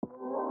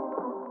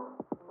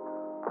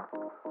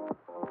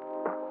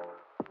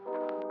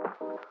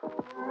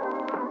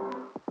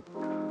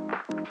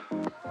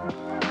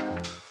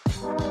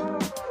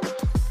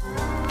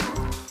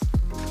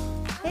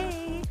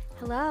Hey,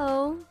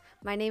 Hello,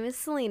 my name is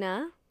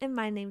Selena. and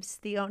my name's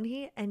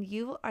Theoni, and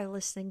you are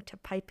listening to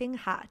Piping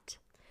Hot.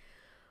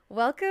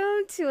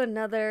 Welcome to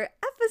another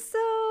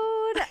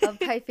episode of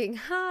Piping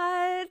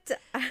Hot.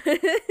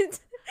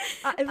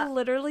 I'm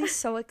literally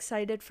so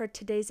excited for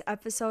today's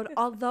episode,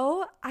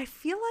 although I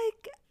feel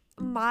like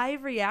my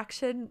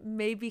reaction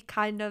may be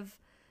kind of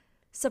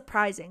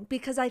surprising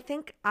because I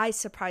think I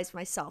surprised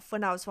myself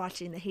when I was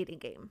watching the Hating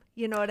Game.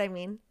 You know what I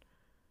mean?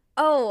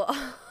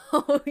 Oh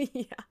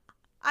yeah.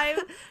 I'm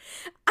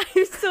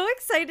so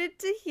excited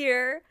to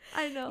hear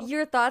I know.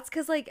 your thoughts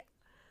because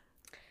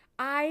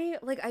I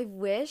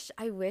wish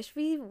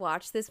we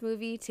watched this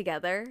movie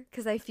together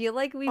because I feel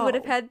like we would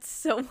have had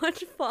so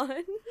much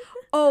fun.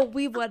 Oh,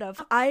 we would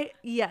have.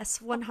 Yes,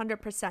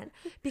 100%.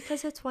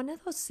 Because it's one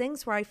of those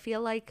things where I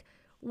feel like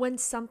when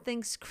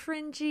something's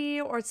cringy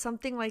or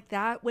something like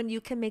that, when you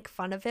can make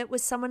fun of it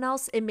with someone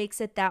else, it makes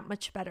it that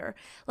much better.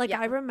 Like,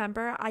 Yeah. I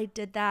remember I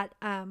did that,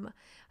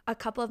 a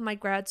couple of my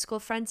grad school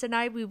friends and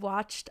we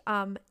watched,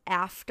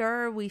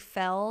 After We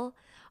Fell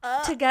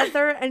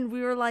together, and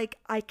we were like,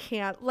 I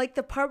can't. Like,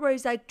 the part where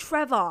he's like,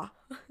 Trevor.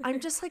 I'm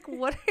just like,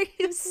 what are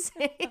you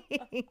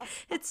saying?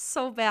 It's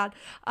so bad.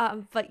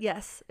 But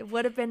yes, it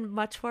would have been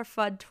much more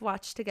fun to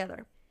watch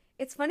together.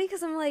 It's funny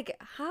because I'm like,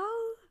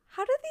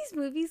 how do these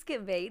movies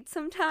get made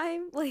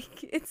sometime?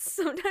 Like,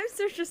 sometimes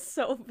they're just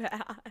so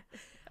bad.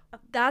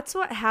 That's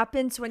what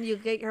happens when you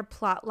get your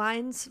plot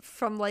lines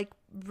from like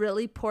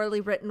really poorly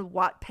written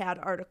Wattpad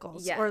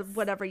articles or Yes.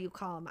 whatever you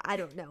call them. I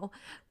don't know.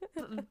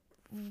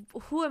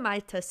 Who am I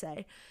to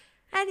say?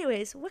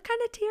 Anyways, what kind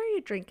of tea are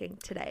you drinking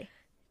today?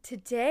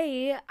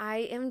 Today, I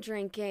am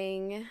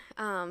drinking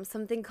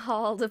something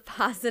called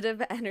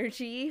Positive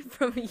Energy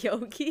from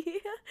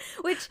Yogi,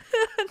 which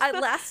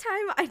last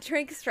time I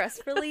drank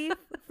stress relief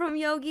from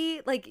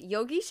Yogi. Like,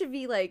 Yogi should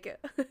be like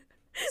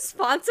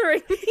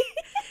sponsoring me.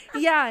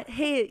 Yeah,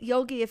 hey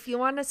Yogi, if you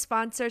want to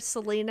sponsor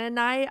Selena and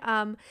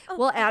I,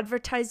 we'll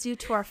advertise you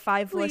to our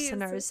 5 Please.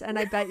 listeners, and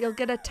I bet you'll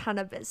get a ton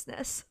of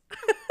business.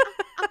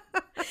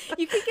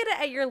 You can get it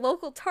at your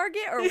local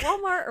Target or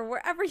Walmart or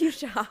wherever you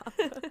shop.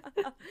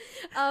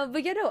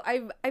 But you know,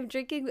 I'm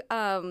drinking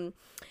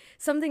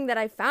something that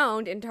I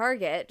found in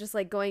Target, just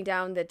like going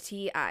down the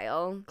tea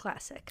aisle.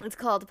 Classic. It's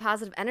called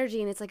Positive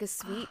Energy, and it's like a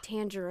sweet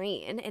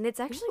tangerine, and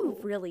it's actually Ooh.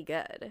 really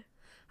good.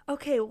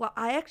 Okay, well,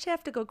 I actually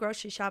have to go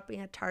grocery shopping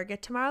at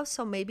Target tomorrow,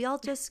 so maybe I'll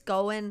just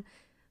go and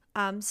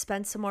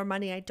spend some more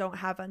money I don't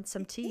have on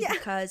some tea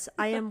because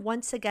I am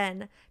once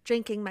again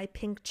drinking my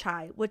pink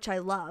chai, which I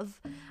love.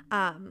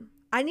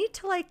 I need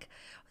to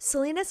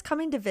Selena's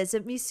coming to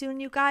visit me soon,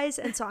 you guys,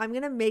 and so I'm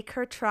going to make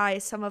her try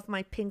some of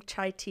my pink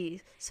chai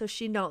tea so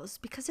she knows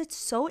because it's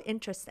so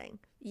interesting.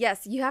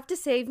 Yes, you have to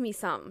save me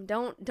some.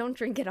 Don't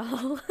drink it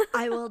all.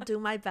 I will do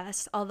my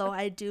best, although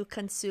I do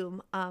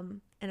consume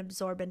an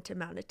absorbent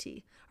amount of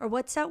tea. Or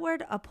what's that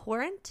word?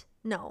 Abhorrent?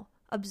 No,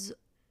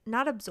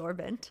 not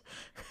absorbent.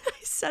 I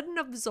said an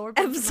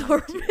absorbent.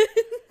 Absorbent.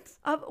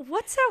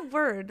 What's that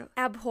word?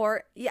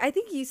 Abhor. Yeah, I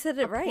think you said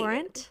it right.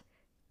 Abhorrent?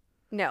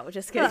 No,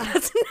 just kidding.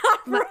 That's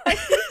not right.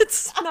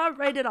 It's not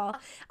right at all.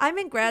 I'm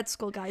in grad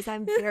school, guys.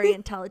 I'm very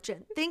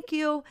intelligent. Thank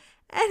you.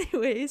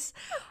 Anyways,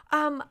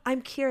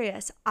 I'm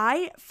curious.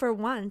 I, for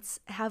once,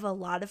 have a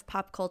lot of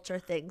pop culture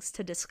things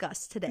to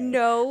discuss today.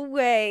 No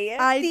way.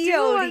 I do.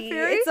 I'm Theody,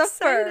 very it's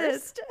excited. a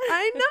first.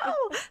 I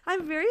know.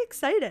 I'm very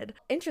excited.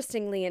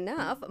 Interestingly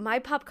enough, my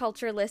pop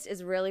culture list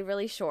is really,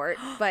 really short,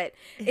 but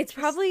it's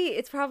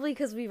probably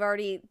because we've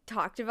already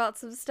talked about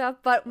some stuff,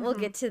 but we'll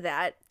get to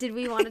that. Did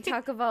we want to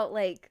talk about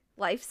like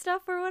life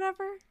stuff or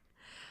whatever?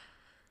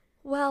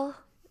 Well,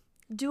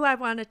 do I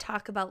want to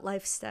talk about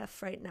life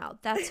stuff right now?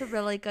 That's a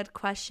really good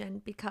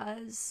question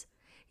because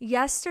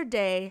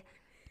yesterday,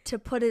 to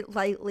put it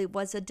lightly,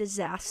 was a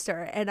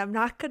disaster, and I'm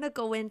not going to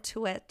go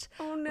into it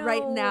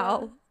right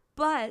now.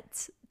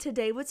 But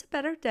today was a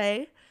better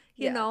day,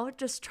 you know,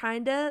 just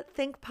trying to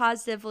think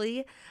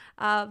positively.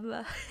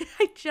 I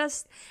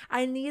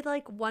need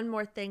like one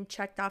more thing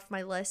checked off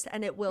my list,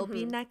 and it will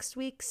be next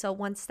week. So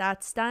once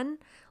that's done,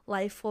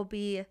 life will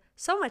be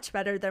so much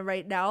better than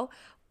right now.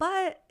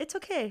 But it's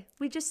okay.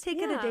 We just take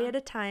it a day at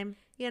a time,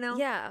 you know?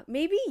 Yeah,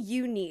 maybe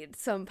you need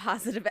some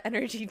positive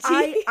energy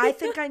tea. I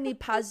think I need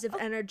positive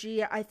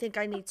energy. I think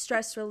I need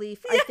stress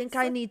relief. I think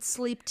I need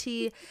sleep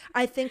tea.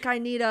 I think I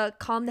need a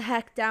calm the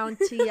heck down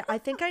tea. I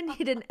think I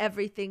need an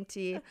everything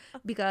tea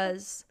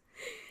because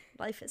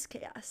life is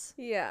chaos.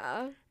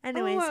 Yeah.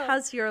 Anyways,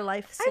 how's your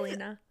life,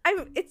 Selena?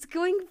 It's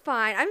going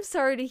fine. I'm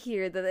sorry to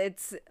hear that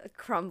it's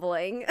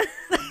crumbling.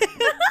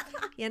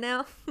 You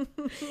know?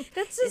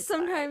 That's just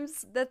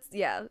sometimes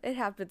it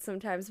happens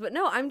sometimes. But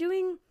no, I'm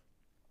doing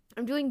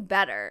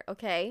better,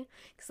 okay?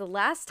 Because the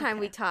last time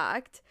we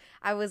talked,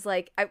 I was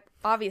like, I'm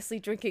obviously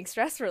drinking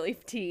stress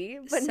relief tea,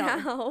 but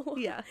now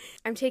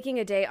I'm taking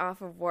a day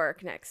off of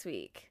work next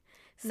week.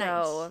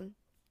 So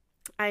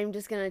I'm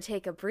just going to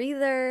take a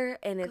breather,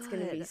 and it's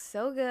going to be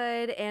so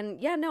good. And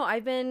yeah, no,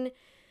 I've been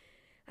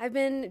I've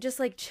been just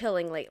like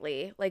chilling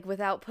lately, like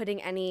without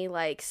putting any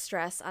like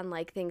stress on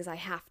like things I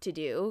have to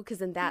do, because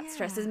then that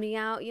stresses me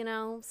out, you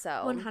know? So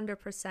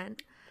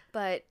 100%.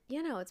 But,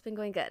 you know, it's been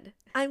going good.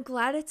 I'm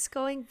glad it's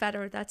going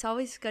better. That's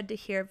always good to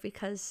hear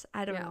because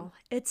I don't know.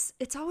 It's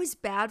always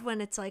bad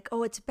when it's like,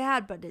 oh, it's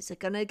bad, but is it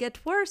going to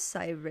get worse?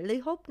 I really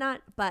hope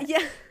not. But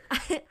Yeah.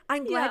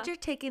 I'm glad you're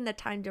taking the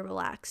time to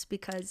relax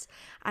because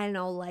I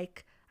know,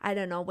 like, I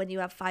don't know, when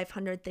you have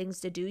 500 things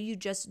to do, you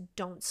just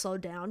don't slow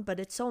down. But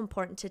it's so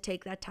important to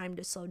take that time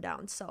to slow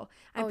down. So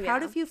I'm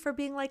proud of you for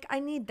being like, I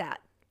need that.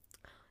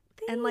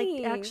 Thanks. And like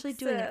actually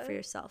doing it for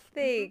yourself.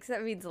 Thanks.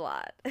 That means a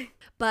lot.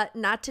 But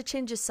not to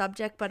change the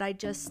subject, but I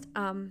just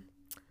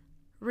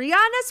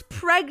Rihanna's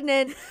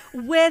pregnant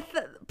with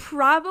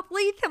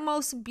probably the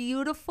most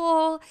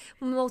beautiful,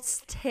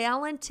 most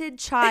talented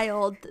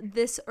child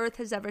this earth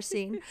has ever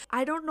seen.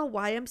 I don't know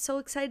why I'm so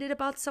excited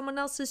about someone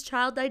else's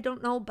child. I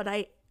don't know, but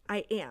I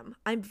am.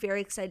 I'm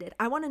very excited.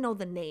 I want to know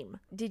the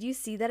name. Did you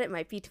see that it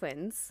might be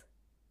twins?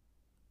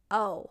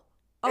 Oh,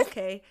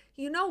 okay.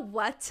 You know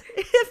what?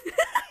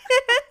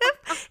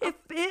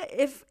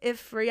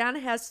 If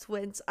Rihanna has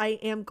twins, I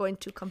am going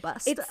to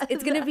combust.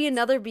 It's going to be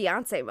another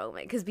Beyonce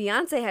moment because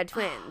Beyonce had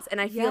twins, and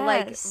I feel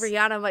like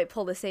Rihanna might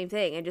pull the same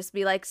thing and just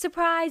be like,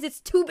 "Surprise! It's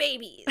 2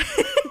 babies."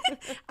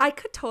 I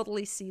could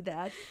totally see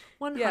that.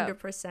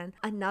 100%.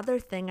 Another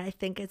thing I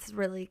think is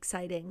really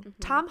exciting.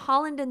 Tom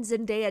Holland and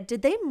Zendaya,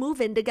 did they move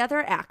in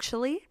together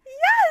actually?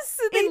 Yes,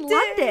 they did.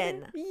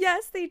 London.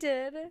 Yes, they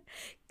did.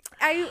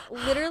 I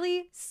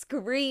literally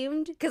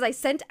screamed because I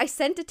sent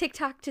a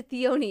TikTok to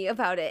Theoni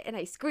about it, and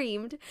I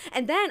screamed,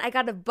 and then I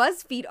got a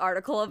BuzzFeed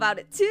article about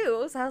it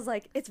too. So I was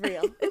like, "It's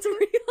real. It's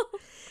real."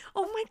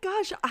 Oh my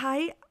gosh,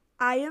 I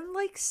am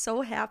like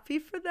so happy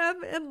for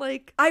them, and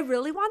like I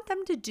really want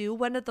them to do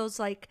one of those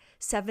like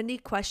 70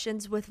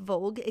 questions with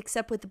Vogue,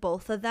 except with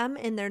both of them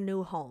in their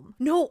new home.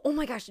 No, oh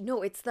my gosh,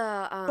 no, it's it's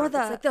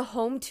like the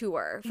home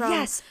tour. From,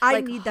 yes,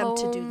 I need them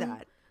to do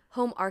that.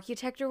 Home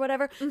architect or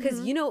whatever,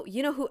 because you know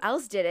who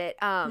else did it.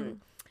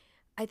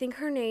 I think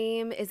her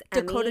name is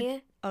Dakota.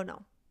 Emmy. Oh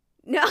no,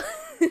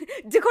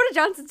 Dakota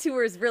Johnson's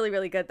tour is really,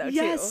 really good though.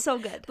 Yes, too. so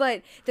good.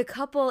 But the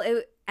couple,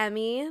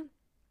 Emmy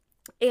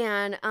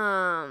and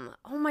oh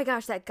my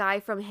gosh, that guy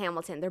from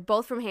Hamilton. They're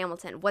both from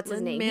Hamilton. What's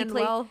his name? He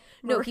played I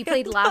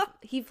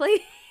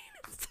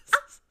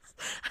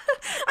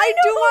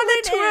do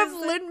want a tour of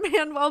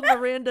Lin-Manuel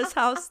Miranda's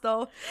house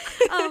though.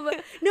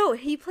 No,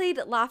 he played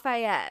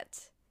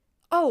Lafayette.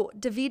 Oh,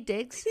 Daveed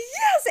Diggs?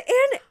 Yes,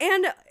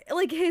 and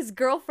like his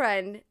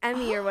girlfriend,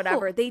 Emmy or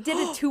whatever. They did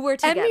a tour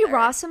together. Emmy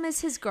Rossum is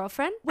his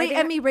girlfriend? Wait,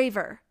 Emmy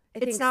Raver.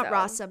 It's not so.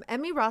 Rossum.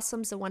 Emmy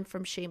Rossum's the one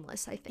from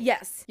Shameless, I think.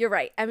 Yes, you're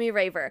right. Emmy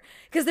Raver.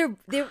 Because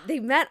they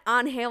met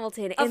on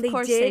Hamilton, and of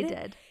course they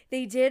did.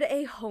 They did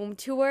a home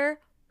tour.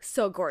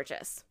 So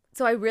gorgeous.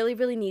 So I really,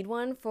 really need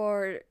one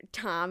for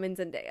Tom and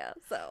Zendaya.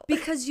 So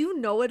because you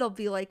know it'll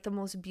be like the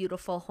most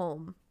beautiful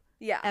home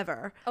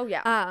ever. Oh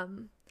yeah.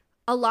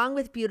 Along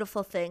with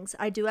beautiful things,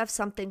 I do have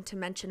something to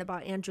mention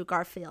about Andrew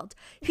Garfield.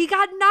 He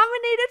got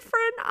nominated for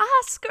an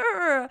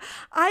Oscar.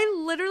 I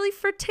literally,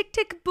 for Tick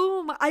Tick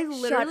Boom, I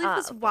literally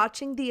was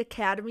watching the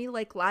Academy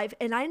like live,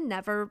 and I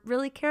never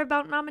really care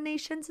about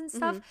nominations and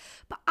stuff,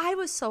 but I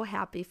was so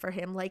happy for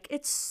him. Like,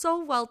 it's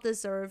so well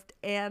deserved,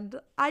 and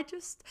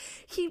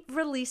he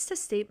released a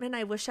statement.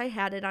 I wish I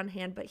had it on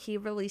hand, but he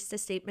released a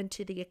statement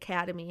to the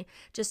Academy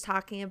just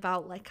talking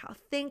about like how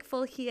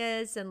thankful he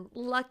is and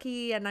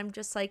lucky, and I'm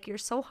just like, you're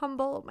so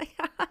humble. Oh my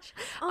gosh.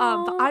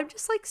 But I'm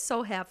just like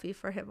so happy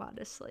for him,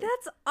 honestly.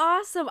 That's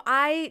awesome.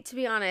 To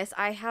be honest,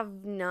 I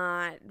have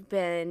not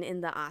been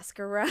in the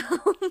Oscar realm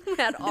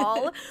at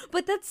all,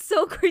 but that's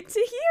so great to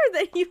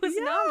hear that he was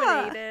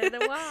nominated.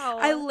 Wow.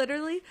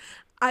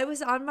 I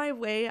was on my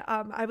way.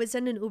 I was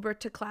in an Uber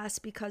to class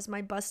because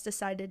my bus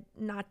decided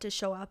not to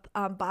show up.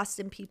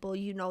 Boston people,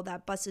 you know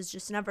that buses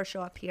just never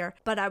show up here.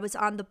 But I was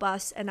on the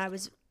bus and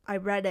I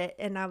read it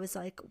and I was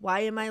like, why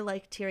am I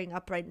like tearing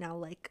up right now?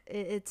 Like,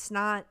 it's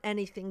not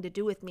anything to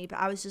do with me, but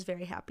I was just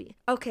very happy.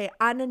 Okay,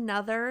 on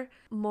another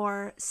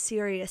more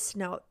serious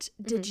note,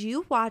 did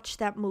you watch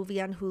that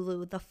movie on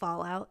Hulu, The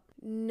Fallout?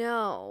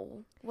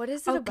 No. What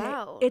is it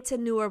about? It's a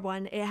newer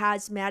one. It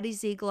has Maddie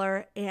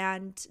Ziegler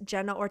and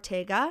Jenna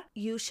Ortega.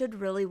 You should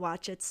really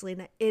watch it,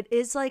 Selena. It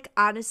is like,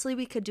 honestly,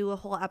 we could do a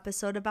whole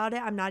episode about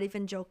it. I'm not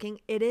even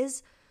joking. It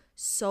is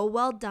so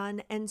well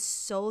done and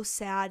so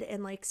sad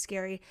and like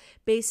scary.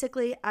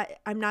 Basically,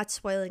 I'm not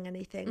spoiling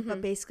anything,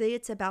 but basically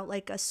it's about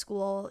like a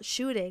school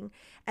shooting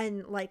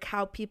and like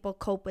how people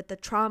cope with the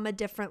trauma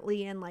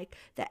differently and like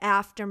the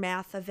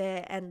aftermath of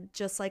it and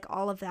just like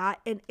all of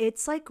that. And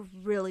it's like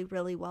really,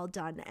 really well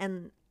done.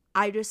 And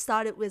I just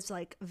thought it was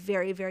like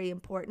very, very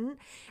important.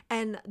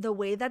 And the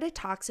way that it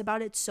talks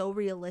about it so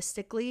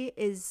realistically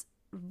is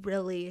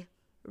really,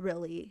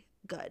 really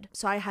good.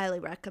 So I highly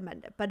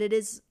recommend it. But it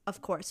is,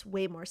 of course,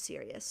 way more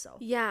serious. So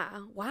yeah.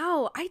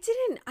 Wow. I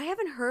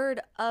haven't heard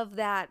of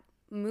that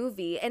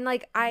movie. And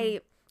like I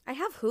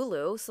have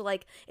Hulu, so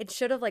like it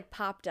should have like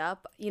popped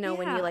up, when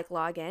you like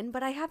log in,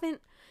 but I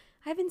haven't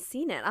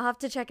seen it. I'll have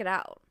to check it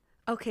out.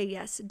 Okay,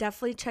 yes,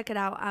 definitely check it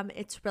out.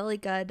 It's really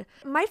good.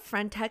 My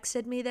friend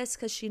texted me this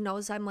because she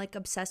knows I'm like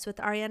obsessed with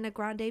Ariana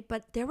Grande,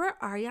 but there were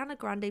Ariana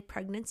Grande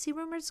pregnancy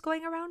rumors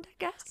going around, I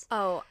guess.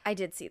 Oh, I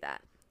did see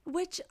that.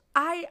 Which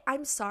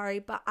I'm sorry,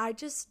 but I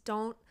just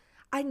don't.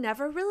 I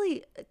never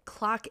really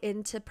clock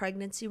into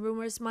pregnancy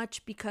rumors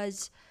much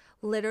because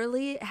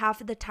literally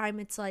half of the time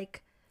it's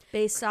like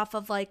based off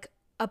of like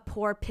a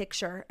poor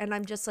picture, and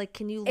I'm just like,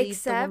 can you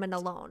leave the woman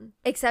alone?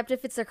 Except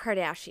if it's a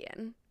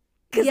Kardashian.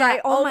 Because Yeah,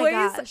 oh my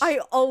gosh. I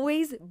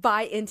always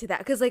buy into that.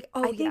 Because like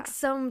I think yeah.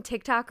 some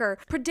TikToker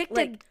Predicted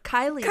like,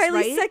 Kylie's, Kylie's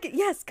right? second,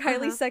 yes,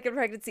 Kylie's second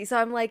pregnancy. So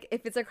I'm like,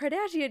 if it's a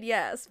Kardashian,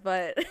 yes,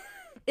 but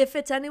If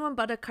it's anyone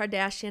but a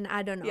Kardashian,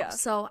 I don't know. Yeah.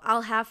 So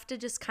I'll have to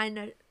just kind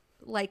of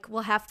like,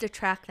 we'll have to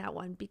track that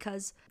one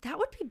because that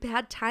would be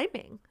bad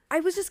timing. I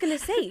was just gonna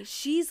say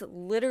she's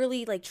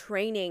literally like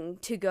training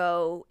to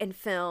go and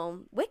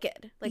film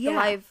Wicked, like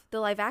Yeah. the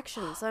live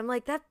action. So I'm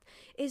like, that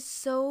is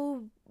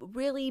so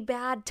really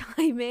bad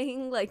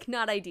timing, like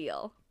not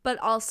ideal. But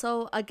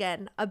also,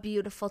 again, a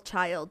beautiful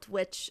child,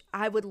 which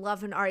I would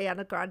love an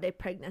Ariana Grande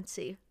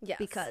pregnancy. Yes.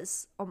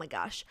 Because, oh my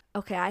gosh.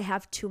 Okay, I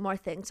have two more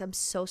things. I'm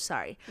so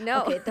sorry.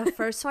 No. Okay, the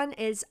first one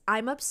is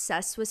I'm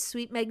obsessed with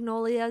Sweet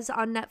Magnolias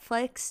on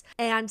Netflix.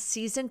 And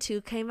season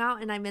 2 came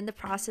out, and I'm in the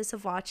process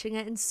of watching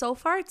it. And so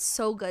far, it's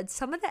so good.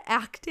 Some of the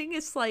acting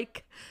is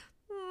like...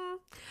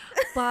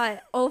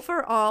 But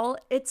overall,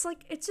 it's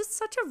just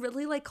such a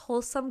really like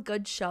wholesome,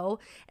 good show.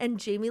 And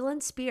Jamie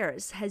Lynn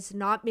Spears has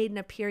not made an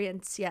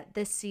appearance yet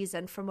this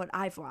season from what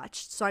I've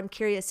watched. So I'm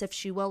curious if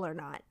she will or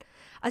not.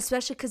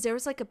 Especially because there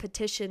was like a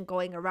petition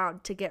going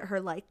around to get her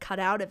like cut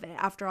out of it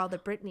after all the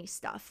Britney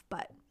stuff.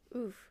 But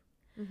Oof.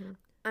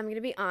 I'm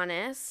gonna be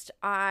honest.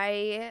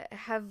 I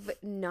have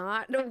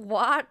not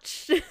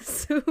watched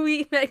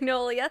Sweet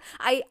Magnolia.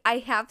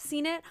 I have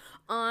seen it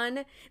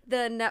on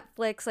the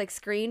Netflix like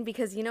screen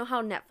because you know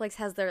how Netflix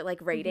has their like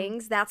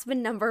ratings. That's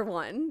been number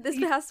 1 this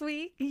past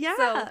week.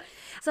 yeah,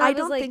 So I was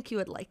don't like, think you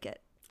would like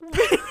it.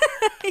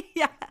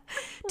 Yeah.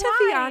 To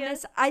be Why?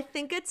 honest, I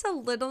think it's a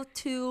little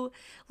too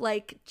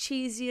like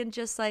cheesy and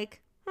just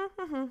like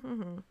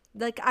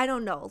like I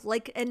don't know,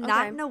 like, and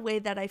not Okay. in a way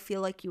that I feel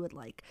like you would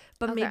like.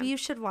 But maybe Okay. you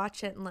should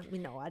watch it and let me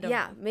know. I don't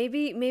yeah, know.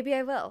 maybe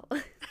I will.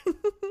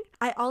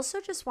 I also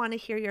just want to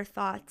hear your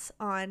thoughts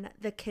on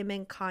the Kim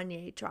and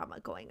Kanye drama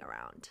going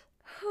around.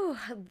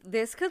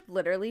 This could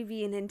literally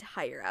be an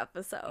entire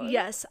episode.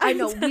 Yes, I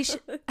know. We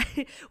should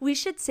we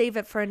should save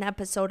it for an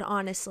episode,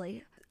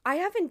 honestly. I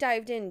haven't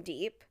dived in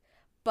deep,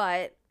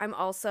 but I'm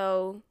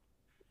also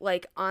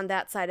like on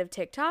that side of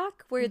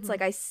TikTok where it's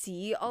like I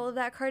see all of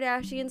that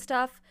Kardashian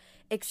stuff,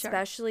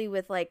 especially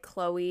with like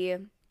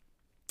Khloe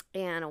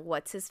and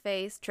what's his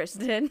face,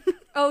 Tristan.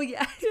 Oh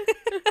yeah.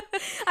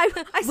 I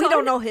We saw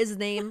don't know his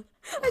name.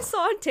 I saw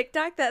on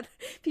TikTok that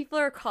people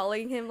are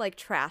calling him like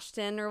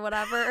Trashton or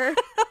whatever.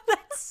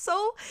 That's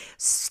so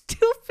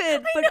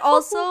stupid, but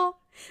also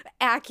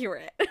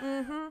Accurate.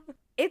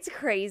 It's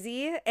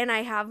crazy, and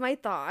I have my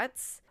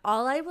thoughts.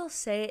 all I will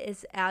say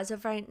is as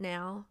of right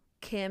now,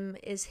 Kim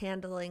is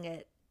handling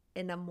it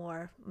in a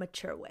more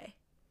mature way.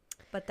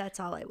 But that's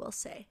all I will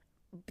say.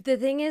 The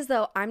thing is,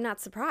 though, I'm not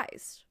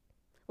surprised.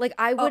 Like,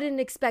 I wouldn't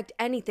expect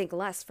anything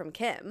less from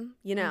Kim,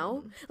 you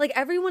know? Like,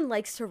 everyone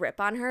likes to rip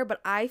on her,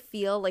 but I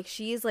feel like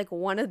she is, like,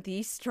 one of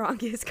the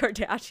strongest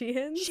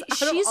Kardashians.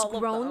 out of She's all of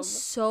grown them.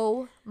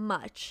 so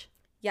much.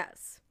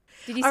 Yes.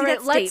 Did you All see right,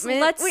 that let's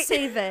statement? Wait.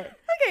 save it.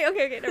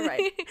 Okay, never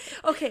mind.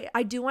 Okay,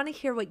 I do want to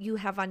hear what you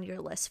have on your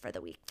list for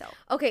the week, though.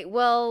 Okay,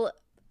 well,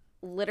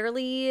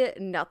 literally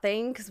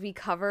nothing, because we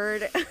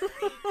covered...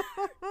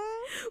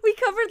 We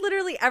covered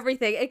literally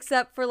everything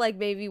except for like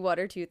maybe 1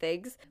 or 2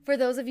 things. For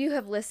those of you who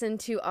have listened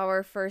to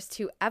our first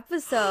 2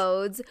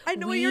 episodes, I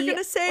know what you're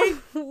gonna say.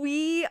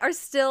 We are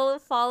still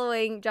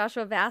following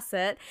Joshua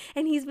Bassett,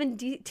 and he's been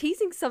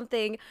teasing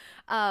something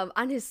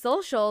on his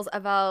socials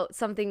about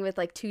something with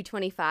like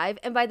 225.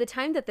 And by the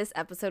time that this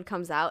episode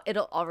comes out,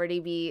 it'll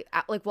already be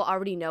like we'll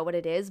already know what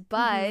it is.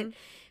 But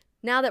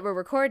now that we're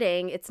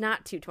recording, it's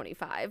not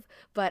 225.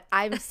 But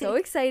I'm so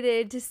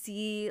excited to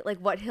see like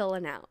what he'll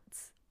announce.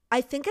 I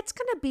think it's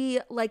going to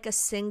be like a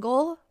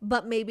single,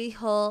 but maybe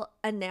he'll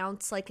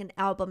announce like an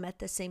album at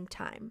the same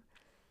time.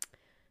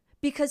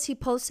 Because he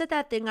posted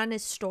that thing on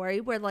his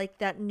story where like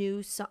that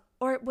new song,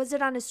 or was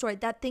it on his story?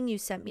 That thing you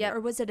sent me, Yep. or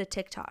was it a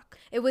TikTok?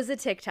 It was a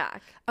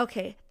TikTok.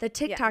 Okay, the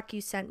TikTok you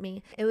sent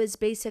me, it was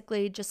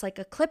basically just like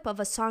a clip of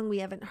a song we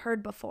haven't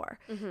heard before.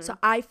 So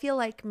I feel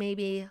like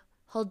maybe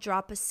he'll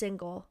drop a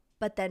single,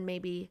 but then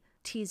maybe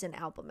tease an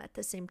album at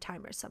the same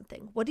time or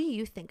something. What do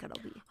you think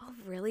it'll be? Oh,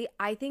 really?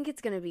 I think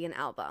it's going to be an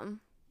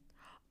album.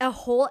 A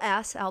whole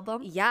ass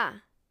album? Yeah.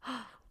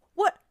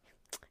 What?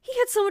 He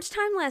had so much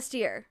time last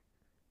year.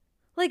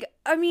 Like,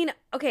 I mean,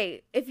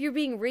 okay, if you're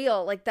being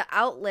real, like the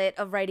outlet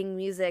of writing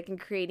music and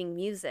creating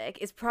music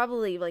is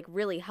probably like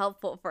really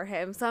helpful for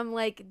him. So I'm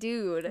like,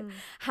 dude,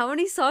 how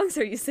many songs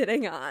are you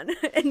sitting on?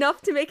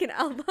 Enough to make an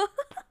album?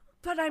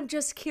 But I'm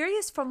just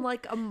curious from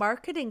like a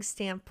marketing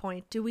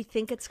standpoint, do we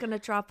think it's going to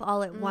drop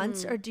all at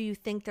once, or do you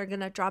think they're going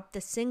to drop the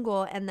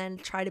single and then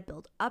try to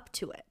build up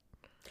to it?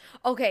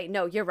 Okay,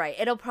 no, you're right.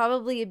 It'll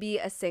probably be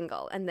a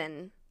single and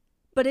then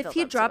But if build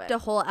he up to dropped it. a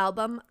whole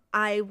album,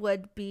 I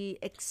would be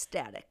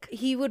ecstatic.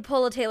 He would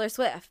pull a Taylor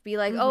Swift, be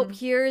like, "Oh,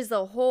 here's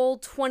the whole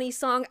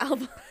 20-song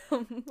album."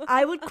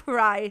 I would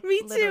cry.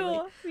 Me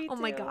literally. too. Me Oh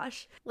my too.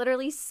 gosh.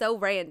 Literally so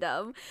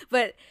random.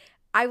 But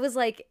I was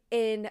like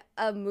in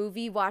a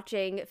movie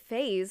watching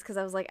phase because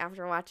I was like,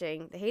 after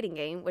watching The Hating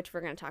Game, which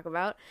we're going to talk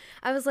about,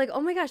 I was like, oh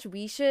my gosh,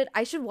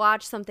 I should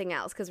watch something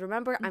else. Because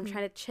remember, I'm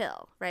trying to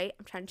chill, right?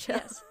 I'm trying to chill.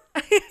 Yes.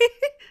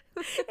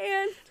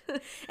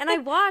 and I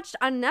watched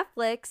on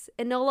Netflix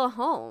Enola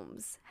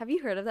Holmes. Have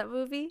you heard of that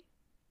movie?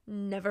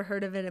 Never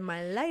heard of it in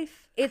my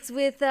life. It's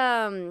with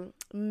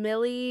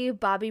Millie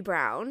Bobby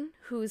Brown,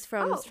 who's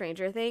from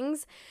Stranger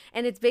Things.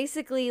 And it's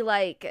basically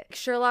like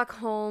Sherlock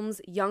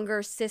Holmes'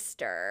 younger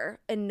sister,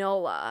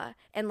 Enola.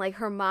 And like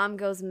her mom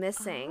goes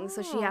missing.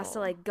 So she has to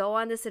like go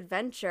on this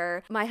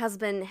adventure. My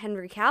husband,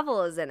 Henry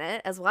Cavill, is in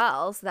it as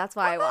well. So that's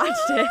why I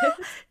watched it.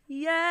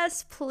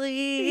 Yes,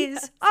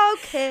 please.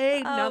 Okay,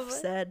 enough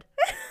said.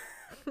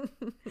 But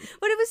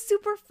it was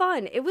super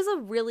fun. It was a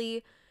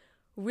really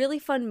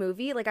fun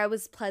movie. Like I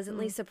was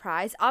pleasantly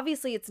surprised.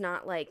 Obviously it's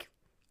not like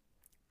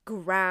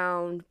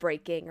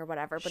groundbreaking or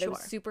whatever, but it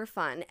was super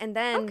fun. And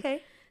then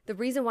the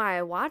reason why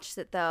I watched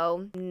it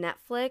though,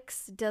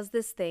 Netflix does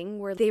this thing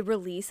where they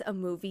release a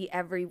movie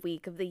every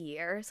week of the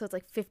year. So it's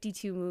like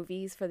 52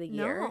 movies for the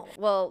year. No.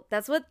 Well,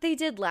 that's what they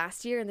did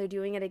last year and they're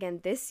doing it again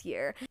this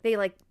year. They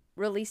like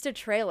released a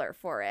trailer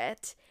for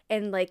it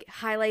and like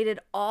highlighted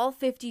all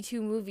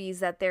 52 movies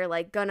that they're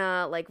like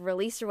gonna like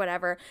release or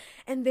whatever.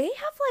 And they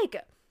have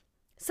like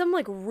some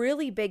like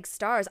really big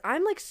stars.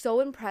 I'm like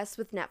so impressed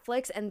with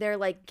Netflix and their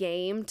like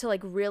game to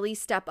like really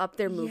step up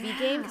their movie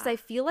game because I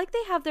feel like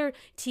they have their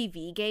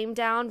TV game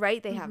down,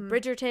 right? They have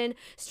Bridgerton,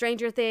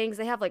 Stranger Things,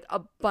 they have like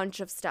a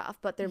bunch of stuff,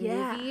 but their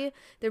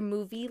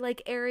movie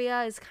like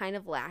area is kind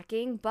of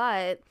lacking,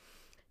 but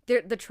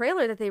the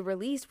trailer that they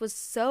released was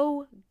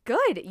so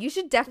good. You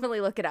should definitely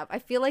look it up. I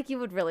feel like you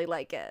would really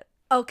like it.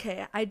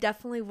 Okay, I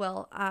definitely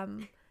will.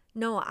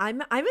 No,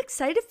 I'm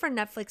excited for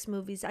Netflix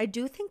movies. I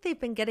do think they've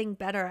been getting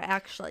better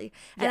actually.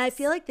 And I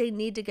feel like they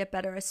need to get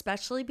better,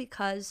 especially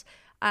because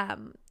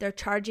they're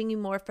charging you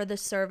more for the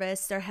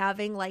service. They're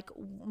having like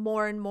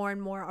more and more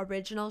and more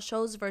original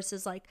shows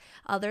versus like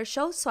other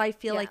shows. So I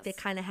feel like they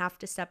kind of have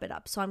to step it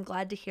up. So I'm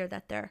glad to hear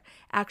that they're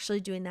actually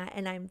doing that.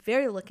 And I'm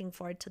very looking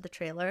forward to the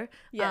trailer.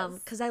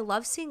 Because I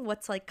love seeing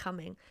what's like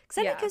coming. Because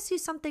then it gives you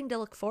something to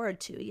look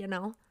forward to, you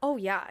know? Oh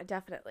yeah,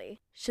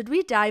 definitely. Should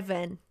we dive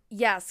in?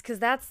 Yes, because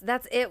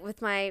that's it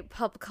with my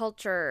pop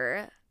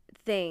culture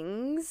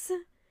things.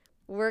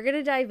 We're going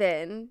to dive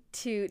in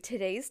to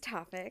today's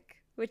topic,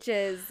 which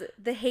is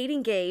The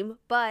Hating Game,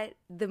 but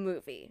the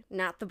movie,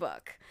 not the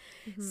book.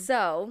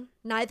 So,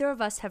 neither of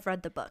us have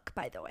read the book,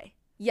 by the way.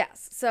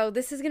 Yes, so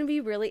this is going to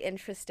be really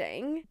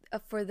interesting.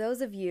 For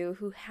those of you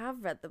who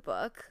have read the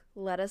book,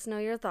 let us know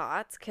your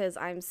thoughts because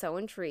I'm so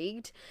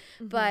intrigued.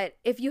 But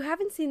if you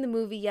haven't seen the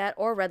movie yet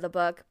or read the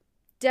book,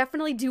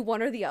 definitely do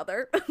one or the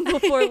other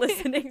before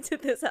listening to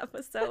this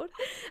episode.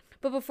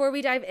 But before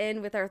we dive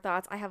in with our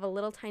thoughts, I have a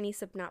little tiny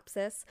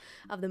synopsis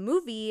of the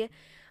movie,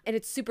 and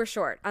it's super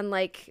short,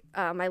 unlike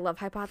my Love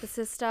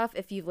Hypothesis stuff,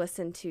 if you've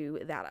listened to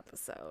that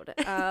episode.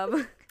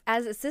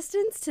 As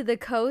assistants to the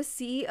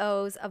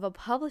co-CEOs of a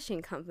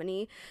publishing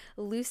company,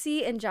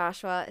 Lucy and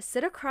Joshua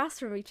sit across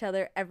from each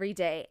other every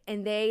day,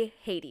 and they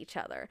hate each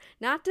other.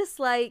 Not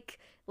dislike,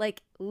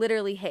 like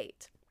literally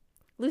hate.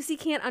 Lucy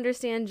can't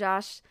understand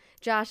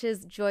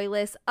Josh's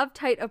joyless,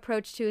 uptight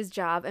approach to his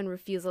job and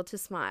refusal to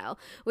smile,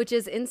 which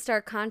is in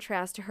stark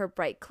contrast to her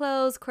bright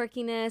clothes,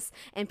 quirkiness,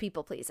 and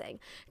people-pleasing.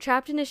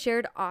 Trapped in a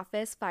shared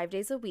office 5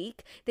 days a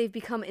week, they've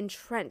become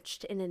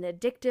entrenched in an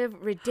addictive,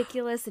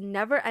 ridiculous,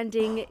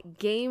 never-ending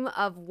game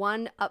of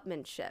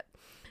one-upmanship.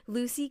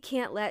 Lucy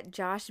can't let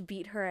Josh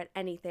beat her at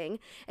anything,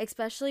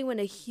 especially when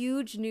a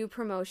huge new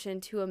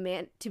promotion to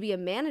be a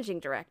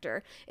managing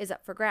director is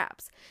up for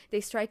grabs.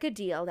 They strike a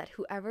deal that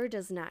whoever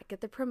does not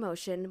get the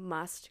promotion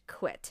must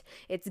quit.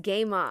 It's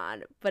game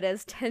on, but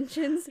as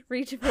tensions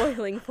reach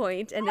boiling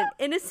point and an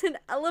innocent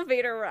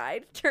elevator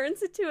ride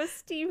turns into a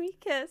steamy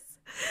kiss,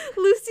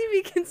 Lucy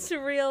begins to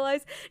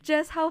realize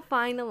just how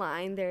fine a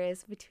line there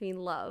is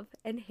between love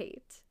and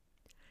hate.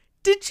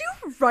 Did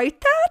you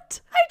write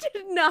that? I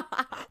did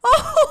not.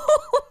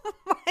 Oh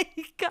my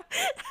god.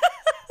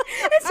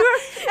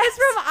 It's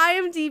from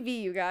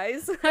IMDb, you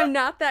guys. I'm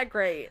not that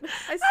great.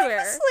 I swear.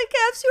 I was like,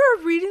 as you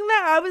were reading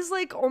that, I was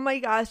like, oh my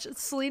gosh,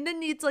 Selena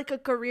needs like a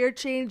career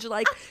change.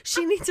 Like,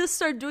 she needs to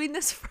start doing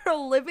this for a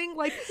living.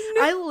 Like,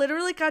 I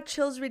literally got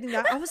chills reading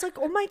that. I was like,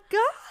 oh my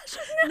gosh,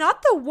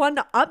 not the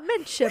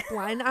one-upmanship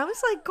line. I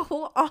was like,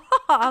 go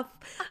off.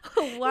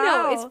 Wow.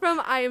 No, it's from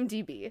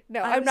IMDb.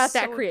 No, I'm not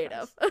that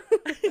creative.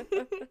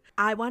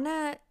 I want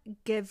to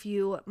give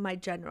you my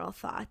general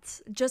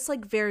thoughts, just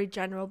like very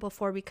general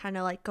before we kind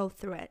of like go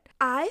through it.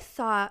 I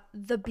thought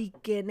the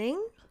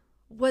beginning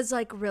was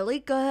like really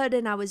good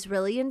and I was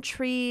really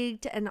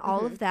intrigued and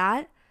all of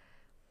that.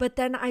 But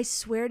then I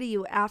swear to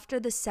you, after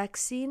the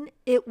sex scene,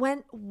 it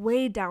went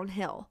way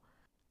downhill.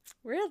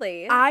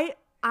 Really? I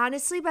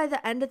honestly, by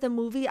the end of the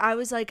movie, I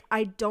was like,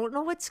 I don't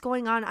know what's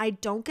going on. I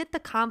don't get the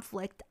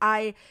conflict.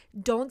 I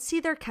don't see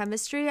their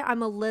chemistry.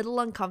 I'm a little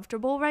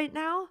uncomfortable right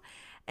now.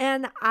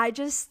 And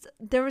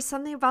there was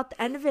something about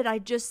the end of it.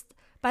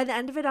 By the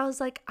end of it, I was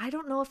like, I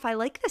don't know if I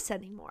like this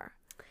anymore.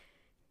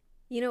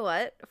 You know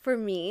what? For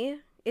me,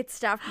 it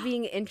stopped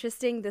being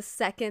interesting the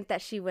second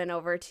that she went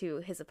over to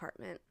his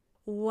apartment.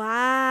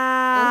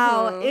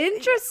 Wow.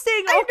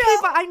 Interesting. Okay,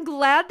 but I'm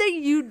glad that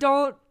you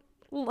don't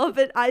love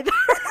it either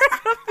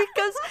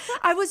because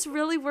I was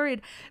really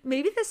worried.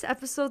 Maybe this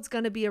episode's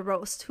going to be a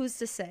roast. Who's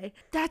to say?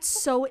 That's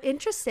so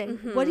interesting.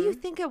 What do you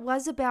think it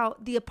was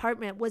about the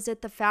apartment? Was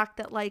it the fact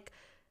that like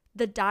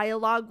the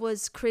dialogue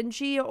was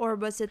cringy, or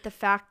was it the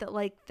fact that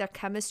like the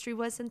chemistry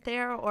wasn't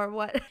there, or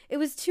what? It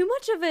was too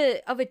much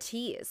of a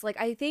tease. Like,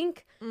 I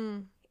think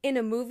in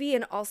a movie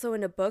and also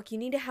in a book, you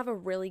need to have a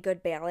really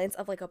good balance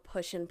of like a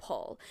push and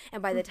pull.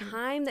 And by the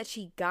time that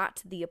she got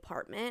to the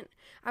apartment,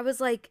 I was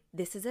like,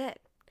 this is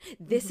it.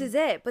 This is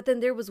it. But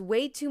then there was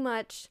way too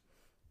much,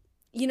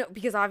 you know,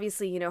 because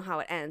obviously you know how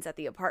it ends at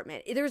the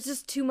apartment. There was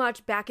just too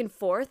much back and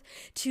forth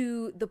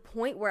to the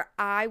point where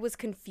I was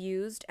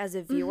confused as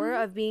a viewer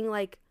of being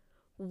like,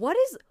 what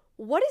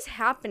is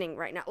happening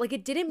right now? Like,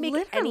 it didn't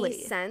make any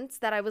sense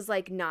that I was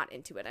like not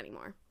into it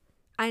anymore.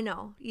 I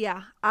know.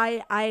 Yeah,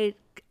 I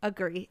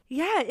agree.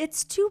 Yeah,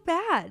 it's too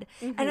bad.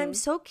 And I'm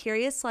so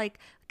curious, like,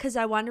 because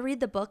I want to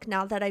read the book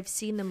now that I've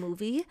seen the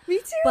movie. Me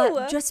too.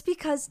 But just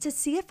because to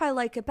see if I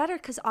like it better,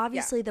 because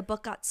obviously the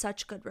book got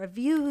such good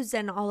reviews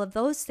and all of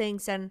those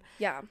things. And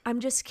I'm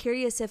just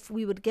curious if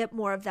we would get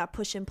more of that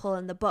push and pull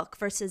in the book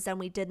versus than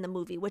we did in the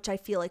movie, which I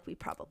feel like we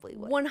probably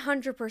would.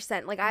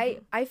 100%. Like,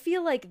 I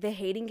feel like The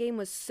Hating Game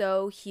was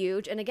so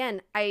huge. And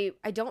again, I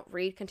don't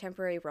read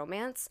contemporary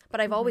romance, but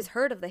I've always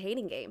heard of The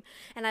Hating Game.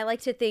 And I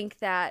like to think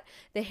that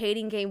The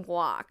Hating Game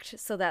walked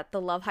so that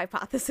the love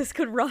hypothesis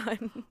could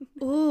run.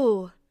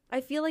 Ooh. I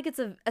feel like it's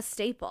a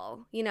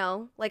staple, you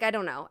know? Like, I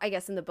don't know. I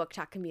guess in the book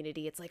talk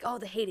community, it's like, oh,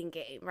 The Hating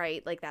Game,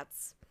 right? Like,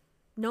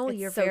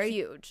 you're so very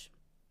huge.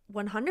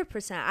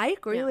 100%. I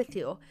agree with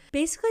you.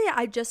 Basically,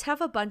 I just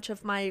have a bunch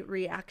of my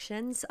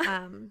reactions.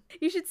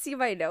 You should see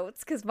my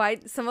notes because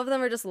some of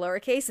them are just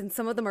lowercase and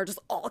some of them are just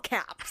all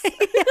caps.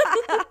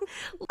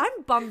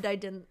 I'm bummed I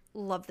didn't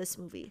love this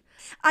movie.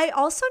 I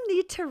also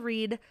need to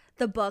read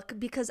the book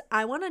because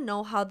I want to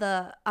know how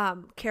the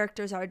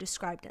characters are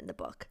described in the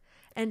book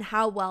and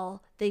how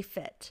well they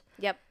fit.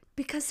 Yep.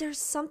 Because there's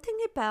something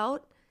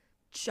about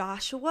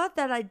Joshua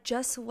that I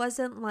just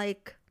wasn't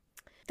like...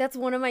 That's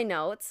one of my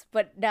notes,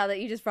 but now that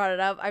you just brought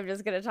it up, I'm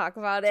just going to talk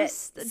about it.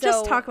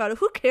 Just talk about it.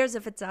 Who cares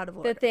if it's out of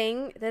order?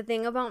 The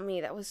thing about me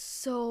that was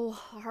so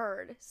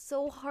hard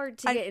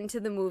to get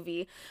into the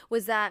movie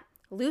was that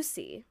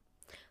Lucy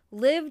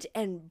lived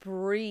and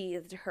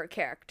breathed her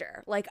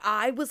character. Like,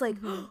 I was like,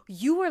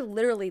 you are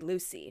literally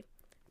Lucy.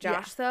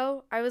 Josh,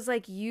 though, I was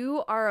like,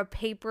 you are a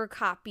paper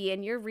copy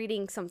and you're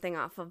reading something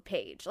off of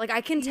page. Like,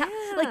 I can tell,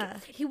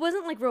 like, he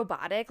wasn't like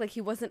robotic, like he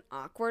wasn't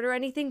awkward or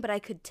anything, but I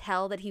could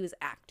tell that he was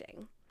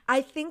acting.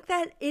 I think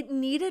that it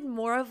needed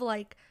more of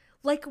like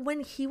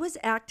when he was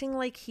acting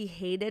like he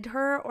hated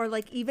her, or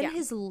like even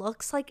his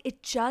looks, like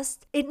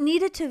it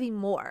needed to be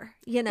more,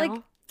 you know?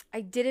 Like,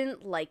 I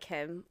didn't like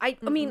him. I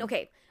mean,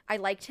 okay, I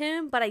liked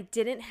him, but I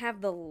didn't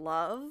have the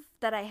love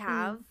that I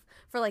have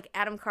for like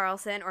Adam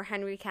Carlson or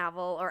Henry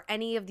Cavill or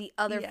any of the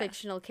other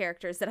fictional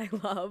characters that I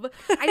love.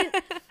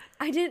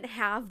 I didn't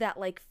have that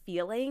like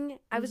feeling.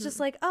 I was just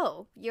like,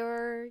 oh,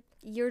 you're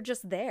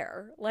just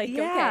there. Like,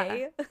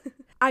 okay.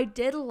 I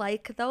did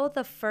like, though,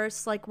 the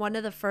first, like, one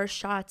of the first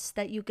shots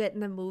that you get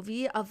in the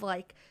movie of,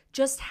 like,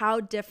 just how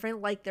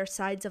different, like, their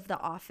sides of the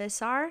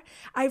office are.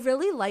 I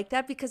really like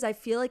that because I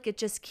feel like it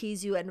just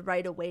keys you in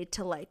right away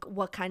to, like,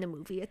 what kind of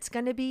movie it's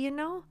gonna be, you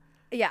know?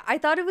 Yeah, I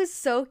thought it was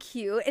so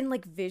cute, and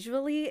like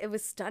visually it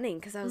was stunning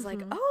because I was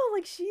like, oh,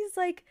 like she's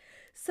like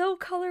so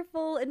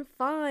colorful and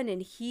fun, and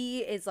he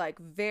is like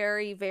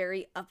very,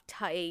 very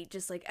uptight,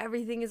 just like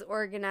everything is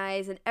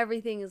organized and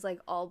everything is like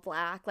all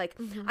black. Like,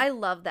 I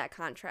love that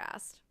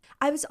contrast.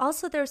 There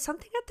was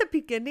something at the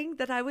beginning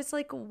that I was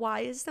like,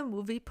 why is the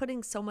movie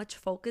putting so much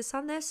focus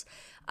on this?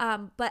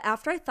 But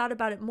after I thought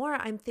about it more,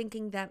 I'm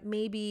thinking that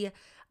maybe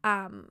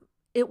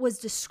it was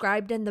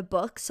described in the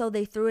book, so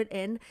they threw it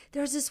in.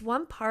 There was this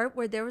one part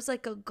where there was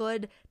like a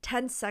good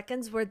 10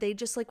 seconds where they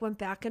just like went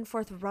back and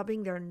forth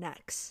rubbing their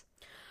necks.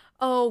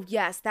 Oh,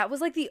 yes. That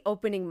was like the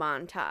opening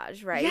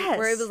montage, right? Yes.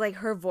 Where it was like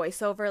her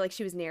voiceover, like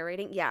she was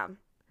narrating. Yeah.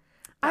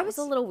 That was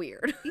a little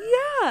weird.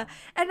 Yeah.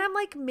 And I'm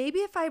like, maybe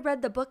if I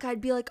read the book, I'd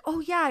be like,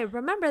 oh yeah, I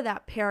remember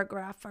that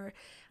paragraph. Or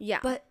yeah.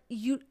 But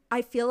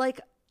I feel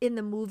like in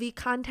the movie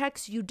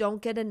context, you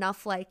don't get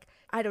enough like,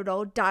 I don't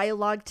know,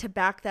 dialogue to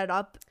back that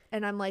up.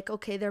 And I'm like,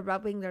 okay, they're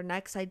rubbing their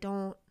necks. I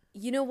don't.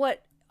 You know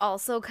what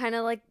also kind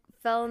of like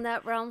fell in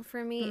that realm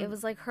for me? It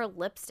was like her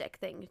lipstick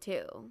thing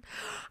too.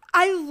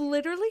 I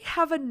literally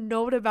have a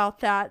note about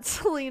that,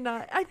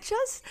 Selena.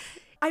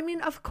 I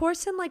mean, of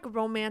course, in like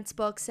romance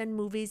books and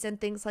movies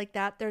and things like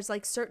that, there's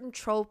like certain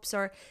tropes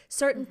or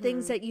certain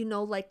things that, you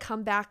know, like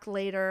come back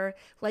later,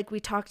 like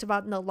we talked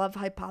about in the Love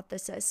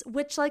Hypothesis,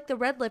 which like the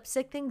red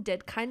lipstick thing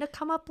did kind of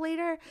come up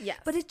later. Yes.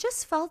 But it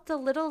just felt a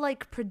little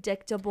like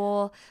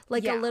predictable,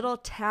 like Yeah. a little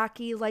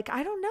tacky, like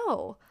I don't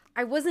know.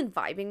 I wasn't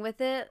vibing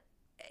with it,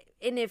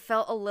 and it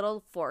felt a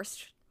little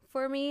forced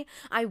for me.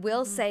 I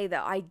will say,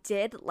 though, I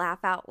did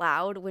laugh out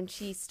loud when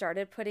she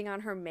started putting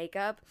on her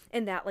makeup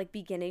in that, like,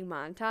 beginning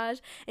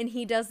montage, and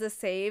he does the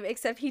same,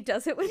 except he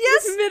does it with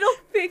his middle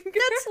finger.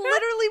 That's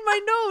literally my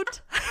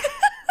note.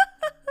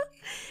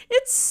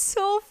 It's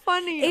so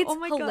funny. It's oh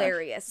my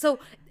hilarious. So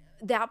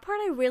that part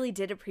I really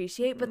did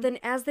appreciate, but then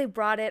as they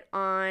brought it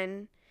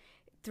on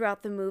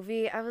throughout the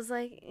movie, I was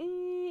like,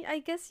 I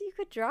guess you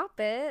could drop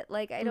it.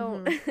 Like, I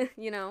don't,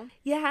 you know.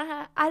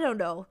 Yeah, I don't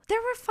know. There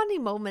were funny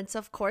moments,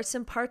 of course,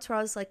 and parts where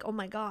I was like, oh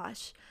my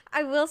gosh.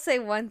 I will say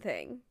one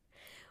thing.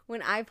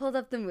 When I pulled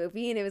up the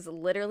movie and it was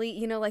literally,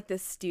 you know, like the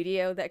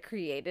studio that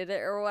created it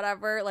or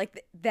whatever,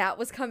 like that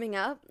was coming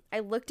up, I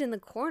looked in the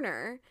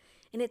corner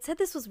and it said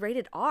this was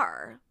rated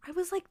R. I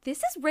was like, this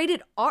is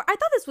rated R? I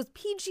thought this was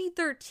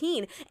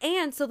PG-13.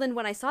 And so then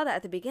when I saw that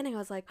at the beginning, I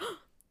was like, oh,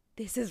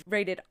 this is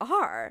rated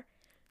R.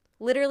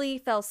 Literally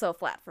fell so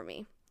flat for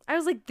me. I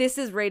was like, this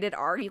is rated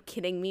R? Are you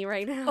kidding me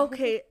right now?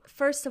 Okay,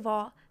 first of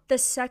all, the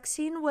sex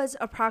scene was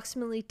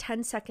approximately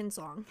 10 seconds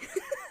long.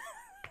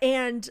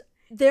 And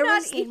there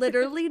Not was even.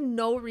 literally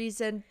no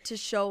reason to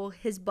show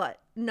his butt.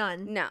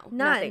 None. No, None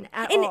nothing.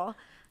 at And all.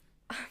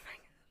 I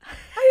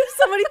have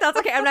so many thoughts.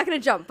 Okay, I'm not going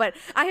to jump, but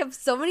I have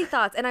so many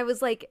thoughts. And I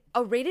was like,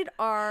 a rated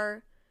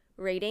R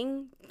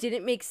rating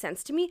didn't make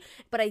sense to me.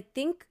 But I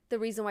think the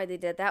reason why they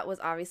did that was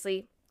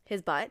obviously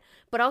his butt,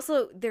 but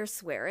also they're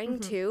swearing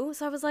too.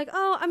 So I was like,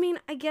 oh, I mean,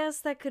 I guess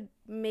that could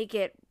make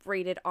it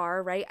rated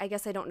R, right? I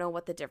guess I don't know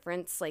what the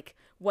difference, like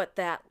what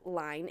that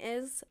line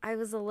is. I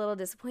was a little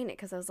disappointed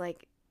because I was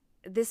like,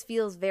 this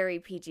feels very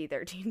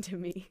PG-13 to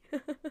me.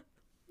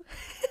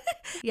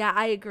 Yeah,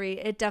 I agree.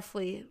 It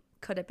definitely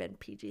could have been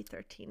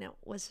PG-13. It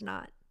was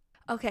not.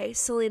 Okay,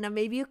 Selena,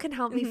 maybe you can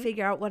help me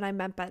figure out what I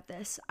meant by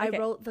this. Okay. I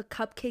wrote the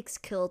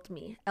cupcakes killed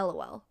me.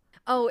 LOL.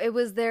 Oh, it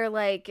was their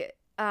like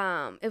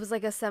it was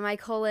like a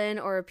semicolon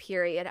or a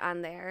period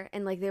on there,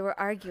 and like they were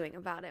arguing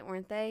about it,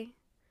 weren't they?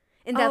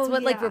 And that's Oh,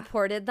 what like yeah.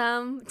 reported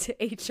them to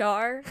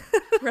HR,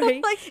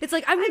 right? Like, it's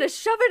like, I'm gonna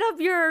shove it up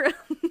your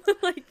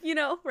like, you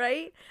know,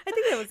 right? I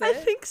think that was it. I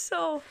think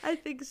so. I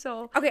think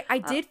so. Okay, I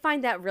did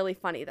find that really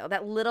funny though.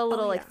 That little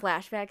like yeah.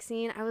 flashback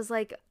scene. I was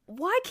like,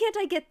 why can't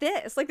I get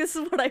this? Like, this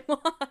is what I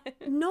want.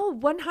 No,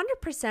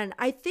 100%.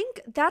 I think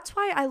that's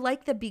why I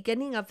like the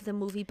beginning of the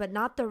movie, but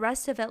not the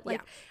rest of it. Like,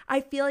 Yeah. I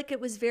feel like it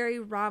was very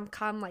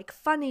rom-com, like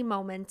funny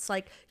moments.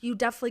 Like, you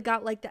definitely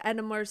got like the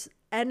enemies,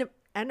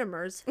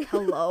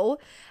 hello,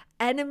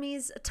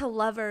 enemies to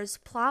lovers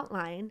plot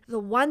line. The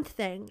one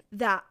thing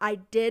that I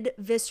did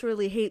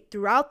viscerally hate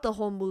throughout the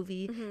whole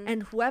movie,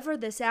 and whoever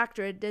this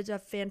actor did a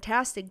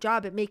fantastic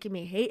job at making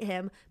me hate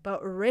him,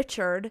 but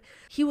Richard,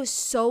 he was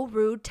so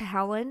rude to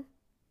Helen.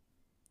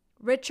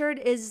 Richard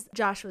is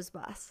Joshua's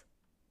boss.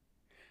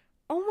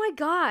 Oh my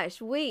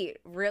gosh, wait,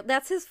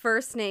 that's his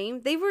first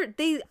name? They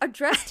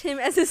addressed him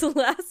as his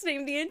last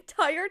name the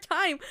entire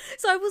time.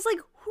 So I was like,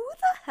 who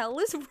the hell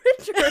is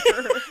Richard?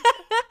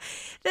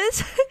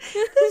 This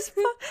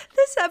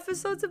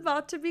episode's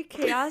about to be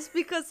chaos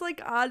because,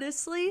 like,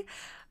 honestly,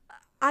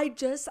 I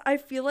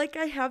feel like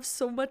I have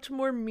so much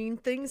more mean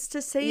things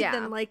to say Yeah.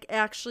 than like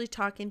actually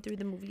talking through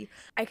the movie.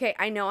 Okay,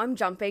 I know I'm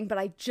jumping, but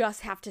I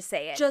just have to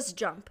say it. Just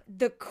jump.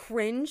 The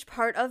cringe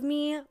part of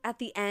me at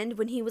the end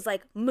when he was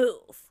like,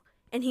 move.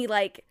 And he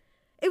like,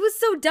 it was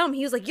so dumb.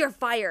 He was like, you're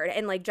fired.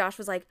 And like Josh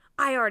was like,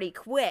 I already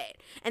quit.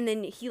 And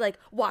then he like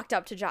walked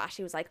up to Josh.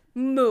 He was like,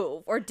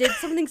 move. Or did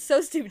something so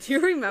stupid. Do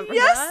you remember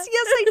Yes, that?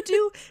 yes, I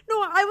do.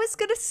 No, I was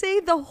gonna say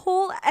the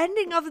whole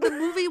ending of the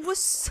movie was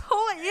so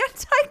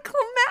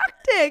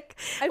anticlimactic.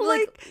 I'm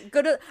like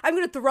I'm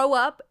gonna throw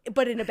up,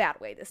 but in a bad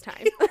way this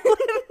time. literally,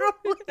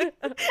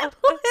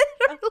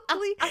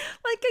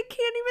 like I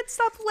can't even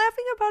stop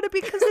laughing about it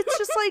because it's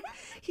just like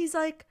he's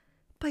like,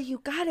 but you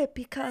got it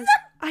because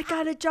I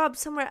got a job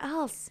somewhere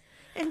else,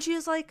 and she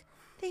was like,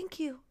 thank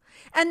you.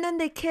 And then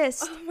they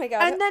kissed. Oh my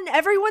God. And then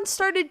everyone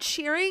started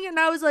cheering, and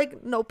I was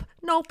like, nope.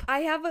 I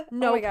have a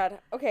Nope. Oh my God.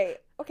 Okay.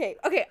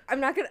 I'm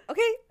not gonna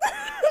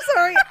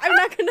sorry.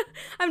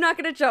 I'm not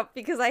gonna jump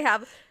because I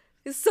have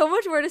so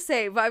much more to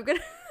say, but I'm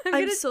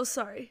I'm so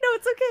sorry. No,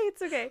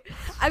 it's okay.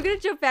 I'm gonna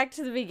jump back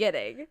to the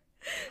beginning.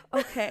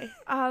 Okay.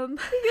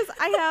 Because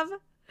I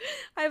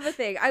have a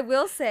thing. I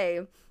will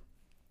say,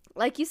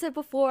 like you said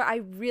before, I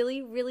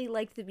really, really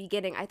liked the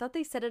beginning. I thought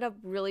they set it up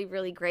really,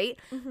 really great.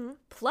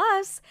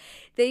 Plus,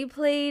 they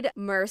played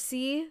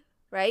Mercy,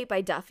 right,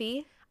 by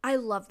Duffy. I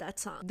love that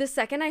song. The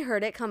second I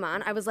heard it come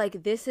on, I was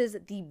like, this is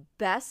the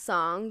best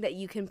song that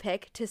you can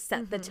pick to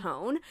set the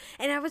tone.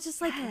 And I was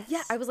just like,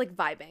 yeah, I was like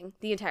vibing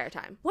the entire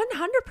time.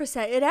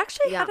 100%. It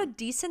actually had Yeah. a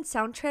decent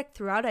soundtrack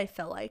throughout, I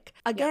feel like.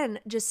 Again,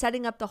 just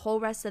setting up the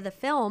whole rest of the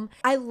film.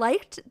 I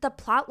liked the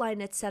plot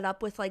line it set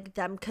up with like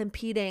them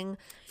competing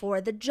for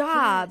the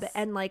job Yes.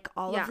 and like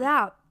all Yeah. of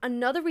that.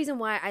 Another reason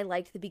why I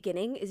liked the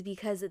beginning is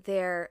because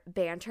their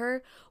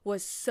banter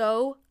was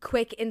so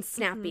quick and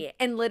snappy.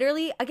 And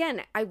literally,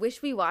 again, I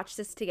wish we watched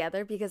this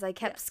together because I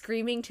kept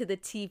screaming to the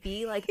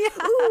TV like,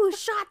 ooh,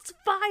 shots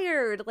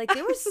fired. Like,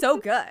 they were so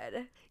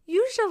good.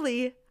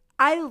 Usually,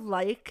 I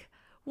like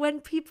when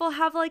people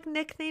have like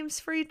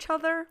nicknames for each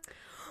other,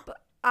 but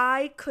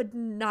I could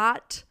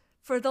not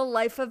for the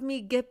life of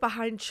me get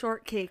behind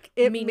Shortcake.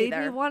 It Me made me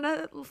neither. want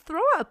to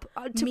throw up,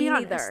 to Me be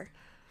honest. neither.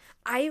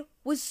 I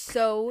was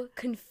so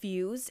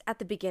confused at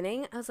the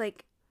beginning. I was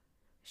like,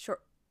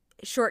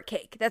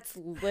 shortcake. That's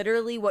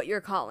literally what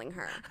you're calling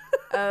her.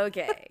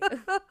 Okay.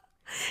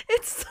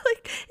 It's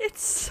like,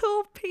 it's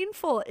so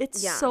painful.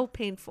 It's Yeah. so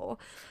painful.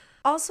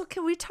 Also,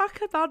 can we talk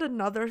about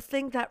another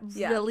thing that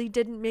Yeah. really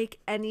didn't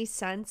make any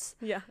sense?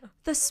 Yeah.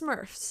 The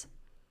Smurfs.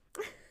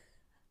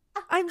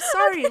 I'm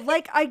sorry.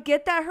 Like, I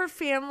get that her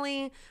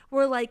family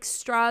were like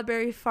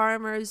strawberry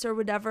farmers or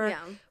whatever. Yeah.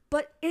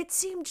 But it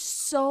seemed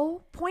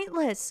so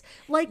pointless.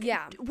 Like,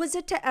 Yeah. was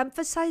it to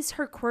emphasize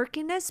her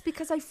quirkiness?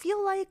 Because I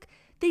feel like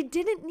they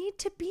didn't need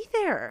to be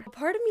there.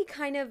 Part of me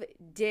kind of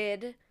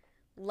did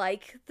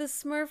like the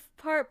Smurf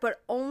part,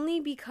 but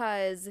only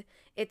because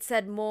it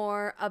said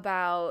more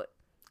about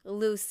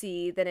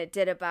Lucy than it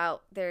did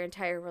about their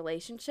entire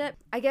relationship.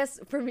 I guess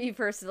for me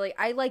personally,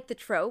 I like the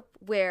trope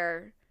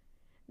where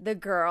the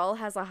girl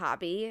has a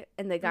hobby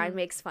and the guy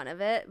makes fun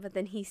of it, but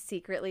then he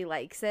secretly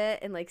likes it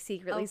and like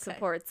secretly Okay.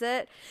 supports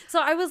it.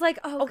 So I was like,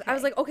 I was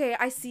Okay. like, okay,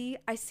 I see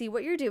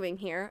what you're doing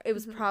here. It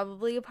was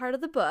probably a part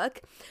of the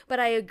book, but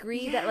I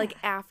agree that like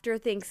after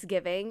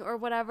Thanksgiving or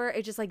whatever,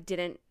 it just like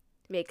didn't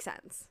make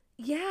sense.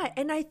 Yeah,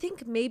 and I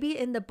think maybe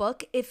in the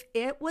book, if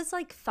it was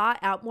like thought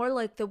out more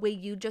like the way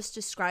you just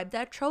described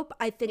that trope,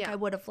 I think Yeah. I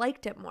would have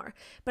liked it more.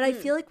 But I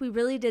feel like we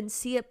really didn't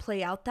see it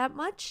play out that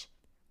much.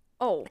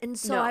 Oh, And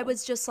so no. I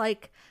was just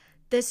like,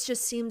 this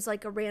just seems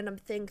like a random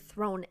thing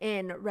thrown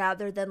in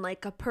rather than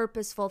like a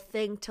purposeful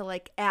thing to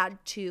like add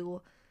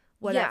to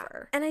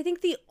whatever. Yeah. And I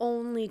think the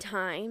only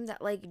time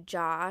that like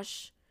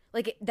Josh,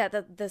 like that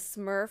the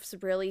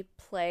Smurfs really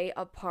play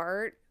a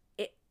part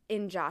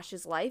in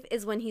Josh's life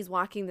is when he's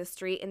walking the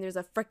street and there's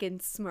a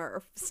frickin'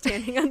 Smurf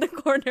standing on the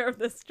corner of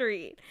the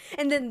street.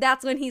 And then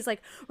that's when he's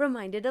like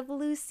reminded of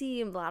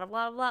Lucy and blah,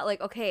 blah, blah, blah.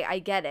 Like, okay, I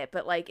get it.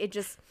 But like, it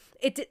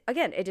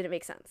didn't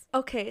make sense.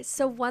 Okay,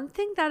 so one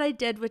thing that I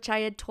did, which I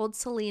had told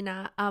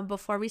Selena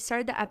before we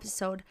started the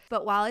episode,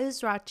 but while I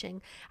was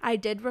watching, I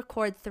did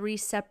record 3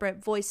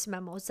 separate voice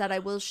memos that I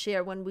will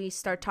share when we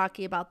start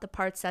talking about the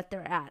parts that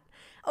they're at.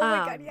 Oh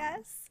my God,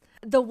 yes.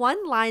 The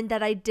one line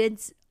that I did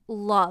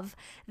love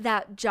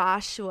that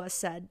Josh,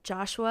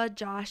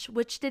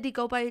 which did he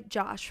go by?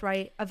 Josh,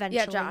 right? Eventually.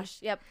 Yeah, Josh.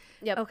 Yep.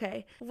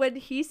 Okay. When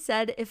he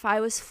said, if I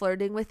was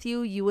flirting with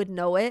you, you would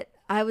know it,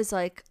 I was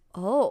like,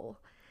 oh.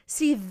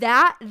 See,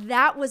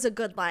 that was a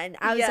good line.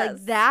 I was Yes.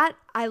 like, that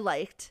I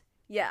liked.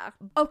 Yeah.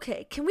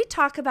 Okay, can we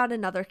talk about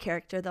another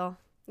character, though?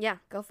 Yeah,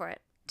 go for it.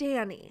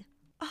 Danny.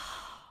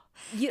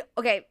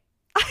 Okay.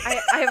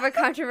 I have a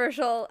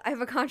controversial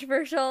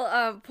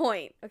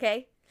point,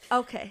 okay?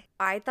 Okay.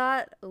 I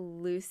thought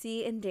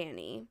Lucy and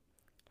Danny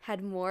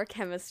had more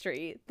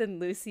chemistry than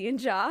Lucy and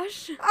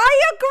Josh.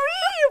 I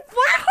agree!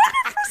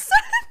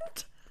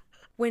 100%!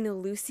 When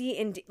Lucy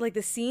and, like,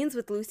 the scenes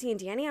with Lucy and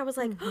Danny, I was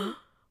like,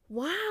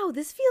 wow,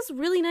 this feels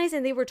really nice.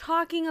 And they were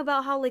talking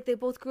about how, like, they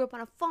both grew up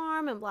on a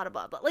farm and blah,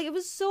 blah, blah. Like,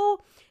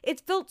 it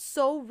felt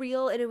so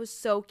real and it was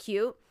so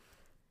cute.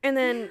 And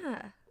then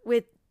Yeah.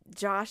 with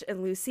Josh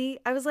and Lucy,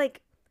 I was like,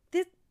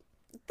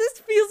 this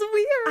feels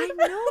weird. I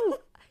know.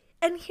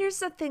 And here's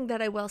the thing that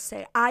I will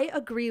say. I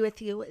agree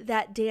with you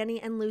that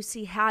Danny and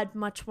Lucy had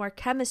much more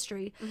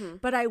chemistry.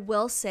 But I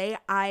will say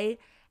I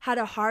had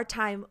a hard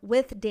time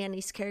with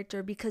Danny's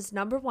character because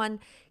number one,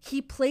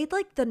 he played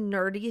like the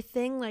nerdy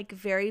thing like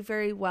very,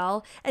 very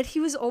well. And he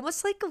was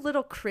almost like a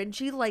little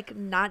cringy, like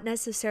not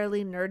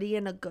necessarily nerdy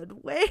in a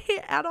good way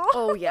at all.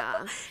 Oh,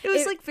 yeah. It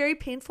was like very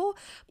painful.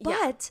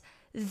 But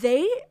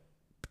they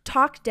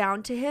talked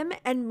down to him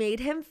and made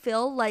him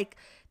feel like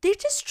they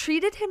just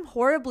treated him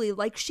horribly.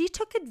 Like she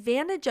took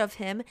advantage of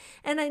him.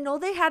 And I know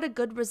they had a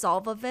good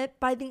resolve of it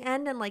by the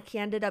end. And like he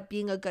ended up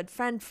being a good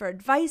friend for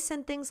advice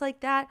and things like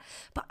that.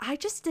 But I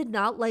just did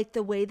not like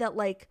the way that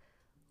like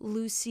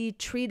Lucy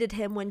treated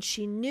him when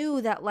she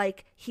knew that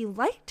like he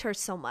liked her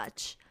so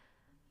much.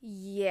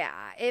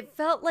 Yeah, it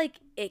felt like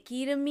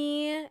icky to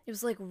me. It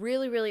was like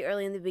really, really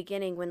early in the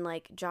beginning when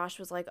like Josh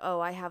was like, oh,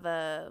 I have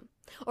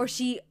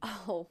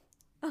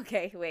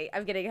okay, wait,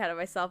 I'm getting ahead of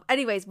myself.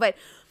 Anyways, but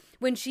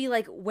when she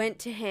like went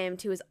to him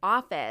to his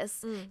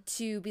office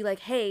to be like,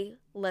 hey,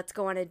 let's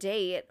go on a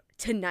date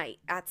tonight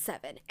at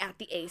 7 at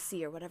the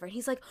AC or whatever. And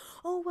he's like,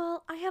 oh,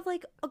 well, I have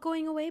like a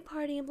going away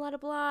party and blah, blah,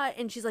 blah.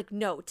 And she's like,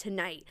 no,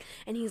 tonight.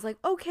 And he's like,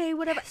 okay,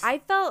 whatever. I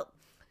felt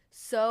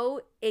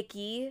so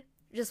icky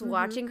just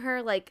watching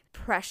her like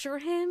pressure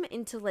him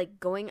into like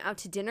going out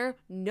to dinner,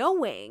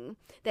 knowing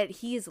that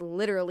he is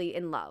literally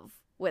in love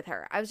with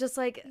her. I was just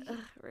like, ugh,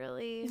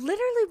 really?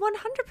 Literally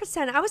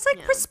 100%. I was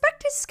like,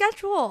 respect his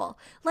schedule.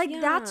 Like,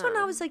 that's when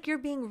I was like, you're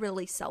being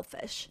really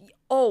selfish.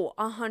 Oh,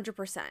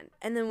 100%.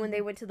 And then when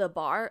they went to the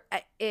bar,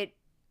 it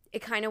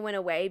kind of went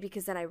away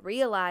because then I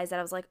realized that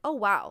I was like, oh,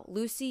 wow,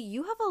 Lucy,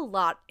 you have a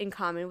lot in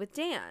common with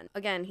Dan.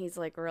 Again, he's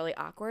like really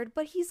awkward,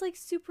 but he's like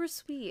super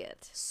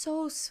sweet.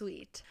 So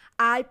sweet.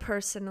 I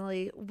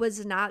personally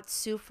was not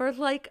super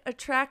like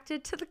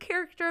attracted to the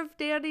character of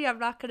Danny. I'm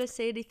not going to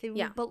say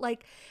anything, but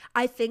like,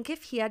 I think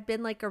if he had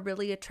been like a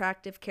really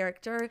attractive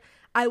character,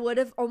 I would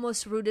have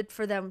almost rooted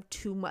for them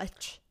too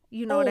much.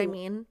 You know what I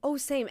mean? Oh,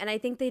 same. And I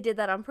think they did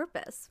that on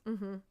purpose.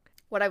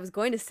 What I was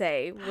going to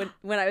say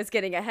when I was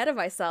getting ahead of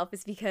myself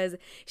is because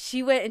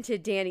she went into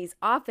Danny's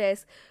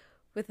office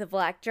with a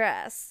black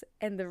dress.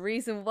 And the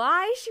reason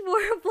why she wore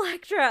a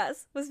black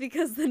dress was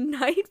because the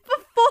night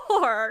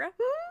before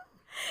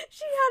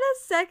she had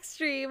a sex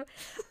dream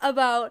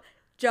about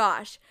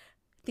Josh.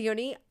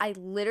 Theoni, I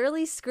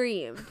literally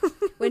screamed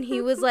when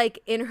he was like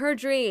in her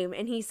dream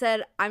and he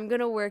said, I'm going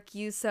to work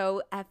you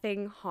so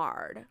effing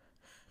hard.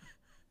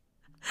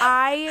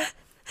 I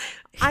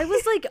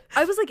was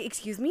like,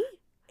 excuse me?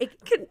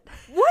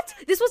 What?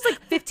 This was like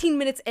 15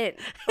 minutes in,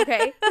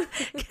 okay?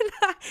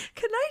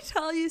 Can I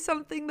tell you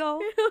something, though?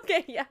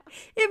 Okay, yeah.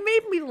 It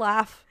made me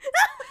laugh.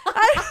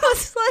 I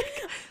was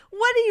like,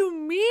 what do you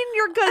mean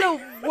you're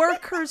gonna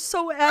work her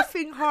so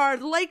effing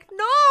hard? Like,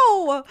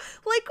 no!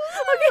 Like,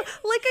 okay,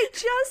 like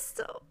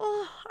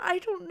I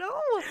don't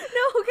know.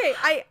 No, okay,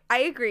 I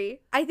agree.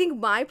 I think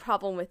my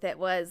problem with it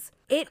was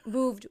it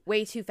moved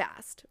way too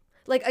fast.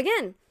 Like,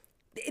 again,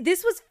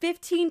 this was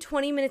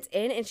 15-20 minutes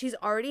in and she's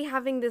already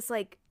having this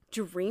like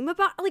dream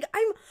about, like,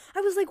 I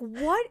was like,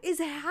 what is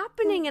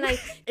happening? And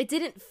it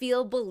didn't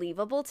feel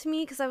believable to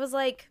me because I was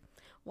like,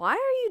 why are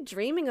you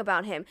dreaming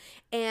about him?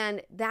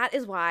 And that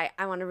is why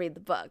I want to read the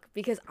book,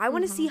 because I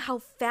want to see how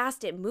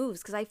fast it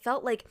moves, because I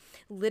felt like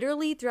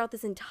literally throughout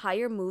this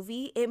entire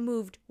movie it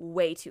moved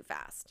way too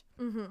fast.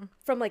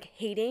 From like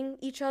hating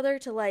each other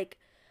to like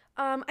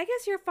I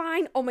guess you're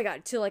fine, oh my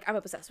god, to like I'm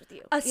obsessed with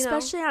you,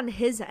 especially on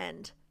his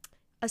end.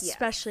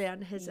 Especially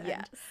on his end.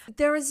 Yes.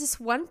 There was this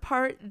one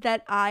part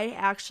that I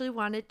actually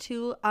wanted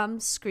to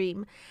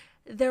scream.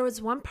 There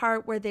was one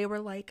part where they were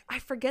like, I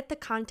forget the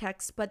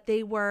context, but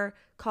they were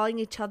calling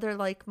each other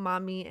like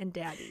mommy and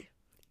daddy.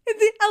 In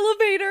the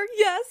elevator,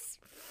 yes.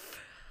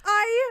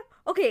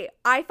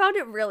 I found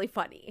it really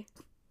funny.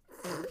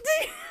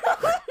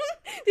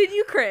 Did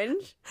you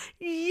cringe?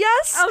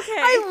 Yes. Okay.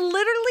 I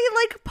literally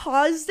like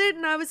paused it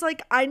and I was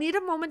like, I need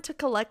a moment to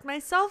collect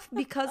myself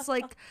because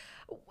like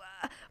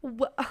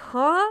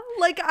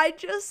like I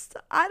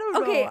don't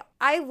know. Okay,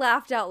 I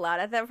laughed out loud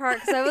at that part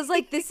because I was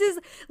like, this is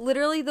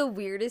literally the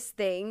weirdest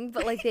thing,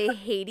 but like they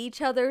hate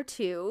each other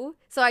too,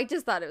 so I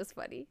just thought it was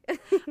funny.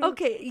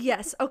 Okay,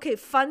 yes. Okay,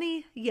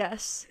 funny,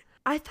 yes.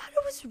 I thought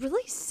it was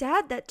really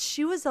sad that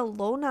she was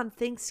alone on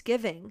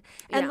Thanksgiving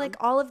and like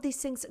all of these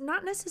things,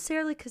 not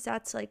necessarily because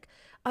that's like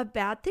a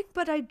bad thing,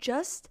 but I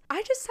just thought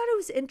it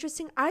was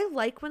interesting. I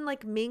like when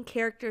like main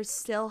characters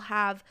still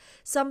have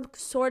some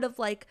sort of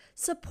like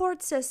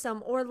support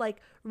system or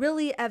like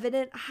really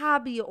evident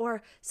hobby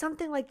or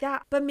something like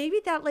that, but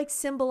maybe that like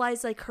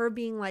symbolized like her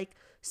being like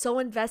so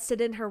invested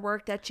in her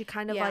work that she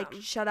kind of like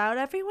shut out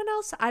everyone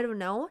else. I don't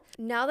know.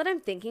 Now that I'm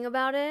thinking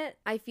about it,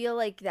 I feel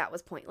like that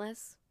was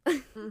pointless.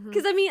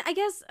 Because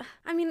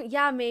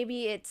yeah,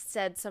 maybe it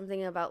said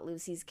something about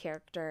Lucy's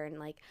character and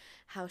like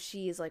how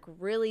she's like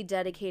really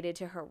dedicated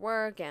to her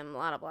work and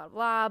blah blah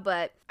blah,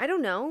 but I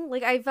don't know,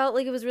 like I felt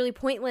like it was really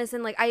pointless.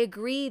 And like I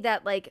agree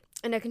that like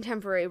in a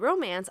contemporary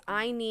romance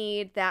I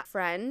need that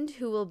friend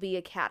who will be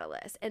a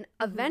catalyst, and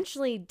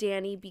eventually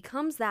Danny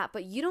becomes that,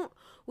 but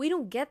we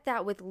don't get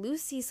that with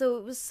Lucy, so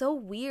it was so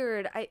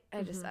weird. I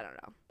don't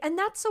know. And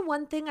that's the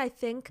one thing I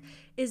think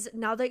is,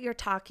 now that you're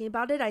talking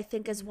about it, I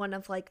think is one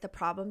of like the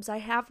problems I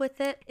have with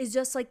it is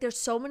just like there's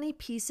so many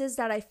pieces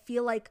that I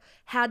feel like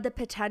had the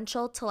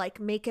potential to like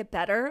make it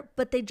better,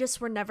 but they just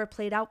were never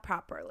played out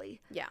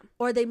properly. Yeah.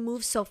 Or they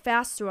moved so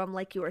fast through them,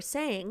 like you were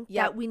saying,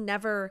 that we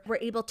never were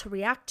able to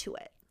react to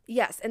it.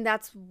 Yes, and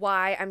that's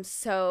why I'm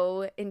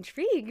so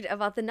intrigued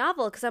about the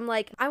novel, because I'm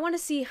like, I want to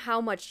see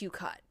how much you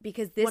cut,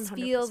 because this 100%.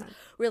 Feels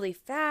really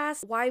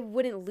fast. Why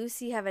wouldn't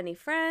Lucy have any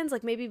friends?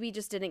 Like maybe we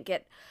just didn't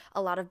get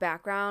a lot of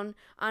background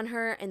on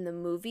her in the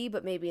movie,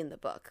 but maybe in the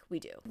book we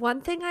do.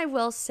 One thing I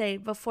will say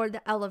before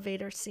the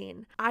elevator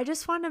scene, I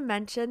just want to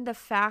mention the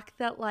fact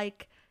that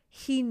like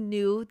he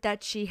knew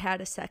that she had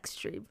a sex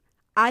dream.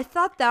 I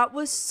thought that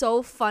was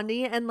so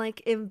funny and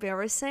like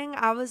embarrassing.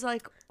 I was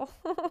like,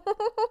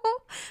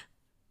 oh.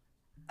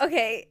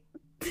 Okay,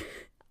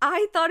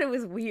 I thought it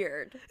was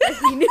weird that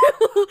he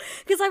knew,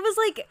 because I was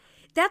like,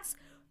 that's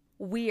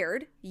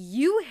weird.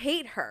 You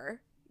hate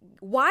her.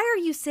 why are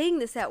you saying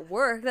this at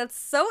work? That's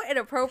so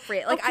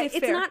inappropriate. Like, Okay, it's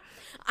fair. not,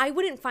 I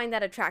wouldn't find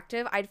that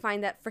attractive. I'd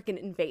find that freaking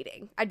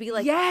invading. I'd be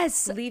like,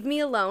 Yes. leave me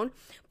alone.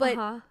 But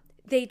Uh-huh.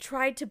 they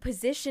tried to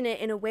position it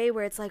in a way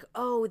where it's like,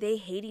 oh, they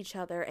hate each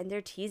other and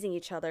they're teasing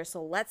each other.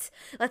 So let's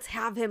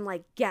have him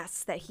like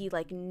guess that he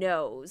like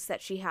knows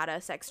that she had a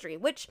sex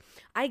dream, which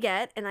I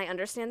get and I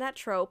understand that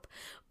trope.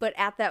 But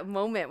at that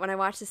moment when I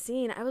watched the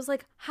scene, I was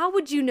like, how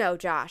would you know,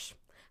 Josh?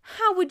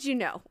 How would you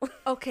know?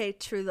 Okay,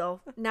 true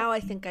though. Now I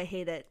think I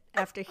hate it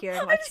after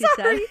hearing what you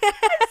said.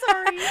 I'm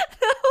sorry.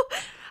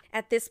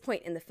 At this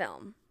point in the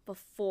film,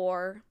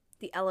 before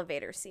the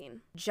elevator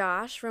scene,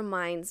 Josh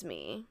reminded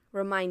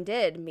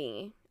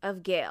me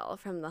of Gale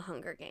from the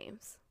Hunger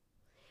Games.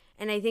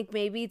 And I think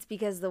maybe it's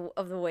because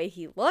of the way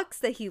he looks,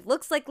 that he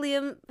looks like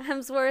Liam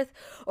Hemsworth,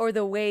 or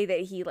the way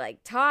that he like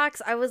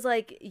talks. I was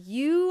like,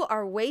 you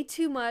are way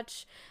too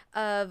much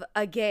of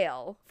a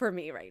Gale for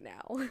me right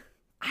now.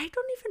 I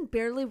don't even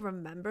barely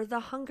remember the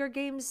Hunger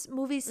Games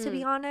movies, to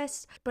be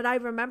honest. But I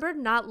remember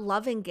not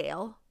loving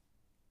Gale.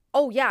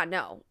 Oh yeah,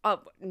 no.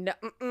 Oh no.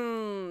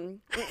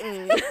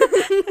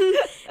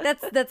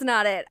 That's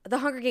not it. The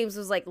Hunger Games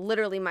was like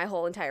literally my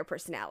whole entire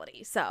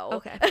personality. So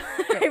Okay,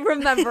 I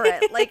remember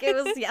it like it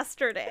was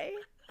yesterday.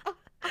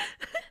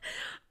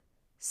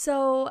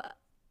 So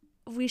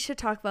we should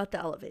talk about the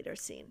elevator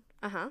scene.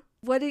 Uh-huh.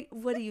 What do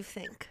you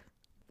think?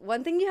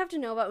 One thing you have to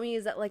know about me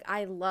is that like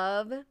I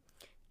love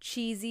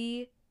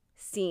cheesy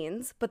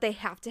scenes, but they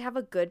have to have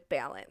a good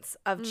balance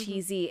of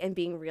cheesy and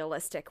being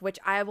realistic, which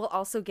I will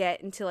also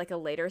get into like a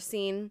later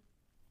scene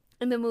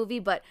in the movie.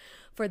 But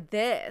for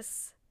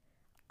this,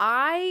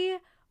 I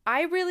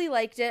really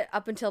liked it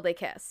up until they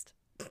kissed.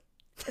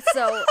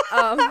 So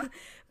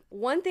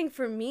one thing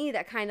for me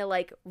that kind of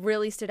like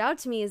really stood out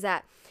to me is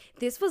that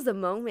this was the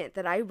moment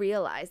that I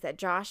realized that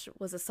Josh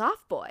was a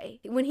soft boy.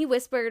 When he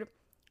whispered,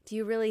 "Do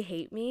you really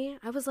hate me?"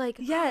 I was like,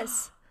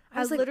 Yes. I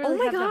was like, literally oh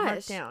my have that marked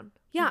gosh. down.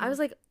 Yeah, I was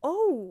like,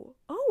 oh,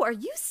 are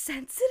you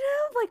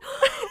sensitive? Like,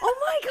 oh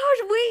my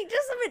gosh, wait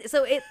just a minute.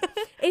 So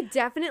it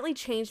definitely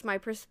changed my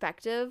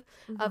perspective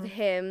of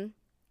him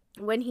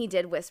when he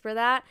did whisper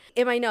that.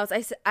 In my notes,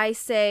 I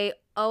say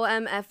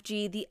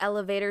OMFG, the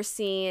elevator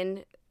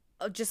scene,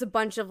 just a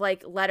bunch of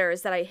like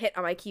letters that I hit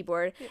on my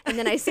keyboard. And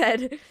then I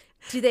said,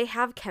 do they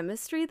have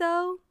chemistry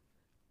though?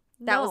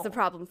 That was the No.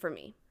 problem for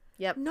me.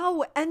 Yep.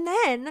 No, and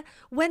then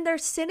when they're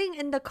sitting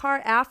in the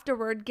car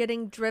afterward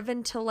getting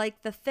driven to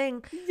like the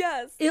thing,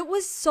 Yes. it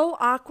was so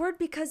awkward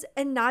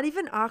and not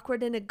even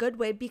awkward in a good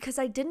way, because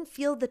I didn't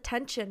feel the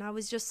tension. I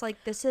was just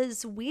like, this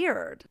is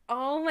weird.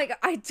 Oh my god,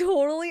 I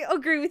totally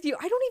agree with you.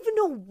 I don't even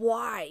know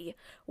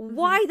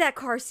why that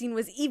car scene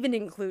was even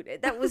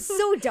included. That was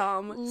so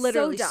dumb.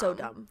 Literally so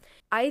dumb.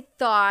 I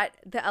thought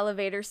the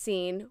elevator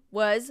scene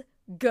was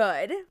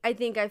good. I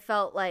think I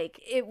felt like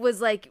it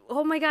was like,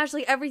 oh my gosh,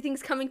 like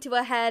everything's coming to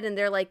a head and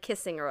they're like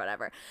kissing or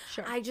whatever.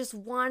 Sure. I just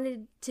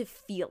wanted to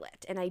feel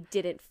it and I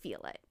didn't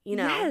feel it, you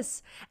know?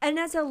 Yes. And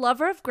as a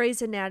lover of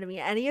Grey's Anatomy,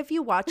 any of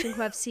you watching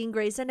who have seen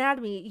Grey's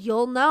Anatomy,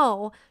 you'll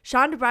know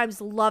Shonda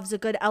Rhimes loves a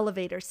good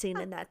elevator scene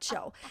in that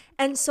show.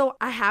 And so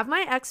I have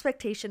my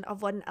expectation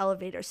of what an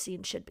elevator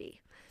scene should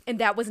be. And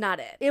that was not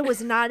it. It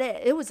was not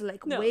it. It was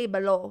like way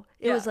below.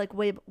 It Yeah. was like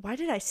way. Why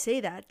did I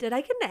say that? Did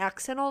I get an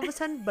accent all of a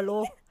sudden?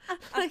 Below.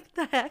 Like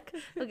the heck?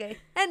 Okay.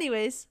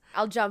 Anyways.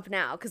 I'll jump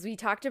now because we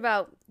talked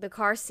about the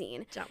car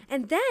scene. Jump.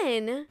 And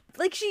then,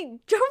 like, she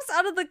jumps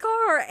out of the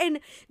car and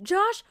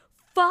Josh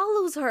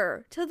follows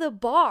her to the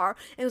bar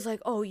and was like,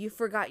 oh, you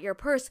forgot your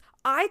purse.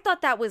 I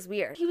thought that was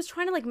weird. He was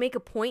trying to like make a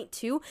point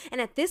too. And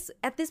at this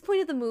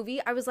point of the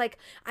movie, I was like,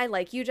 I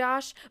like you,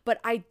 Josh, but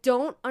I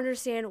don't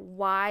understand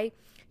why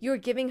you're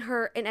giving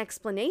her an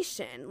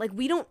explanation. Like,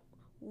 we don't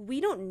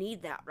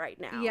need that right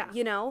now. Yeah.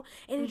 You know?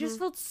 And it just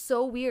felt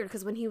so weird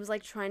because when he was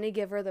like trying to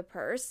give her the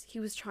purse, he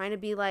was trying to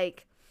be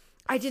like,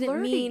 I didn't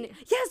Flirty. mean,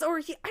 yes, or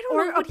I don't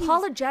Or know what he was,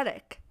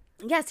 apologetic.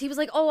 yes, he was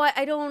like, oh,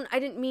 I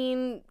didn't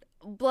mean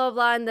blah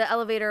blah in the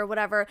elevator or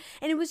whatever.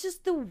 And it was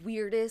just the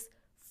weirdest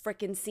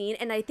freaking scene.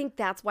 And I think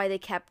that's why they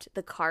kept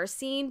the car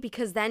scene,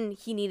 because then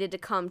he needed to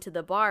come to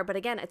the bar. But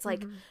again, it's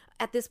like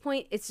at this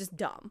point, it's just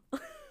dumb.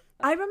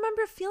 I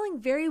remember feeling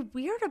very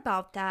weird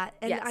about that.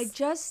 And Yes. I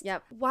just,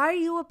 Yep. why are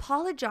you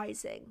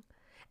apologizing?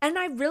 And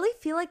I really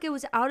feel like it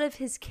was out of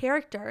his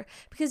character,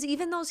 because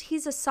even though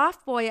he's a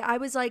soft boy, I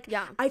was like,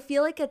 Yeah. I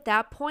feel like at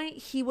that point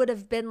he would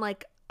have been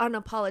like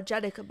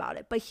unapologetic about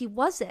it, but he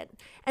wasn't.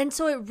 And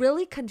so it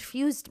really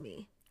confused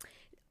me.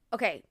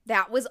 Okay,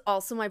 that was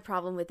also my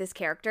problem with this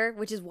character,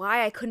 which is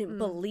why I couldn't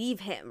believe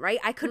him, right?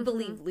 I could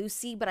believe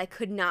Lucy, but I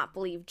could not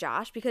believe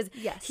Josh because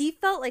Yes. he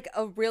felt like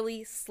a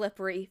really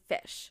slippery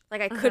fish. Like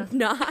I could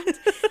not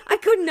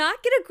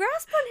get a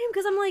grasp on him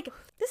because I'm like,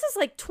 this is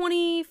like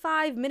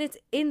 25 minutes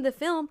in the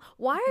film.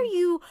 Why are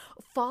you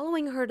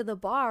following her to the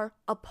bar,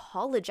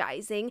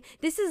 apologizing?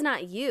 This is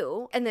not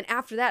you. And then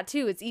after that,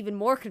 too, it's even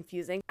more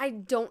confusing. I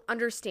don't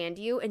understand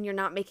you, and you're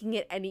not making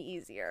it any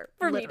easier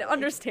for me to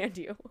understand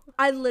you.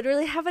 I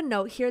literally have a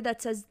note here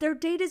that says their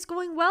date is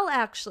going well,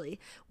 actually,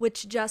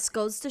 which just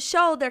goes to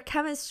show their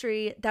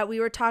chemistry that we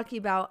were talking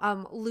about,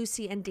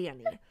 Lucy and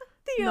Danny.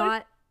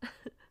 Not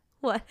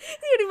what?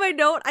 In my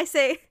note, I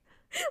say,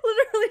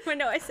 literally in my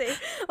note, I say,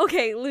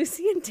 okay,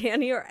 Lucy and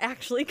Danny are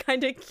actually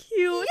kind of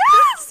cute.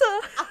 Yes!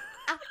 Oh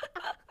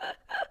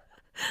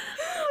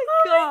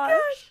my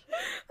gosh.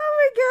 Oh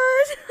my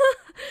gosh.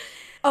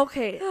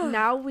 Okay,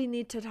 now we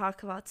need to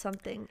talk about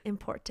something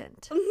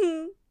important.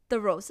 The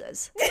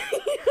roses.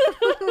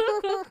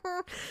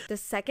 The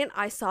second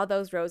I saw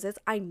those roses,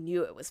 I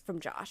knew it was from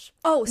Josh.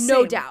 Oh,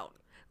 no same. doubt.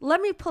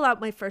 Let me pull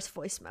out my first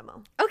voice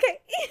memo. Okay.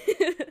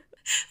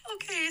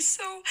 Okay,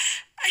 so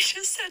I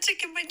just had to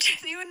give my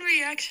genuine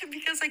reaction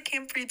because I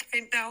can't breathe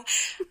right now.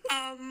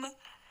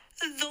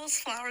 Those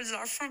flowers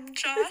are from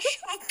Josh.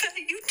 I'll bet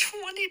you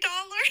 $20.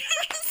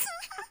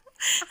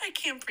 I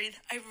can't breathe.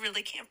 I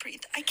really can't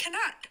breathe. I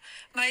cannot.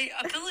 My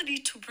ability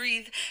to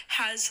breathe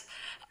has,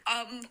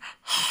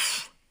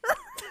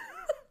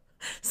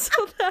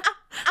 So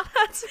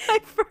that's my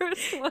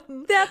first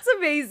one. That's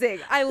amazing.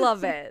 I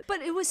love it.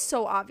 But it was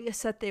so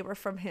obvious that they were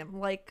from him.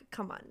 Like,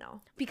 come on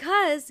now.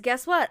 Because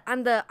guess what?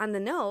 On the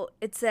note,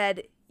 it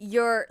said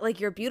you're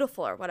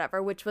beautiful or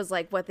whatever, which was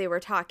like what they were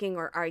talking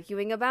or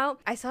arguing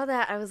about. I saw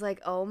that. I was like,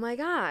 oh my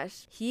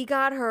gosh, he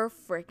got her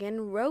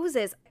freaking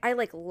roses. I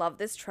like love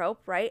this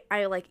trope, right?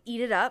 I like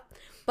eat it up.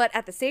 But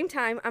at the same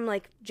time, I'm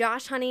like,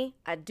 Josh, honey,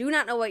 I do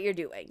not know what you're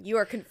doing. You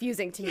are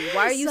confusing to me.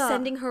 Why are you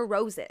sending her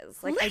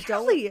roses? Like,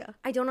 literally.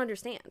 I don't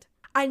understand.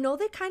 I know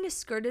they kind of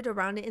skirted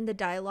around it in the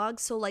dialogue,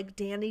 so like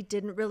Danny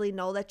didn't really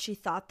know that she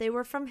thought they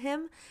were from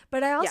him,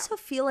 but I also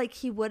feel like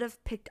he would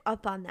have picked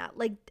up on that.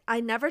 Like, I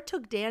never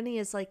took Danny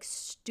as like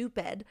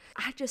stupid.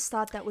 I just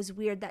thought that was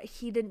weird that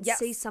he didn't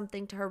say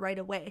something to her right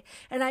away.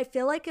 And I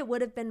feel like it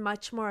would have been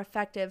much more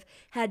effective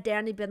had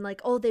Danny been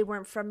like, oh, they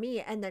weren't from me,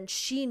 and then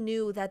she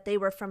knew that they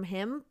were from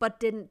him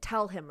but didn't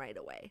tell him right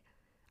away.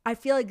 I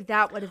feel like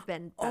that would have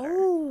been better.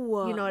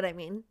 Oh. You know what I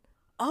mean?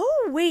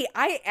 Oh, wait,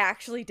 I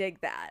actually dig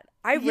that.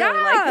 I really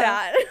like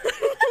that.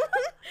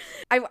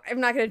 I'm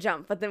not going to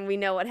jump, but then we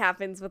know what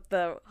happens with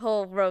the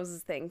whole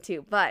roses thing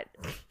too. But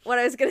what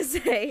I was going to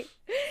say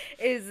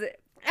is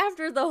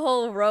after the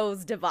whole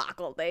rose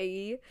debacle,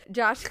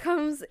 Josh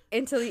comes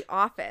into the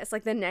office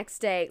like the next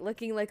day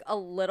looking like a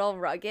little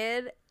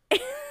rugged.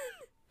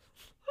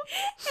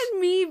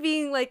 And me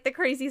being like the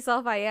crazy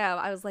self I am,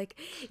 I was like,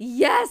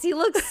 yes, he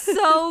looks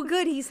so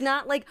good. He's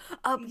not like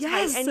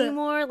uptight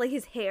anymore. Like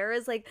his hair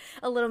is like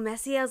a little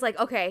messy. I was like,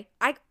 okay,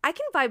 I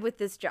can vibe with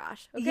this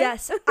Josh. Okay?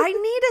 Yes, I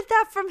needed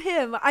that from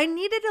him. I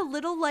needed a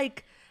little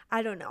like,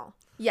 I don't know.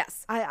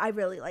 Yes. I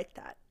really like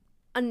that.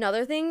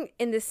 Another thing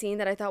in this scene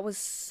that I thought was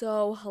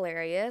so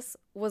hilarious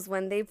was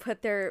when they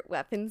put their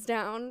weapons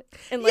down.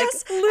 And like,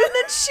 yes, and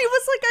then she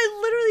was like,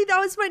 that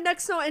was my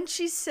next note, and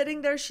she's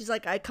sitting there, she's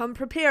like, I come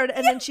prepared,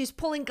 and then she's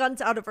pulling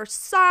guns out of her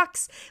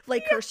socks,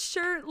 like her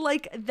shirt,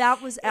 like, that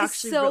was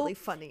actually really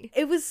funny.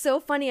 It was so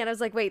funny, and I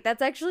was like, wait,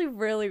 that's actually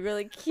really,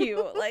 really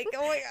cute. Like,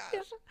 oh my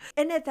gosh.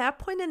 And at that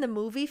point in the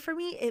movie, for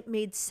me, it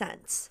made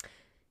sense.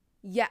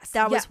 Yes.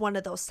 That was one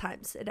of those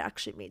times it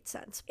actually made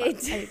sense, but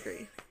I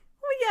agree.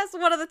 Yes,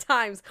 one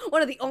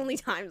of the only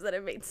times that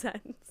it made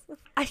sense.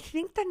 I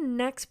think the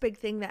next big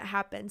thing that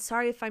happened,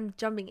 sorry if I'm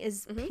jumping,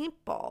 is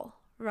paintball,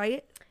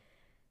 right?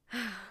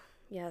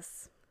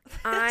 Yes.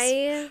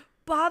 I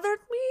bothered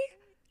me.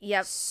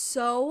 Yep.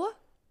 So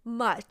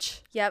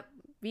much. Yep.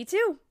 Me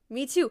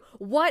too.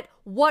 What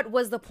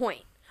was the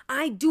point?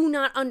 I do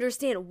not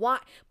understand why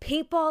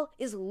paintball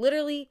is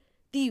literally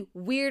the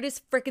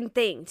weirdest freaking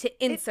thing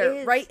to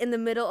insert right in the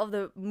middle of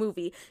the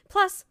movie.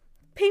 Plus,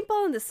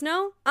 paintball in the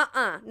snow?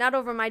 Not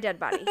over my dead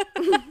body.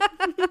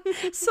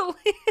 So,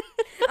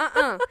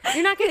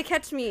 you're not gonna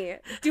catch me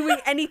doing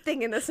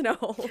anything in the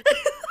snow.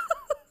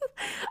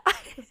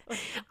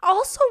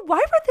 Also, why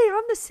were they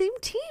on the same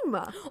team?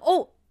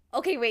 Oh,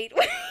 okay, wait.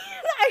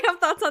 I have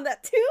thoughts on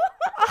that too.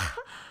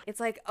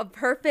 It's like a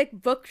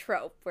perfect book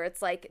trope where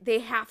it's like they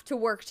have to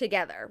work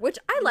together, which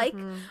I like.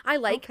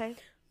 Okay.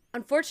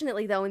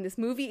 Unfortunately, though, in this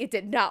movie, it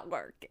did not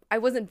work. I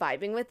wasn't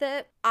vibing with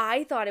it.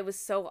 I thought it was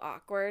so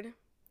awkward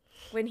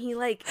when he,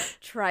 like,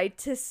 tried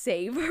to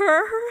save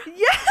her.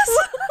 Yes!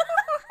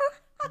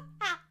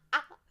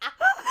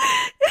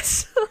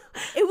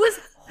 It was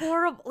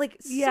horrible. Like,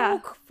 so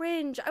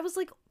cringe. I was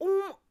like,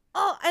 oh,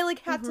 I, like,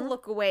 had to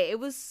look away. It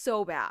was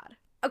so bad.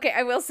 Okay,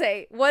 I will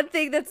say, one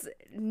thing that's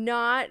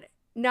not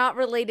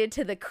related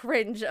to the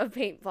cringe of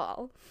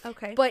paintball.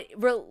 Okay. But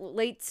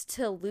relates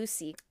to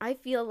Lucy. I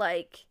feel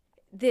like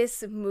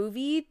this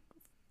movie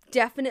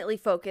definitely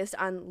focused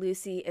on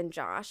Lucy and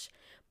Josh,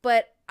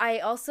 but I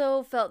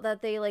also felt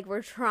that they like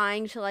were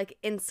trying to like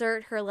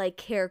insert her like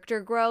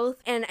character growth,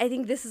 and I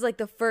think this is like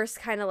the first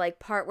kind of like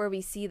part where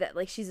we see that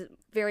like she's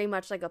very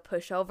much like a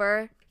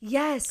pushover.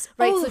 Yes.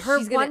 Right, Oh, so her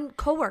she's gonna- one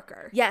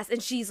coworker. Yes,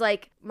 and she's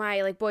like,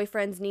 my like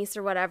boyfriend's niece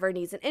or whatever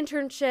needs an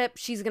internship.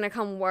 She's gonna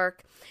come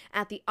work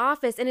at the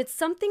office, and it's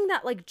something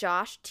that like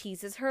Josh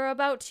teases her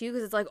about too,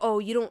 because it's like, oh,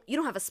 you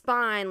don't have a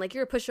spine, like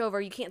you're a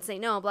pushover, you can't say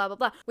no, blah blah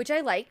blah, which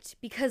I liked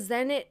because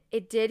then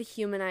it did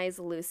humanize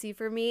Lucy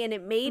for me, and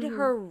it made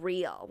her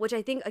real, which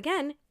I think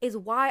again is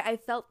why I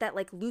felt that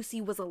like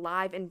Lucy was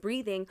alive and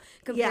breathing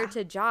compared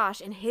to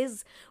Josh and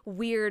his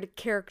weird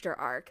character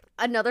arc.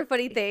 Another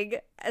funny thing,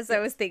 as I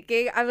was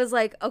thinking, I was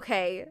like,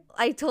 okay,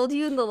 I told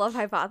you in the Love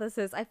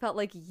Hypothesis, I felt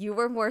like you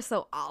were more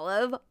so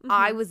Olive.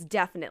 I was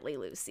definitely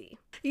Lucy.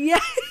 Yeah.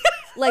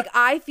 Like,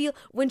 I feel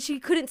when she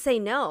couldn't say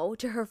no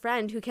to her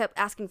friend who kept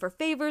asking for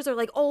favors or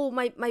like, oh,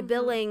 my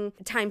billing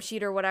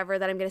timesheet or whatever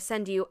that I'm going to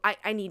send you,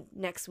 I need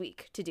next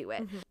week to do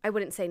it. I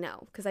wouldn't say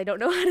no because I don't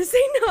know how to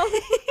say no.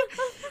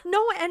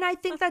 No, and I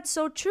think that's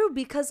so true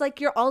because like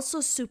you're also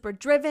super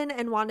driven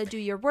and want to do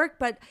your work,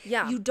 but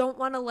you don't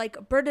want to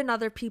like burden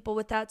other people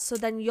with that. So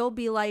then you'll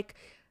be like,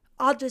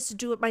 I'll just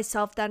do it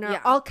myself then,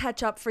 or I'll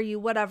catch up for you,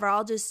 whatever.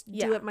 I'll just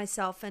do it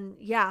myself. And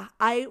yeah,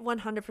 I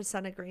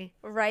 100% agree.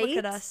 Right? Look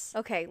at us.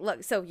 Okay,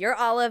 look. So you're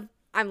Olive.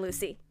 I'm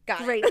Lucy.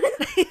 Got Great.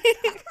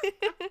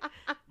 it.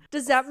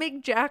 Does that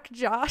make Jack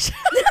Josh?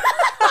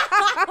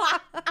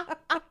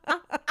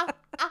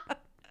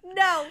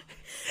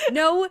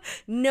 No,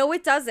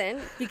 it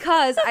doesn't,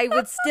 because I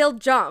would still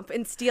jump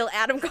and steal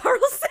Adam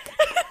Carlson.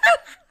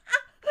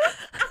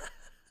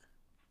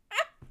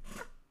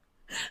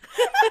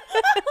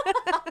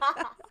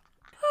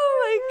 Oh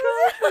my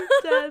god,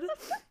 I'm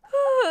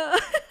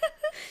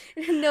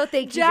dead. No,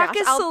 thank you, Jack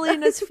Josh. is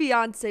Selena's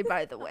fiance,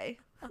 by the way.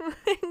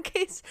 In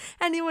case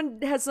anyone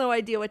has no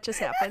idea what just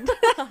happened.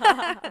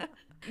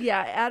 Yeah,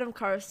 Adam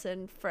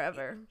Carlson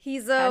forever.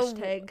 He's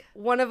Hashtag.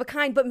 one of a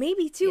kind, but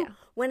maybe too,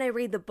 when I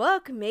read the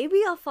book,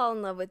 maybe I'll fall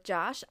in love with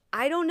Josh.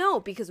 I don't know,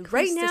 because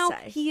right Who's to now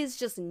say? he is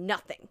just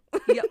nothing.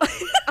 Yep.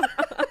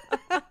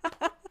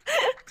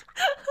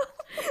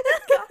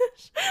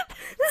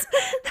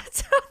 That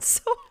sounds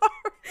so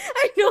hard.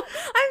 I know.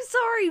 I'm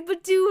sorry,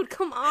 but dude,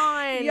 come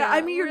on. Yeah,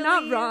 I mean, you're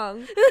not Really?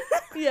 wrong.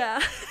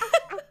 Yeah.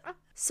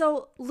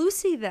 So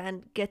Lucy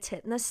then gets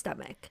hit in the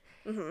stomach,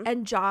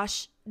 and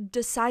Josh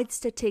decides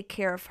to take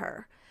care of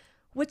her,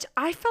 which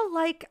I felt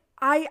like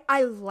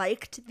I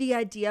liked the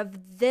idea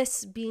of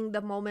this being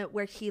the moment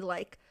where he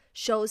like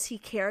shows he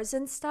cares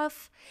and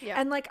stuff. Yeah.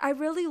 And like I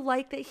really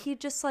like that he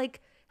just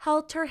like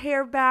held her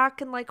hair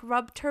back and like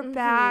rubbed her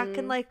back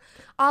and like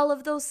all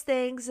of those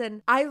things.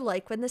 And I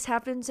like when this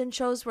happens in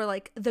shows where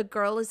like the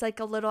girl is like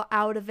a little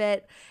out of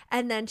it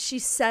and then she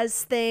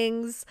says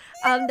things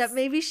that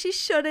maybe she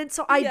shouldn't.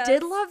 So I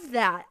did love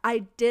that.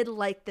 I did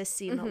like this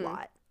scene a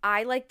lot.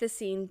 I like the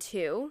scene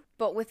too,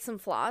 but with some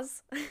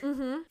flaws.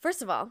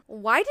 First of all,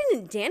 why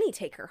didn't Danny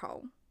take her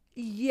home?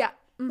 Yeah.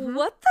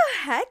 What the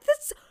heck?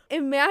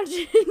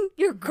 Imagine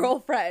your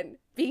girlfriend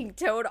being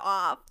towed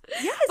off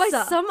by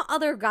some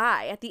other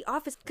guy at the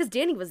office, because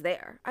Danny was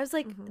there. I was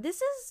like,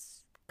 this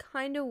is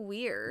kind of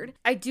weird.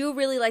 I do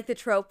really like the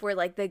trope where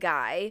like the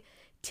guy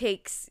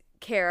takes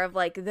care of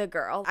like the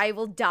girl. I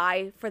will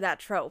die for that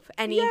trope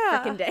any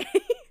freaking day.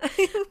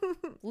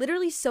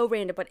 Literally so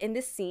random, but in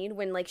this scene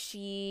when like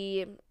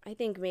she, I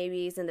think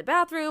maybe is in the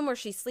bathroom or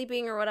she's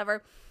sleeping or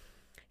whatever,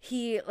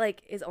 he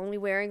like is only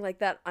wearing like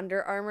that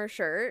Under Armour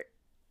shirt.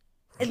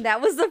 And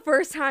that was the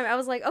first time I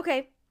was like,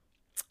 okay,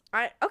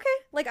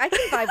 like I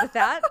can vibe with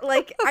that.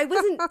 Like I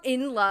wasn't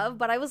in love,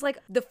 but I was like,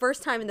 the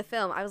first time in the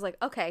film, I was like,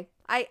 okay,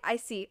 I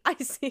see.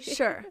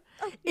 Sure.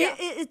 Yeah.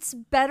 It's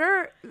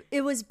better.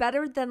 It was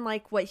better than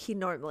like what he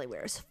normally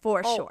wears,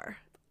 for sure.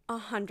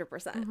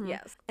 100%.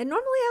 Yes. And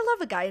normally I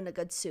love a guy in a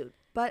good suit,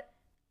 but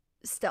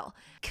still.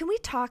 Can we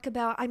talk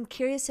about, I'm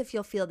curious if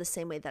you'll feel the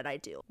same way that I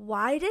do.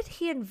 Why did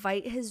he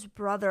invite his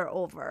brother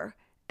over?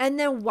 And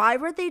then why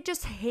were they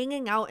just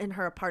hanging out in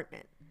her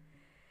apartment?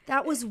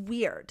 That was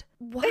weird.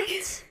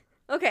 What?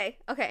 Okay.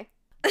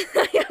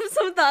 I have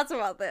some thoughts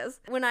about this.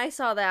 When I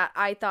saw that,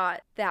 I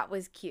thought that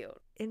was cute.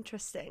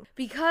 Interesting.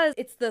 Because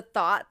it's the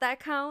thought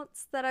that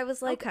counts, that I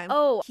was like, Okay.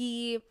 oh,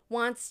 he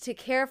wants to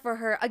care for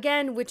her.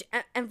 Again, which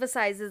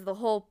emphasizes the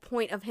whole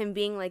point of him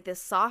being like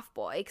this soft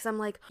boy. Because I'm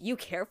like, you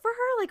care for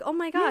her? Like, oh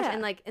my gosh.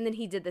 Yeah. And then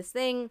he did this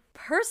thing.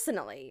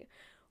 Personally,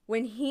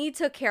 when he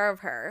took care of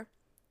her,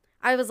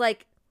 I was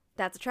like,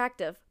 that's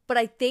attractive. But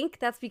I think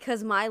that's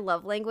because my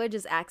love language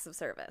is acts of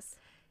service.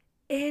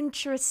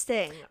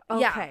 Interesting. Okay.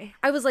 Yeah.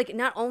 I was like,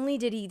 not only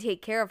did he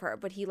take care of her,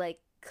 but he like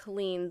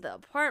cleaned the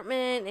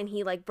apartment and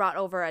he like brought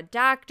over a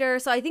doctor.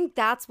 So I think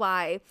that's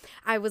why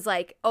I was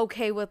like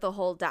okay with the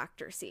whole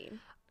doctor scene.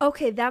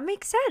 Okay, that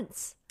makes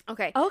sense.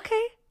 Okay.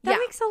 Okay. That Yeah.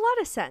 makes a lot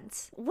of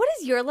sense. What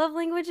is your love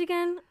language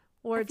again?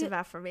 Words of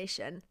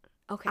affirmation.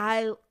 Okay.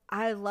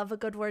 I love a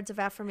good words of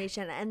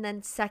affirmation. And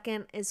then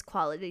second is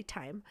quality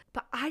time.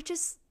 But I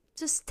just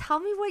just tell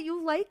me what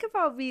you like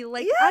about me.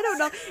 Like, I don't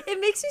know. It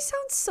makes me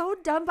sound so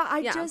dumb, but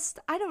I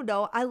don't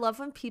know. I love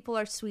when people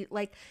are sweet.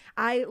 Like,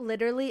 I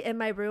literally, in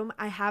my room,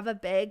 I have a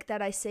bag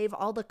that I save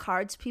all the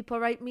cards people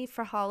write me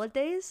for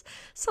holidays.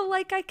 So,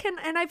 like,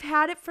 and I've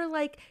had it for,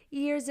 like,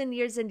 years and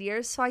years and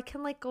years. So I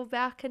can, like, go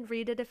back and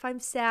read it if I'm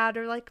sad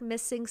or, like,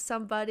 missing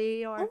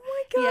somebody or. Oh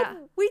my God. Yeah.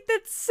 Wait,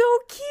 that's so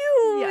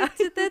cute. Yeah.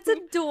 That's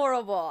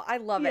adorable. I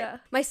love it.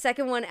 My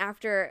second one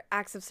after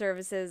acts of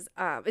services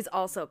is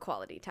also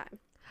quality time.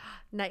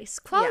 Nice.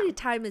 Quality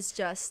time is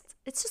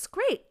it's just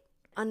great.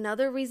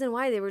 Another reason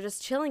why they were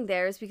just chilling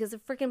there is because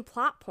of freaking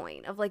plot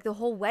point of like the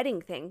whole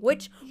wedding thing,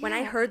 which when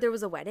I heard there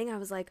was a wedding, I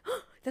was like,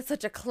 oh, that's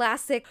such a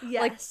classic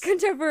like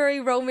contemporary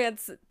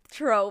romance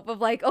trope of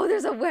like, oh,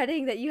 there's a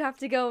wedding that you have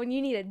to go and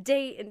you need a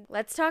date. And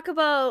let's talk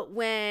about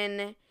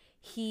when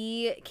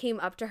he came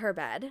up to her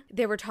bed.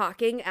 They were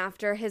talking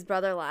after his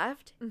brother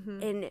left,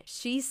 and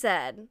she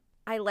said,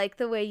 I like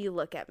the way you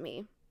look at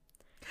me.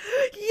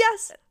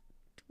 Yes.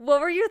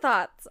 What were your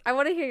thoughts? I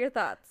want to hear your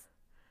thoughts.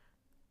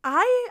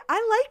 I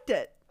liked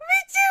it. Me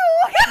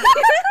too.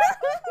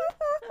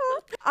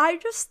 I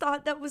just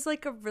thought that was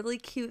like a really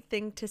cute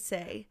thing to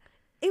say.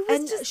 It was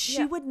and just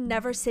she would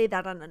never say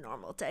that on a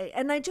normal day.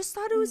 And I just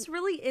thought it was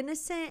really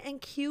innocent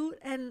and cute,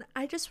 and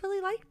I just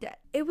really liked it.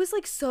 It was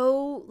like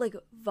so like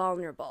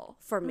vulnerable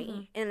for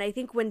me. And I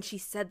think when she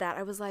said that,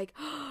 I was like,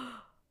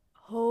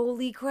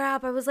 holy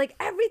crap. I was like,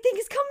 everything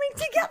is coming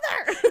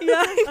together.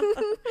 Yeah.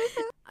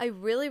 I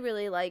really,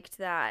 really liked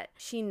that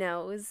she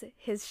knows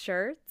his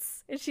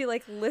shirts and she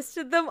like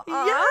listed them off.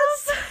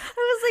 Yes. I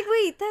was like,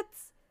 wait,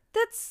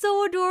 that's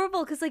so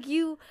adorable because like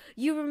you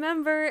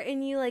remember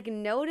and you like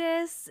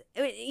notice,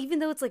 I mean, even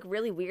though it's like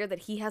really weird that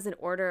he has an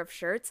order of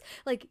shirts,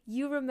 like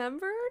you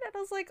remembered, and I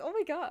was like, oh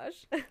my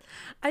gosh.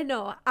 I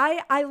know.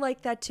 I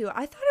like that too.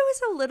 I thought it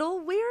was a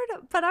little weird,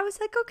 but I was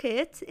like,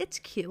 okay, it's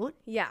cute.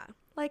 Yeah.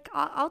 Like,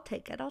 I'll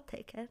take it. I'll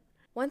take it.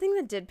 One thing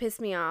that did piss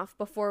me off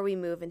before we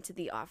move into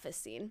the office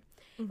scene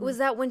was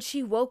that when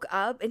she woke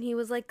up and he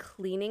was like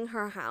cleaning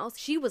her house,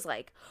 she was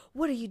like,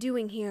 what are you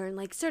doing here? And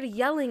like started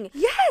yelling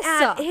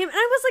at him. And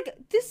I was like,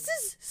 this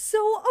is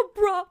so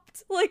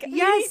abrupt. Like,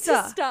 you need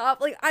to stop.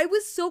 Like, I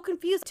was so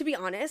confused. To be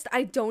honest,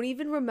 I don't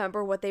even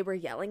remember what they were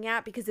yelling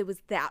at because it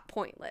was that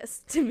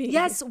pointless to me.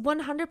 Yes,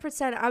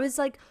 100%. I was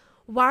like,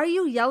 why are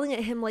you yelling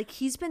at him? Like,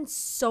 he's been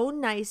so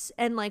nice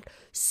and like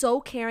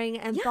so caring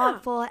and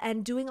thoughtful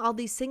and doing all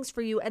these things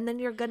for you, and then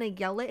you're gonna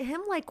yell at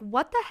him? Like,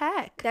 what the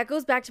heck? That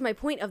goes back to my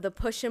point of the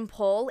push and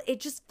pull. It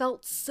just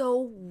felt so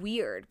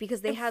weird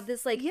because they had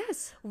this like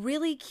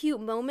really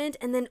cute moment,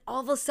 and then all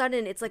of a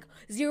sudden it's like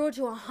 0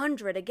 to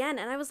 100 again,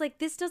 and I was like,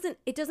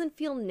 it doesn't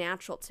feel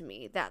natural to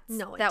me. That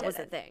was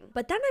a thing.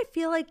 But then I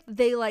feel like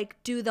they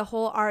like do the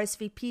whole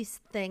RSVP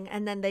thing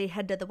and then they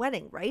head to the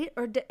wedding, right?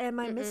 Or am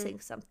I missing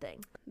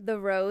something?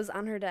 The rose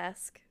on her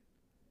desk.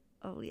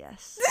 Oh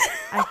yes,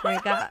 I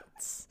forgot.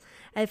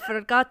 I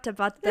forgot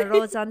about the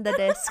rose on the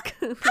desk.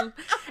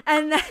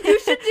 And then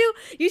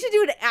you should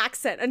do an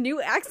accent, a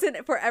new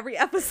accent for every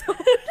episode.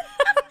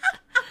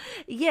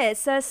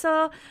 Yes,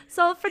 so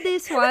for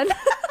this one,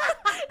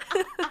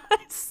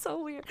 it's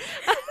so weird.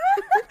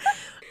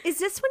 Is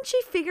this when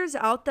she figures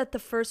out that the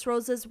first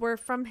roses were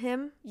from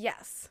him?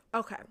 Yes.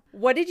 Okay.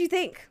 What did you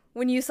think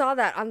when you saw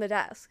that on the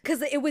desk?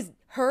 Because it was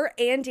her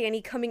and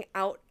Danny coming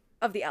out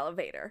of the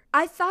elevator.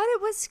 I thought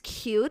it was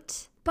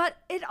cute, but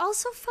it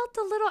also felt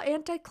a little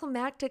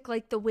anticlimactic,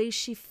 like the way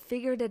she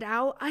figured it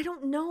out. I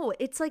don't know.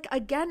 It's like,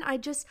 again,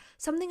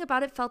 something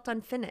about it felt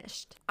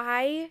unfinished.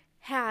 I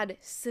had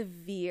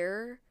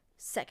severe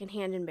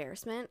secondhand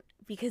embarrassment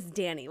because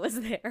Danny was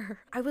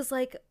there. I was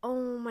like,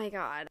 oh my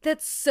God.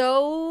 That's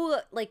so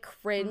like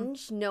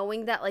cringe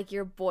knowing that like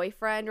your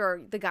boyfriend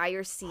or the guy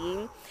you're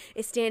seeing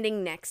is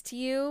standing next to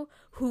you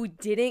who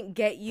didn't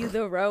get you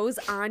the rose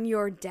on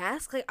your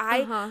desk. Like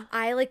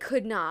I like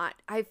could not.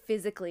 I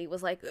physically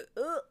was like,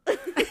 ugh.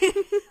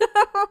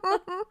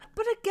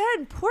 But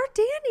again, poor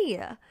Danny.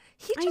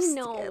 He just, I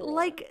know.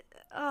 Like,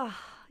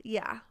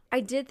 yeah. I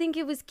did think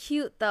it was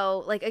cute,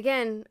 though. Like,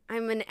 again,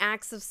 I'm an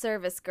acts of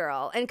service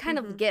girl. And kind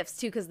of gifts,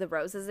 too, because the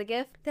rose is a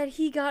gift. That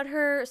he got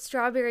her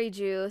strawberry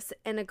juice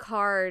and a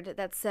card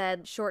that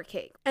said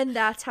shortcake. And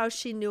that's how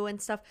she knew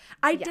and stuff.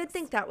 I did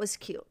think that was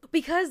cute.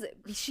 Because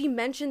she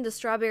mentioned the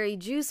strawberry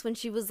juice when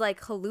she was,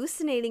 like,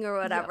 hallucinating or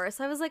whatever.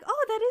 So I was like,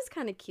 oh, that is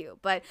kind of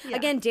cute. But,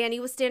 again,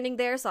 Danny was standing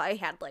there, so I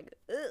had, like,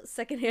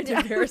 secondhand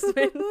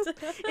embarrassment.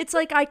 It's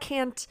like I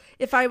can't,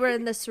 if I were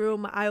in this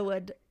room, I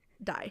would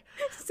die.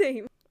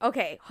 Same.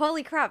 Okay,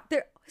 holy crap.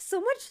 There so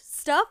much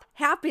stuff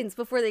happens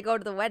before they go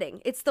to the wedding.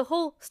 It's the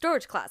whole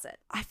storage closet.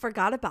 I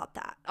forgot about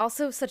that.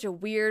 Also, such a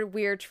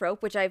weird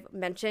trope, which I've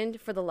mentioned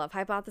for the love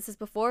hypothesis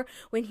before.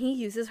 When he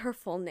uses her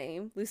full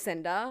name,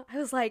 Lucinda, I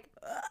was like,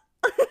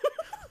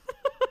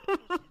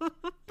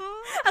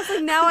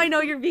 now I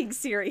know you're being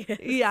serious.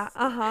 Yeah,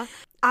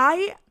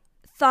 I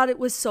thought it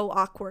was so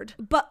awkward,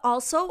 but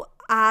also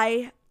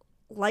I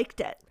liked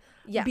it.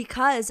 Yeah.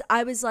 Because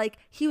I was like,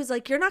 he was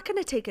like, you're not going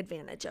to take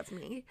advantage of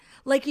me.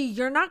 Like,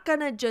 you're not going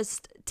to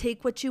just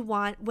take what you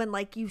want when,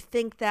 like, you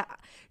think that,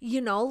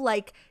 you know,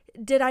 like,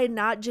 did I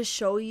not just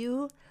show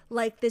you,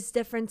 like, this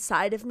different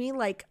side of me,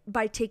 like,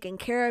 by taking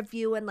care of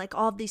you and, like,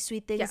 all of these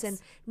sweet things, Yes. and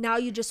now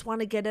you just want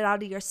to get it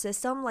out of your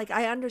system? Like,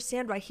 I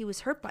understand why he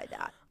was hurt by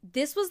that.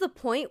 This was the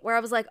point where I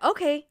was like,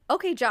 okay,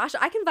 Josh,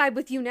 I can vibe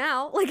with you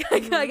now. Like,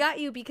 I got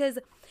you, because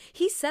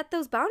he set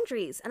those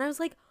boundaries. And I was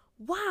like,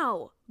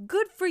 wow,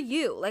 good for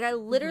you. Like, I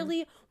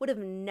literally would have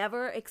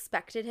never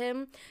expected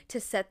him to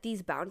set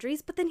these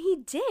boundaries. But then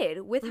he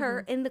did with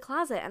her in the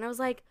closet. And I was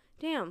like,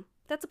 damn,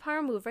 that's a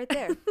power move right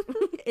there.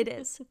 It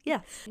is. Yeah.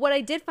 What I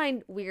did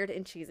find weird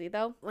and cheesy,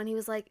 though, when he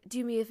was like,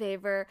 do me a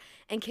favor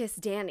and kiss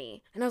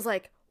Danny. And I was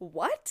like,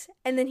 what?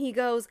 And then he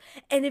goes,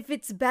 and if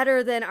it's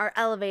better than our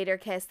elevator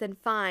kiss, then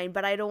fine,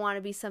 but I don't want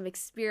to be some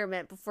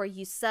experiment before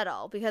you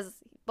settle, because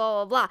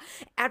blah, blah, blah.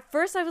 At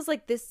first, I was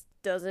like, this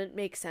doesn't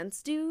make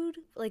sense, dude.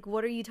 Like,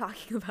 what are you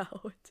talking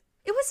about?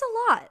 It was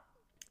a lot.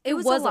 It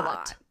was a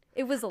lot.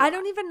 It was a lot. I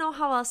don't even know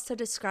how else to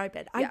describe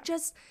it. Yeah. I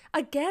just,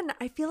 again,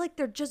 I feel like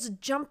they're just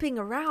jumping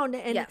around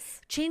and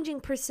Yes.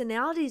 changing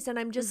personalities, and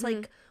I'm just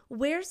like,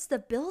 where's the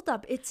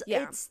buildup? It's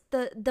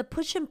the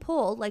push and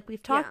pull, like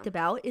we've talked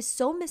about, is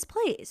so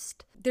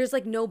misplaced. There's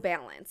like no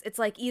balance. It's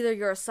like either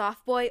you're a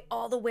soft boy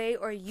all the way,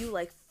 or you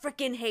like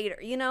freaking hate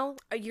her, you know?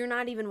 Or you're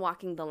not even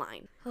walking the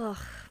line. Ugh,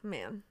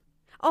 man.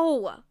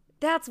 Oh,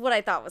 that's what I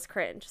thought was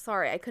cringe.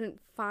 Sorry, I couldn't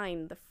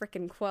find the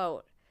freaking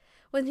quote.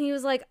 When he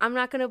was like, I'm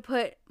not going to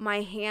put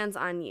my hands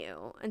on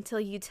you until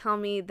you tell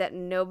me that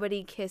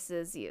nobody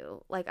kisses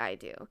you like I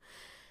do.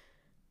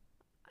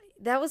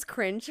 That was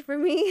cringe for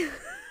me.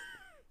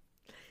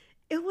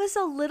 It was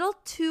a little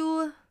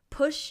too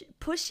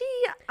pushy.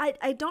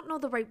 I don't know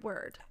the right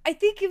word. I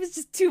think it was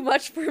just too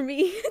much for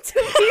me, to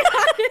be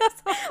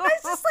honest. I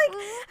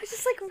was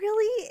just like,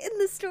 really? In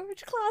the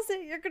storage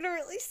closet, you're going to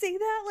really say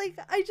that? Like,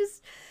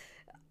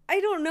 I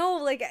don't know.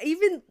 Like,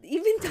 even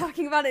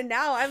talking about it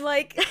now, I'm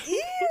like,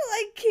 ew,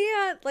 I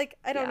can't. Like,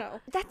 I don't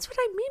know. That's what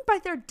I mean by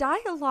their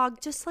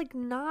dialogue, just like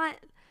not.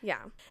 Yeah.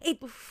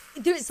 It's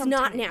not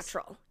Sometimes.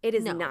 natural. It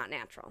is No. not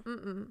natural.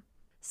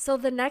 So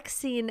the next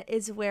scene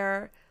is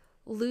where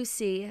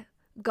Lucy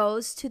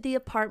goes to the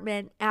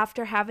apartment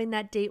after having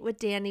that date with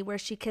Danny where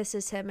she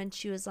kisses him, and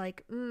she was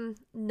like,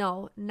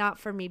 no, not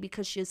for me,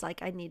 because she was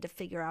like, I need to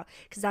figure out,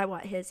 because I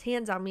want his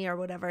hands on me or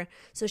whatever.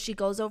 So she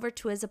goes over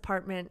to his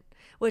apartment,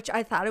 which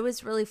I thought it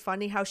was really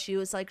funny how she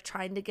was like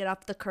trying to get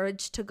up the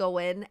courage to go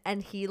in,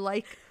 and he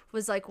like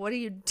was like, what are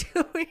you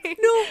doing?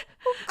 No,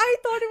 I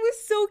thought it was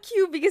so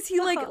cute because he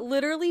like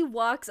literally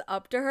walks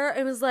up to her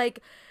and was like,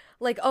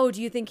 oh,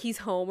 do you think he's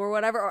home or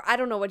whatever? Or I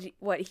don't know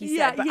what he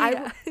said, but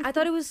I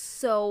thought it was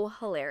so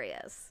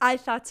hilarious. I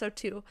thought so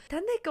too.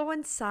 Then they go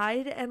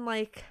inside and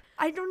like,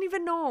 I don't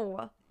even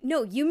know.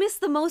 No, you missed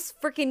the most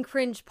freaking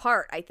cringe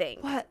part, I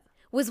think. What?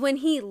 Was when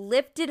he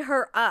lifted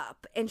her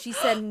up and she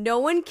said no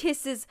one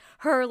kisses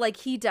her like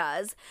he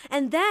does.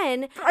 And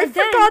then I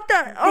forgot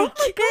that. Oh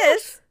my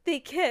gosh. They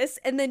kiss,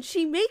 and then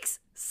she makes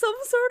some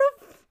sort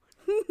of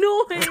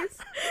noise.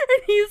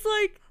 And he's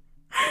like,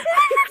 I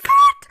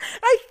forgot.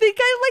 I think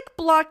I like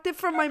blocked it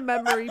from my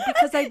memory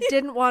because I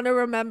didn't want to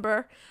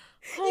remember.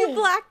 You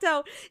blacked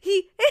out.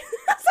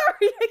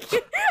 Sorry, I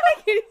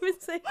can't even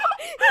say.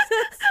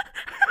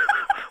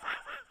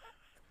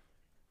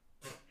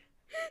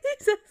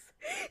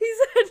 He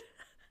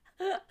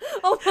said,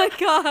 oh my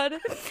God,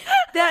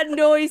 that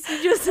noise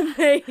you just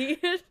made.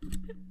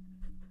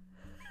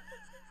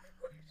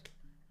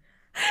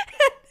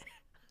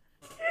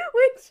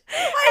 Which,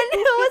 And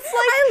it was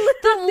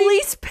like the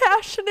least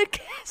passionate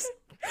kiss.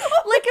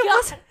 Like it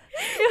was.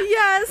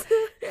 Yes.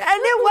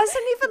 And it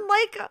wasn't even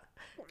like.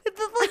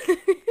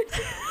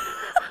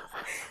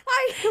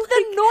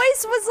 The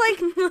noise was like,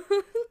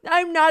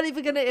 I'm not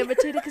even gonna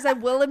imitate it because I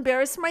will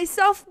embarrass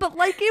myself, but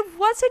like it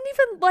wasn't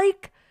even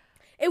like,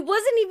 it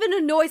wasn't even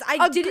a noise.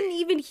 I didn't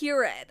even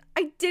hear it.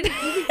 I didn't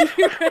even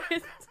hear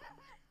it.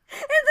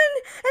 And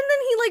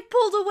then he like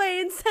pulled away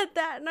and said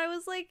that, and I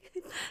was like,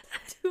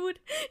 dude,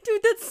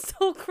 that's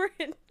so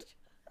cringe.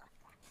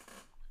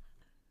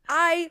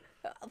 I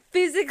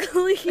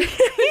physically could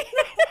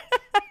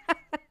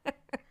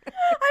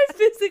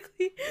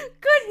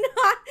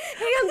not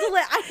handle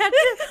it. I had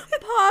to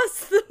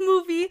pause the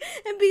movie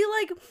and be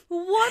like,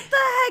 what the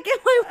heck am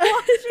I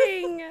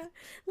watching?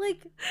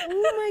 Like,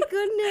 oh my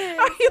goodness.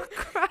 are you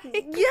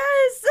crying?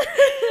 Yes.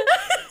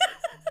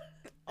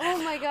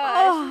 Oh my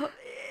gosh. Oh,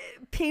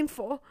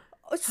 painful.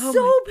 So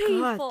Oh my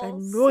painful. God,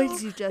 the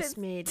noise you just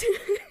made.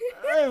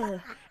 Ugh.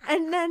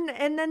 And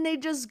then they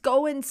just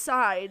go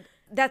inside.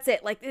 That's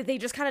it. Like, they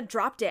just kind of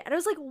dropped it. And I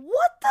was like,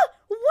 what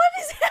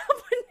is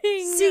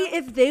happening? See,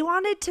 if they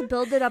wanted to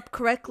build it up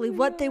correctly,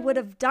 what they would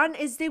have done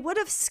is they would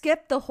have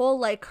skipped the whole,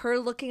 like, her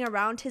looking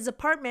around his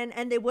apartment,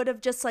 and they would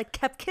have just, like,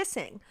 kept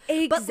kissing. But,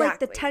 like, the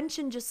Exactly.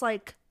 tension just,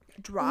 like,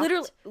 dropped.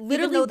 Literally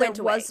even though there went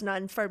away. was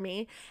none for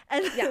me.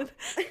 And Yeah.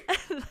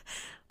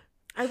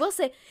 I will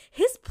say,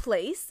 his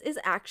place is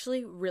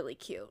actually really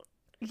cute.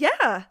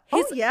 Yeah.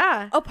 His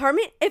yeah.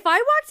 apartment. If I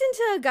walked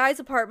into a guy's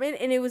apartment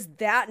and it was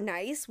that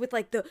nice with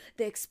like the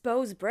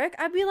exposed brick,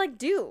 I'd be like,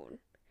 dude.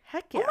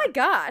 Heck yeah. Oh my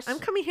gosh. I'm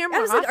coming here more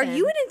I was like, often. are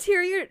you an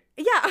interior?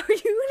 Yeah, are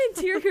you an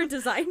interior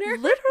designer?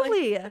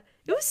 Literally. It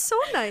was so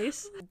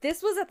nice.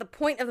 This was at the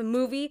point of the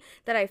movie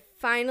that I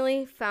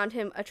finally found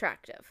him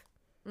attractive.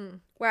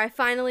 Where I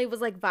finally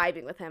was like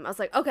vibing with him. I was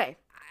like, okay,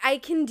 I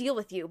can deal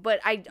with you, but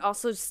I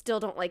also still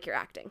don't like your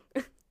acting.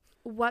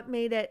 What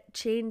made it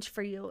change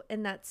for you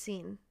in that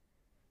scene?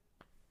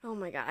 Oh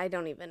my God, I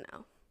don't even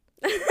know.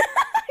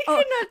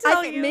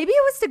 Maybe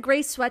it was the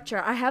gray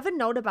sweatshirt. I have a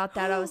note about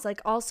that. I was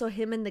like, also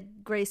him in the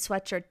gray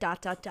sweatshirt, ...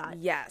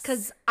 Yes.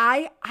 Because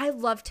I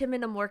loved him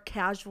in a more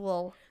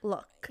casual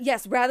look.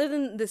 Yes, rather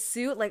than the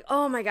suit, like,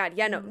 oh my God,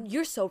 yeah, no,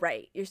 you're so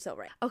right. You're so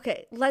right.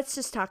 Okay, let's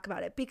just talk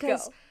about it.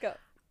 Because Go.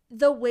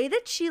 the way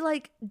that she,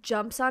 like,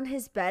 jumps on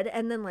his bed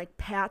and then, like,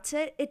 pats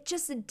it, it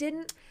just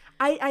didn't...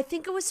 I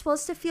think it was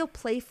supposed to feel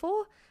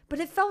playful, but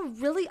it felt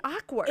really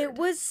awkward. It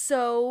was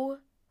so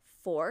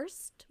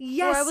forced.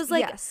 Yes, I was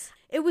like, yes.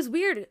 It was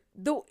weird,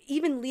 though,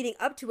 even leading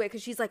up to it,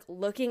 because she's like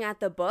looking at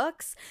the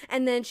books,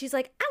 and then she's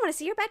like, I want to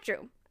see your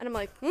bedroom. And I'm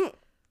like,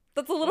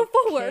 that's a little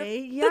forward.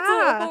 Yeah. That's a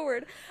little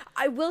forward.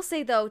 I will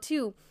say, though,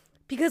 too,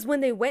 because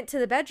when they went to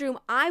the bedroom,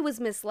 I was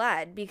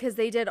misled because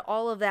they did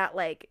all of that,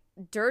 like,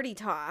 dirty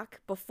talk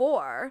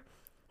before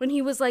when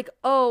he was like,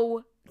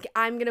 oh,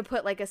 I'm going to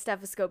put, like, a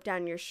stethoscope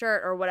down your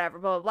shirt or whatever,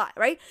 blah, blah,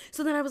 blah, right?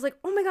 So then I was like,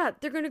 oh, my God,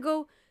 they're going to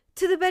go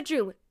to the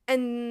bedroom.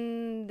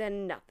 And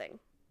then nothing.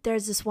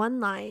 There's this one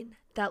line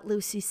that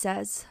Lucy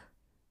says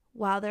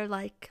while they're,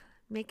 like,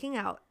 making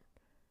out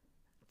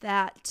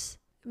that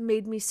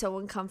made me so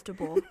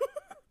uncomfortable.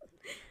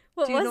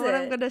 Do you know what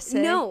I'm going to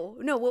say? No,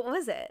 what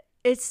was it?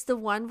 It's the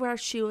one where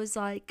she was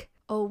like,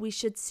 oh, we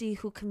should see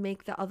who can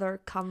make the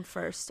other come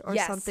first or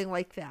something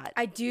like that.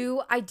 I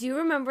do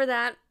remember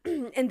that.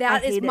 And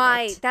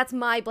that's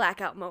my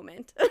blackout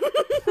moment.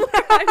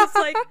 I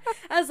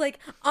was like,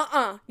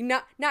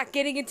 not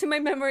getting into my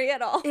memory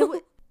at all.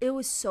 It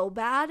was so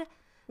bad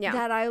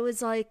that I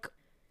was like,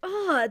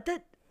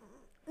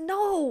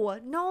 no.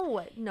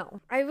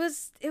 It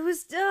was,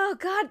 oh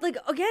God, like,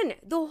 again,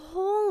 the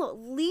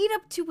whole lead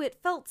up to it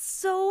felt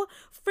so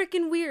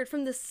freaking weird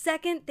from the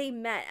second they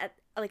met at,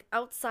 like,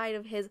 outside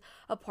of his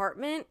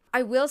apartment.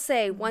 I will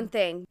say one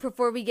thing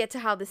before we get to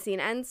how the scene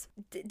ends.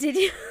 Did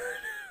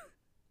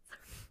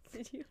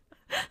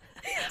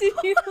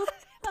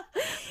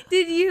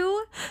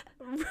you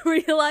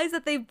realize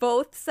that they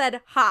both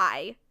said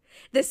hi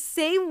the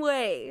same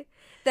way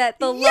that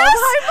the love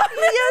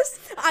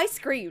Yes. I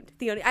screamed.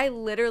 I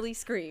literally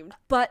screamed.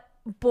 But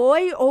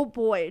boy, oh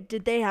boy,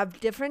 did they have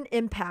different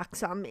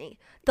impacts on me.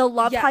 The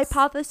love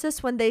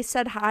hypothesis, when they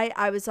said hi,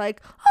 I was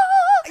like, ah!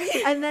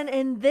 And then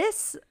in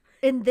this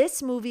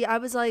movie, I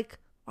was like,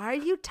 why are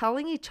you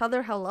telling each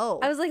other hello?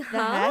 I was like, the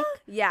huh? heck?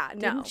 Yeah, no.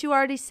 Didn't you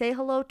already say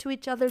hello to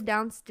each other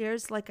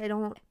downstairs? Like, I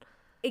don't...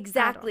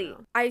 Exactly.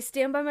 I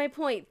stand by my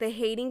point. The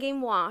hating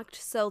game walked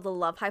so the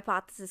love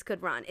hypothesis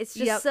could run. It's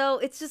just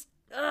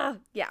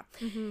yeah.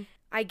 Mm-hmm.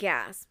 I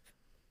gasped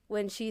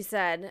when she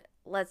said,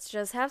 let's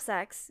just have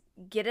sex,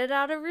 get it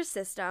out of her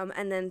system,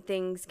 and then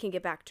things can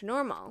get back to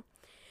normal.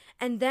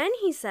 And then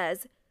he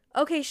says,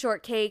 okay,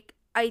 shortcake,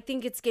 I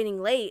think it's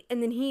getting late.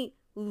 And then he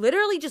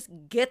literally just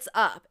gets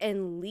up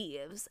and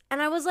leaves.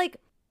 And I was like,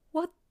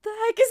 what the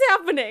heck is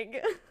happening?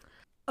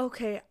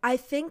 Okay, I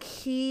think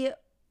he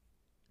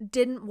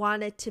didn't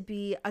want it to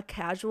be a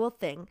casual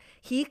thing.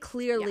 He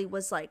clearly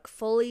was, like,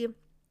 fully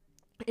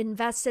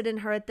invested in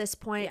her at this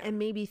point and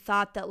maybe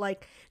thought that,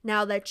 like,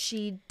 now that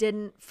she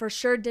didn't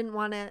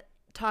want to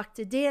talk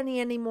to Danny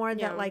anymore,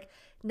 that, like,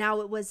 now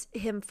it was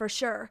him for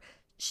sure.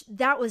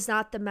 That was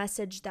not the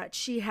message that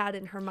she had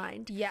in her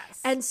mind.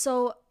 Yes. And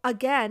so,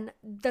 again,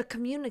 the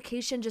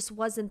communication just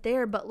wasn't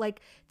there. But,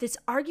 like, this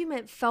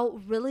argument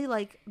felt really,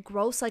 like,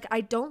 gross. Like,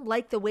 I don't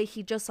like the way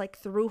he just, like,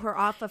 threw her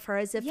off of her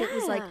as if it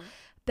was, like,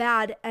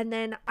 bad. And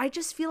then I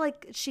just feel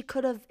like she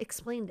could have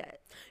explained it.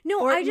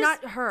 No, or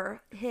not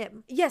her,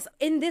 him. Yes,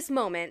 in this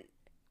moment,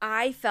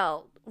 I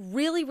felt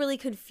really, really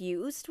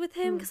confused with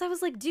him because I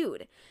was like,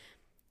 dude,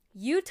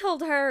 you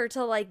told her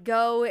to, like,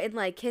 go and,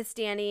 like, kiss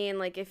Danny and,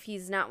 like, if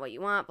he's not what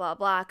you want, blah,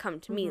 blah, come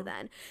to me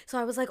then. So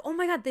I was like, oh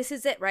my God, this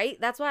is it, right?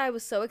 That's why I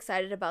was so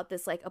excited about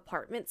this, like,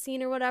 apartment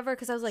scene or whatever,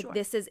 because I was like,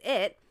 this is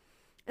it.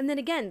 And then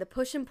again, the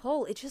push and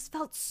pull, it just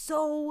felt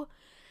so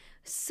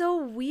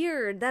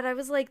weird that I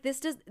was like,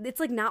 it's,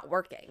 like, not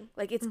working.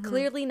 Like, it's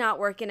clearly not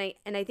working.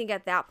 And I think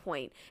at that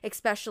point,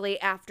 especially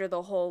after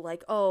the whole,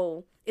 like,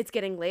 oh, it's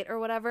getting late or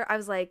whatever, I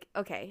was like,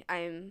 okay,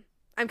 I'm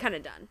kind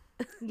of done.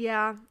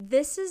 Yeah,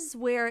 this is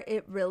where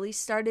it really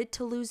started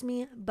to lose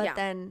me, but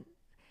then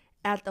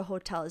at the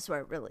hotel is where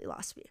it really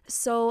lost me.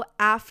 So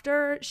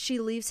after she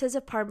leaves his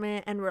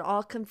apartment and we're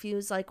all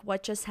confused, like,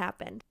 what just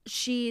happened?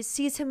 She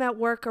sees him at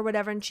work or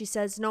whatever, and she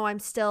says, no, I'm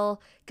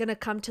still gonna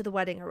come to the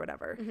wedding or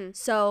whatever.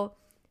 So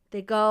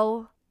they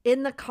go,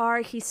 in the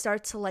car, he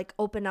starts to like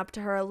open up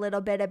to her a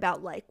little bit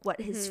about like what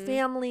his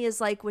family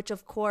is like, which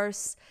of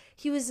course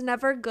he was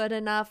never good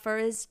enough for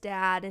his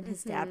dad, and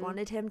his dad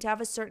wanted him to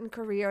have a certain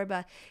career,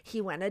 but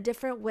he went a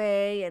different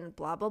way and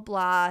blah, blah,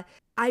 blah.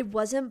 I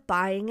wasn't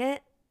buying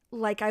it.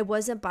 Like, I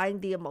wasn't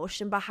buying the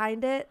emotion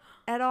behind it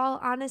at all,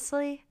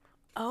 honestly.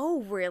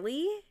 Oh,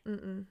 really?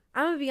 I'm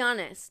gonna be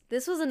honest.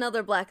 This was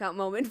another blackout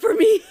moment for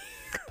me.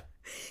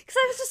 Because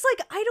I was just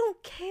like, I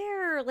don't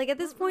care. Like, at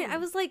this point, I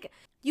was like,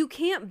 you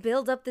can't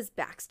build up this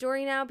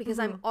backstory now because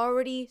I'm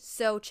already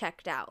so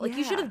checked out. Like,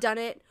 you should have done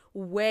it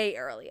way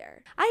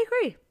earlier. I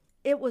agree.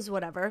 It was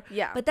whatever.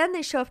 Yeah. But then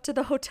they show up to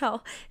the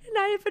hotel, and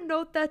I have a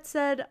note that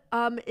said,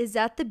 is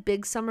that the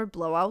big summer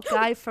blowout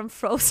guy from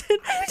Frozen? Did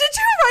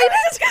you write it?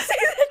 I was gonna say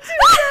that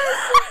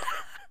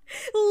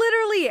too.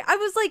 Literally.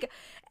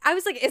 I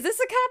was like, is this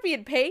a copy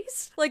and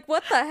paste? Like,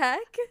 what the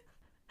heck?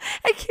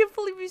 I can't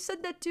believe you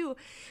said that too.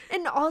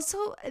 And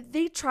also,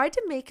 they tried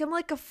to make him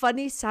like a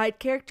funny side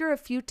character a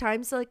few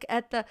times, like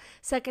at the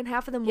second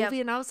half of the movie,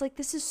 and I was like,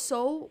 this is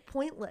so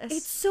pointless.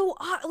 It's so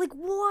odd. Like,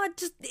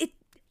 what?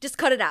 Just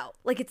cut it out.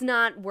 Like, it's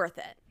not worth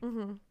it.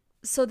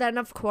 So then,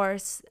 of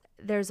course,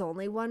 there's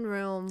only one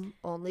room,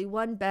 only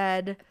one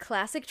bed.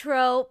 Classic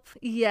trope.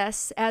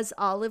 Yes, as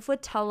Olive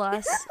would tell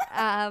us.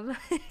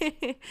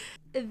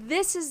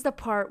 This is the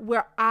part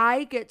where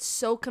I get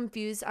so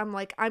confused. I'm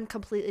like, I'm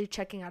completely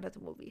checking out of the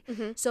movie.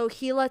 So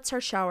he lets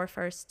her shower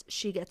first.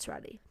 She gets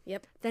ready.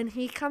 Yep. Then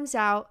he comes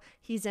out.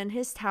 He's in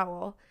his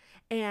towel.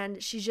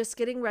 And she's just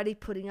getting ready,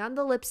 putting on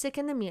the lipstick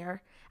in the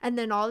mirror. And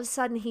then all of a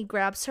sudden, he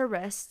grabs her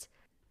wrist.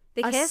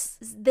 They kiss?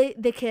 They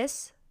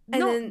kiss. And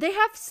no, then, they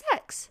have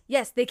sex.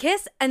 Yes, they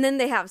kiss and then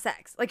they have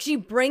sex. Like, she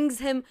brings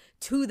him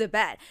to the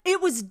bed.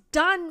 It was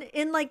done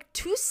in like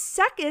 2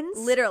 seconds.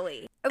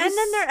 Literally. And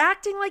then they're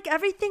acting like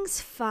everything's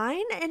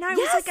fine. And I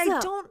was like, I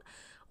don't.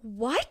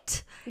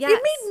 What? Yes.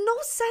 It made no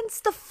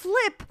sense. The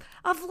flip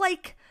of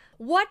like.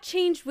 What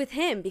changed with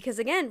him? Because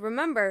again,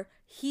 remember,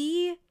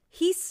 he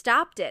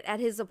stopped it at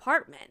his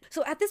apartment.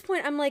 So at this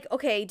point, I'm like,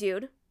 okay,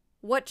 dude.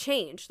 What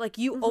changed? Like,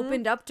 you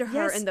opened up to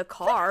her in the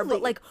car,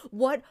 but like,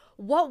 what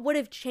would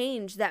have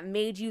changed that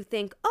made you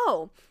think,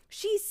 oh,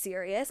 she's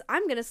serious,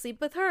 I'm gonna sleep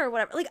with her or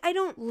whatever? Like, I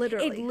don't.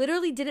 It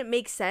literally didn't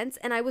make sense,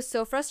 and I was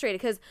so frustrated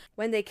because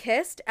when they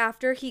kissed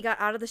after he got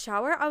out of the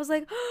shower, I was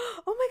like,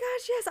 oh my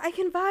gosh, yes, I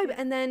can vibe.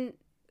 And then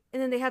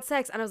they had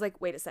sex, and I was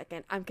like, wait a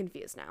second, I'm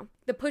confused now.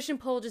 The push and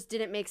pull just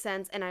didn't make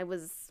sense, and I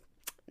was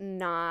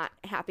not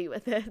happy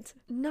with it.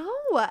 No,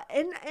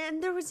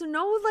 and there was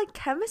no like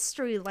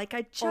chemistry. Like,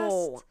 I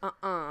just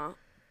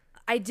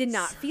I did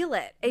not feel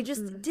it. It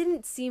just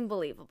didn't seem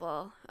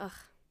believable. Ugh.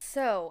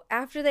 So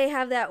after they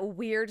have that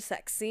weird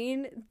sex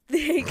scene,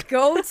 they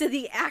go to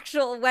the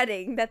actual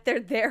wedding that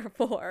they're there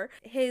for.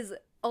 His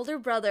older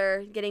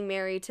brother getting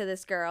married to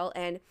this girl,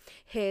 and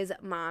his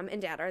mom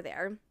and dad are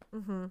there.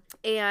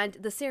 And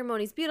the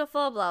ceremony's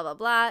beautiful, blah blah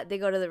blah. They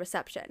go to the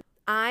reception.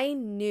 I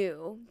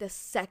knew the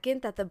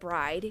second that the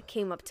bride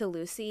came up to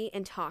Lucy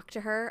and talked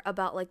to her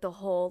about like the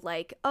whole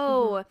like,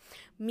 oh,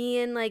 me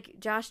and like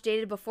Josh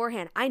dated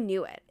beforehand. I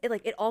knew it.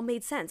 It all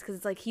made sense because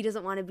it's like he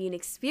doesn't want to be an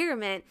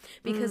experiment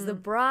because the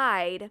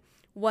bride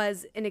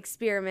was an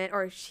experiment,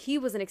 or he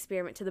was an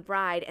experiment to the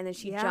bride, and then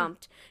she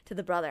jumped to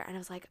the brother. And I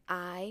was like,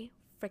 I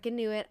freaking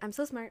knew it. I'm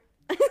so smart.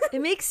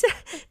 It makes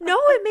sense. No,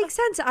 it makes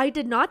sense. I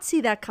did not see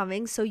that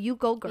coming, so you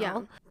go, girl.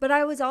 Yeah. But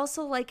I was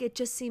also like, it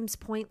just seems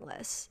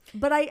pointless.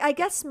 But I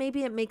guess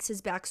maybe it makes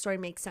his backstory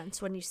make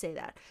sense when you say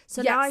that.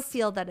 So now I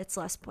feel that it's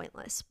less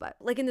pointless. But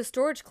like in the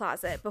storage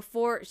closet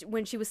before,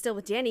 when she was still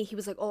with Danny, he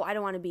was like, oh, I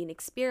don't want to be an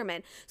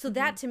experiment. So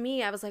that to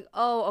me, I was like,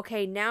 oh,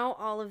 okay, now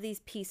all of these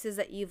pieces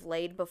that you've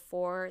laid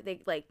before, they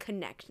like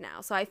connect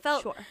now. So I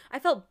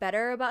felt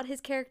better about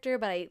his character,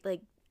 but I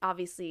like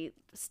obviously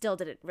still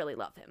didn't really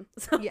love him.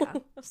 So. Yeah.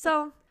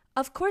 So,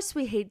 of course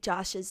we hate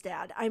Josh's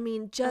dad. I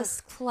mean,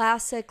 just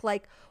classic,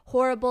 like,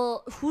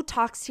 horrible. Who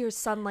talks to your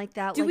son like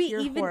that? Do like, we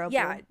you're even, horrible.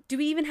 yeah. Do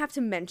we even have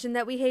to mention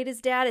that we hate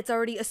his dad? It's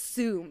already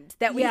assumed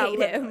that we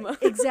hate him.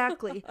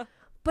 Exactly.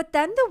 But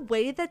then the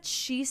way that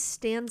she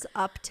stands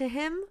up to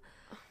him,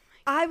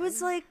 I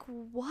was like,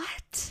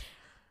 what?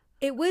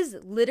 It was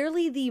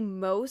literally the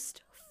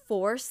most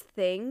forced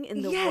thing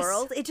in the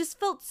world. It just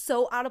felt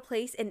so out of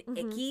place and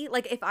icky.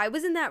 Like, if I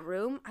was in that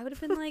room, I would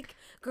have been like,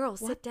 girl,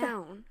 sit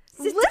down.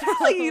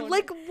 Literally,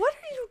 like, what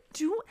are you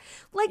doing?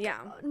 Like,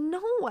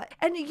 no.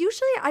 And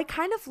usually I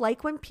kind of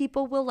like when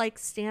people will like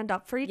stand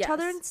up for each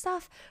other and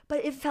stuff,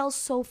 but it felt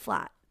so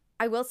flat.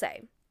 I will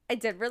say, I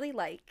did really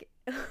like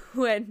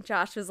when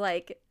Josh was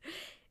like,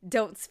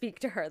 don't speak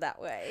to her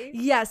that way.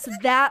 Yes,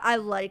 that I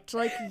liked.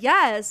 Like,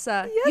 yes,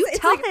 you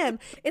tell like, him.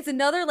 It's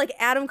another like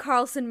Adam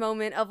Carlson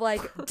moment of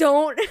like,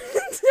 don't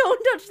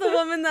touch the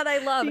woman that I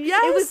love.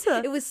 Yes,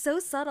 it was so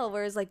subtle.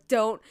 Where it's like,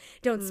 don't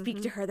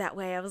speak to her that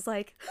way. I was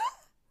like,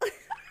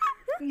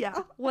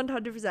 yeah,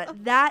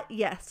 100%. That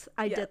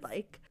I did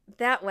like.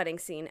 that wedding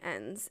scene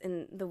ends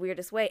in the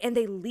weirdest way, and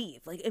they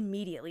leave like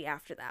immediately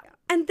after that. Yeah.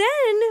 And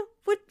then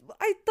what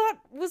I thought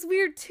was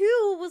weird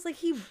too was like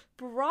he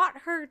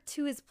brought her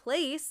to his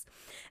place,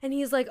 and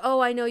he's like, "Oh,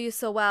 I know you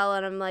so well,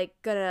 and I'm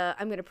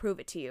gonna prove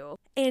it to you."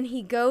 And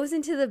he goes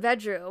into the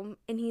bedroom,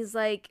 and he's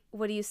like,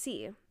 "What do you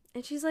see?"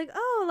 And she's like,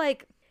 "Oh,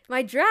 like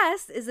my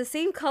dress is the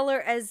same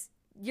color as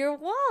your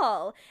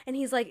wall." And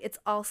he's like, "It's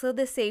also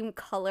the same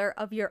color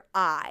of your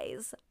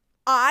eyes."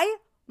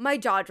 My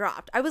jaw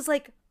dropped. I was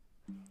like,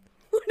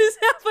 what is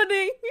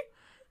happening?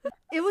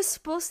 It was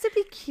supposed to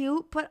be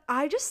cute, but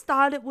I just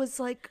thought it was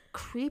like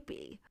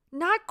creepy.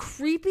 Not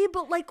creepy,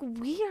 but like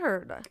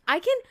weird. I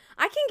can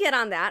get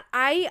on that.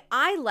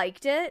 I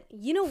liked it.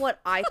 You know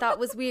what I thought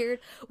was weird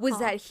was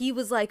that he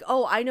was like,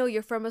 "Oh, I know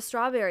you're from a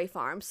strawberry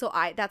farm, so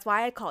that's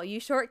why I call you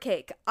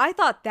Shortcake." I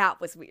thought that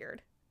was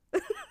weird.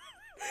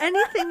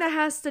 Anything that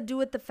has to do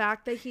with the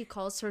fact that he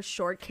calls her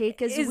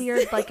Shortcake is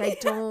weird. Like, I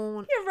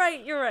don't.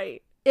 You're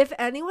right. If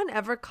anyone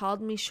ever called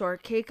me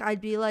Shortcake,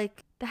 I'd be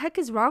like, the heck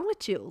is wrong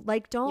with you?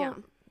 Like, don't. Yeah.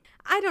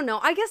 I don't know.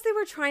 I guess they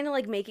were trying to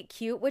like make it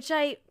cute, which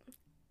I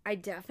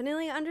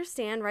definitely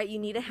understand, right? You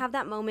need to have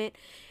that moment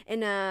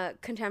in a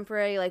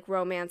contemporary like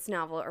romance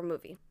novel or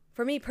movie.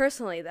 For me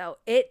personally though,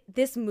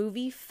 this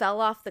movie fell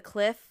off the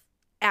cliff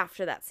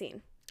after that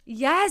scene.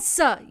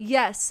 Yes.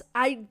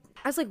 I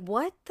was like,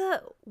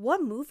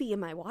 what movie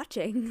am I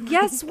watching?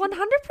 Yes, 100%.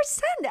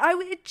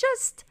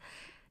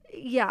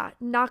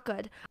 Not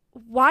good.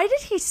 Why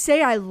did he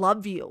say I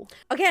love you?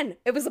 Again,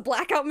 it was a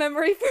blackout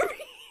memory for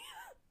me.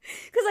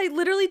 Because I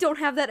literally don't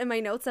have that in my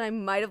notes, and I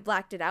might have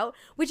blacked it out,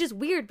 which is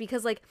weird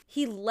because like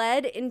he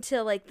led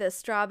into like the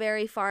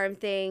strawberry farm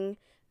thing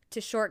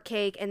to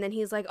Shortcake, and then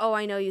he's like, "Oh,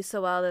 I know you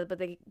so well,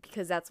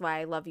 because that's why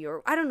I love you."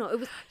 Or I don't know. It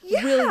was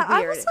really weird.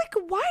 I was like,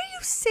 "Why are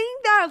you saying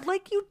that?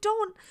 Like you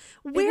don't.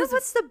 Where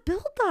was the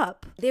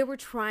buildup?" They were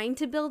trying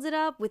to build it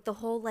up with the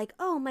whole like,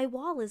 "Oh, my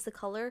wall is the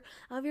color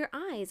of your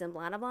eyes," and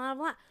blah blah blah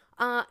blah.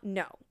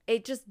 No,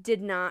 it just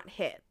did not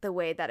hit the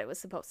way that it was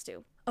supposed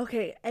to.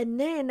 Okay, and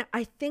then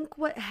I think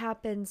what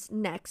happens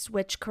next,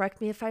 which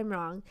correct me if I'm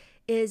wrong,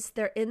 is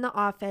they're in the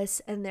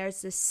office and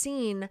there's this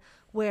scene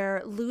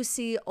where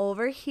Lucy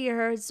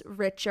overhears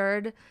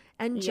Richard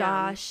and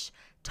Josh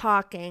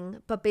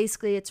talking, but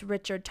basically it's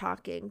Richard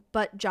talking,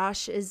 but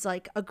Josh is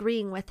like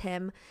agreeing with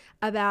him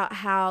about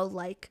how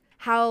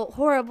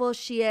horrible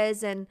she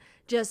is and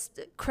just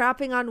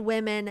crapping on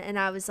women. And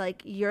I was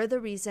like, you're the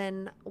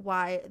reason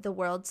why the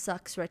world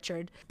sucks,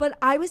 Richard. But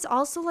I was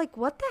also like,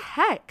 what the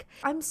heck?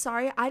 I'm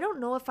sorry. I don't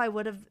know if I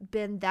would have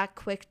been that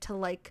quick to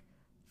like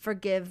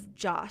forgive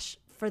Josh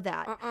for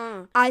that.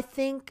 I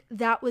think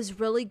that was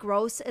really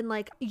gross. And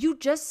like, you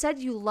just said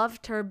you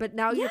loved her, but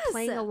now you're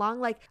playing along.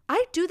 Like,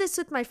 I do this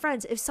with my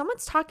friends. If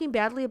someone's talking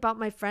badly about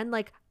my friend,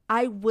 like,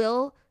 I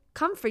will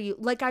come for you.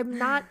 Like, I'm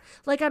not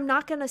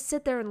gonna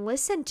sit there and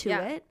listen to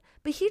it.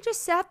 But he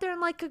just sat there and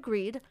like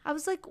agreed. I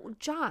was like,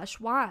 Josh,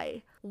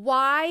 why?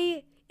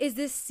 Why is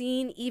this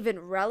scene even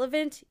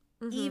relevant?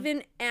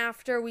 Even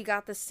after we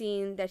got the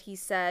scene that he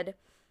said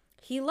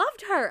he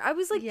loved her. I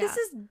was like, this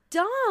is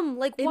dumb.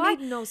 Like, why? It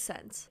made no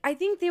sense. I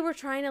think they were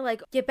trying to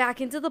like get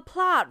back into the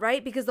plot,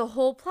 right? Because the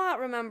whole plot,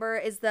 remember,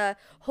 is the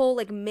whole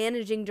like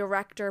managing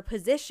director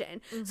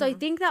position. So I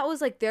think that was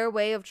like their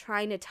way of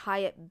trying to tie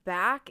it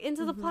back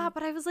into the plot.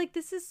 But I was like,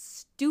 this is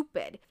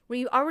stupid. When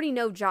you already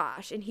know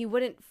Josh and he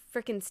wouldn't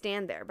freaking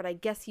stand there, but I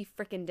guess he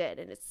freaking did,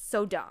 and it's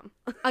so dumb.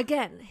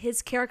 Again,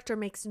 his character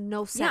makes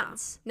no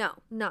sense. No,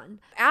 none.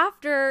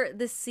 After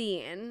the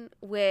scene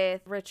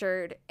with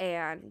Richard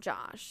and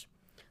Josh,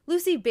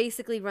 Lucy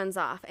basically runs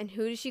off, and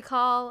who does she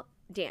call?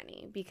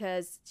 Danny,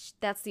 because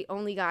that's the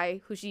only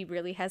guy who she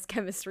really has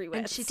chemistry with.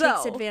 And she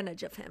takes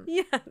advantage of him.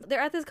 Yeah.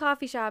 They're at this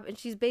coffee shop, and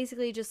she's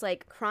basically just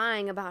like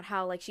crying about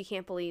how like she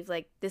can't believe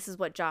like this is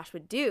what Josh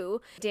would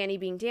do. Danny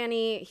being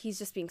Danny, he's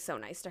just being so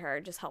nice to her,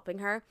 just helping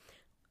her.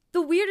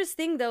 The weirdest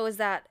thing, though, is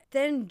that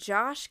then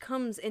Josh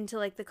comes into,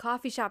 like, the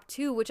coffee shop,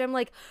 too, which I'm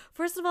like,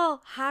 first of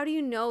all, how do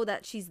you know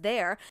that she's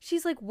there?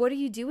 She's like, what are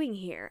you doing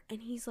here?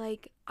 And he's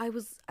like, I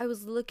was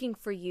looking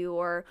for you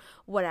or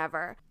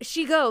whatever.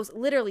 She goes,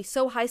 literally,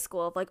 so high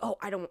school of like, oh,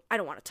 I don't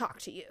want to talk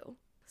to you.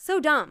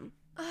 So dumb.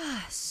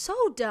 So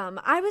dumb.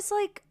 I was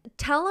like,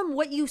 tell him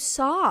what you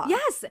saw.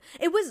 Yes.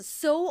 It was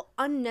so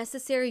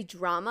unnecessary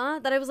drama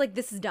that I was like,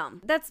 this is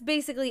dumb. That's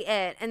basically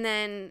it. And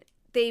then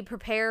they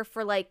prepare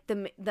for like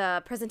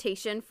the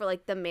presentation for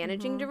like the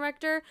managing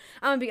director.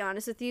 I'm gonna be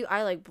honest with you,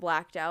 I like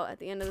blacked out at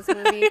the end of this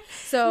movie.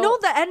 So no,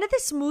 the end of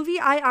this movie,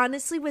 I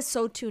honestly was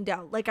so tuned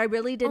out. Like I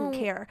really didn't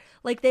care.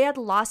 Like they had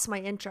lost my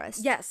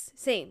interest. Yes,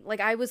 same. Like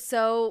I was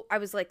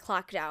like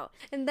clocked out.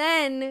 And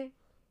then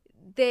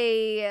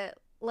they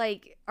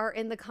like are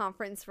in the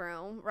conference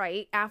room,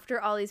 right,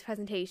 after all these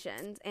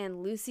presentations,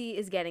 and Lucy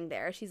is getting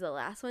there. She's the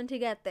last one to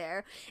get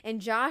there, and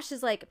Josh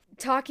is like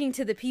talking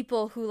to the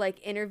people who like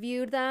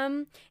interviewed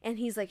them, and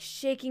he's like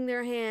shaking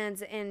their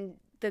hands, and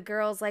the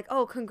girl's like,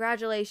 oh,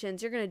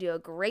 congratulations, you're gonna do a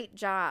great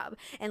job.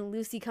 And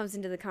Lucy comes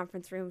into the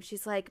conference room.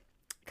 She's like,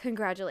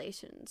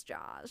 congratulations,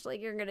 Josh.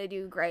 Like, you're gonna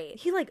do great.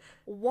 He, like,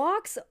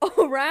 walks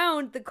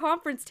around the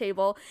conference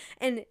table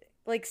and,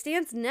 like,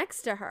 stands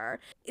next to her.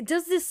 It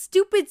does this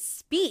stupid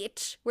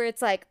speech where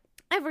it's like,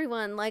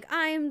 everyone, like,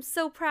 I'm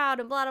so proud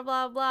and blah, blah,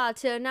 blah, blah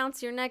to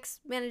announce your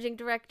next managing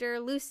director,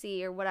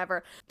 Lucy, or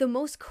whatever. The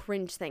most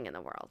cringe thing in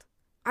the world.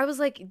 I was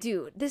like,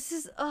 dude, this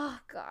is, oh,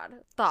 God.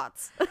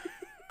 Thoughts.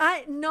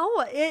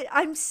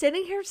 I'm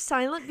sitting here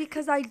silent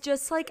because I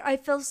just, like, I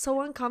feel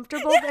so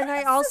uncomfortable. Yes. And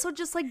I also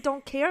just, like,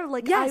 don't care.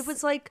 Like, yes. I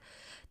was like,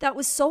 that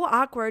was so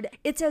awkward.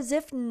 It's as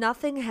if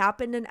nothing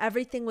happened and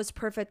everything was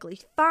perfectly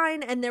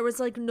fine and there was,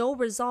 like, no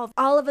resolve.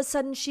 All of a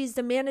sudden, she's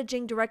the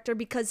managing director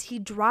because he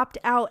dropped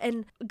out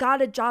and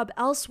got a job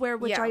elsewhere,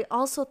 which I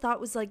also thought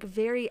was, like,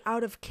 very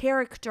out of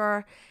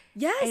character.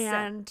 Yes.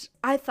 And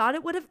I thought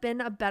it would have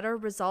been a better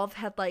resolve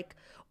had, like,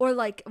 or,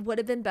 like, would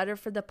have been better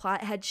for the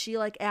plot had she,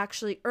 like,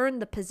 actually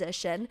earned the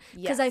position.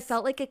 Because I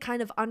felt like it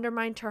kind of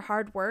undermined her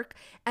hard work.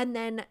 And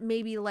then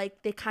maybe,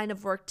 like, they kind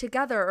of worked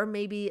together, or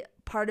maybe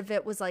part of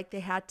it was, like, they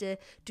had to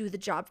do the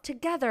job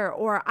together,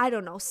 or I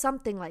don't know,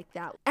 something like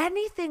that.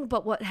 Anything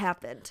but what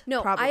happened.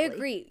 No, probably. I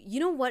agree. You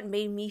know what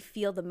made me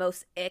feel the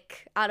most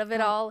ick out of it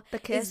all? The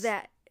kiss? Is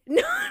that...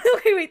 No,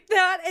 wait,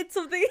 that and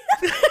something.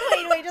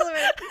 wait, just a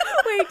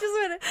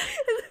minute.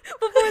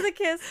 Before the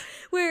kiss,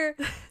 where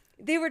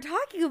they were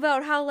talking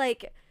about how,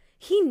 like,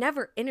 he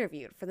never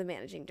interviewed for the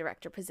managing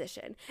director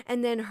position.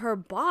 And then her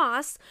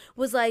boss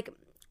was like,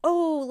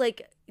 oh,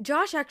 like,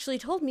 Josh actually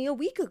told me a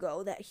week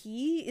ago that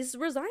he is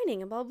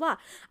resigning and blah, blah, blah.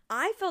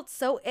 I felt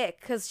so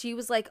ick because she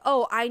was like,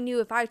 oh, I knew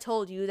if I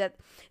told you that,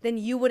 then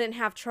you wouldn't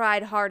have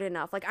tried hard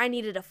enough. Like, I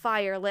needed a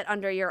fire lit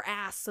under your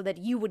ass so that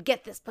you would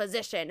get this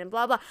position and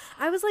blah, blah.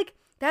 I was like,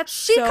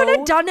 she could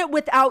have done it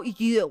without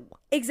you.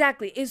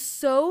 Exactly. Is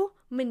so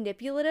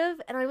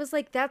manipulative. And I was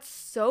like, that's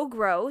so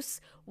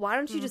gross. Why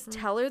don't you just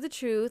tell her the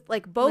truth?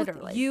 Like, both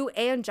you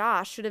and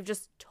Josh should have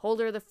just told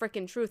her the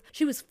freaking truth.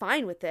 She was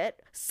fine with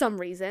it, some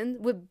reason,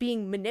 with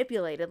being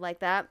manipulated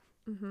like that.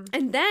 Mm-hmm.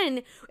 And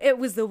then it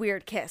was the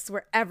weird kiss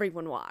where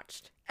everyone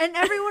watched. And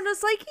everyone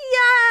was like,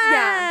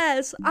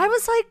 yes! Yeah. I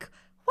was like,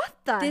 what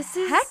the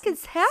heck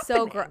is happening?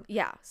 So gross.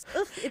 Yeah.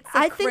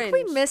 I think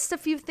we missed a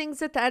few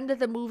things at the end of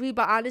the movie,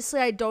 but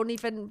honestly, I don't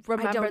even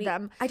remember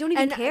them. I don't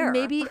even care.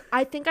 Maybe,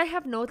 I think I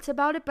have notes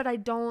about it, but I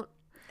don't.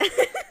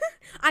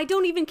 I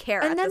don't even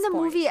care. And then the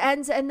point. movie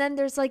ends, and then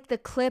there's, like, the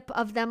clip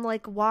of them,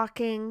 like,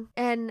 walking,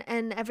 and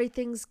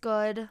everything's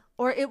good.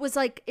 Or it was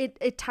like,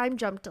 it time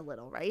jumped a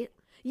little, right?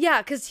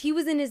 Yeah, because he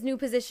was in his new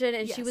position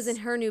and she was in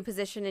her new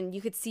position, and you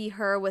could see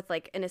her with,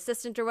 like, an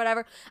assistant or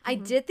whatever. Mm-hmm. I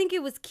did think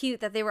it was cute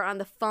that they were on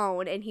the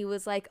phone and he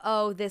was like,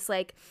 oh, this,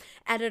 like,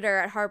 editor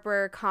at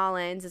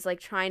HarperCollins is, like,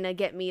 trying to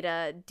get me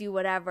to do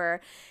whatever.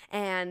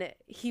 And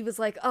he was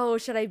like, oh,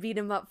 should I beat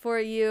him up for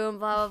you? And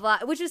blah, blah,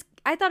 blah. Which is,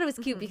 I thought it was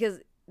cute because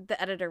the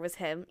editor was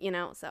him, you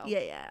know? So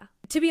yeah.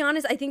 To be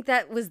honest, I think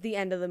that was the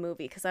end of the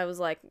movie because I was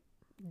like,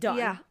 done.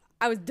 Yeah.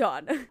 I was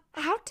done.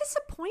 How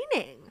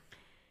disappointing.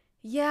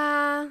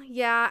 Yeah.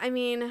 I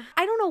mean,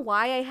 I don't know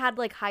why I had,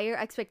 like, higher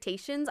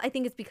expectations. I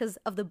think it's because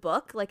of the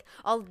book, like,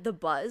 all the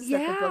buzz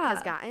that the book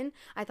has gotten.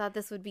 I thought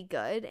this would be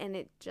good, and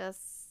it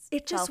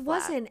just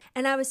wasn't.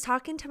 And I was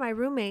talking to my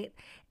roommate,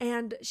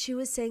 and she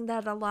was saying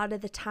that a lot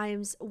of the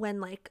times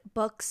when, like,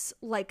 books,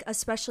 like,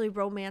 especially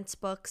romance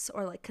books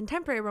or, like,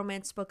 contemporary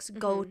romance books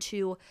go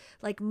to,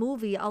 like,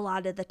 movie, a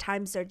lot of the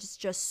times there's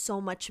just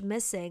so much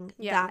missing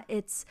that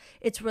it's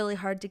really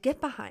hard to get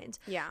behind.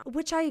 Yeah.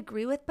 Which I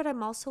agree with, but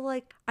I'm also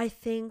like, I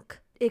think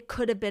it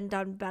could have been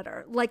done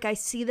better. Like, I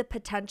see the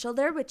potential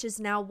there, which is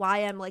now why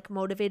I'm, like,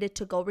 motivated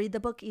to go read the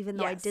book, even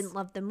though I didn't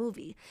love the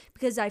movie.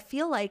 Because I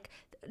feel like,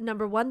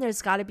 number one,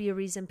 there's got to be a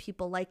reason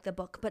people like the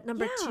book. But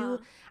number two,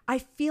 I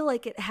feel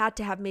like it had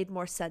to have made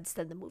more sense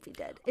than the movie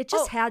did. It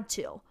just had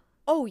to.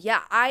 Oh,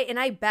 yeah.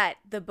 I bet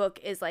the book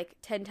is, like,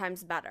 10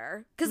 times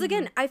better. Because,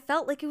 again, I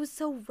felt like it was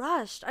so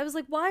rushed. I was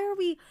like, why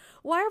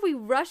are we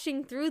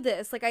rushing through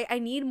this? Like, I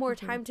need more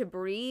time to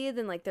breathe,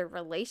 and, like, their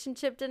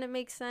relationship didn't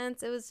make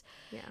sense. It was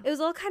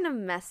all kind of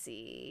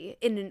messy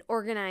in an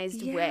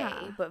organized way,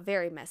 but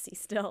very messy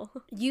still.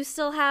 You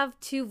still have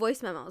 2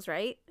 voice memos,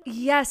 right?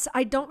 Yes.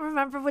 I don't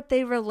remember what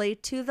they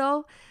relate to,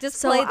 though.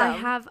 Just play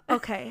them.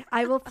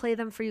 I will play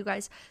them for you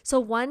guys. So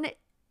one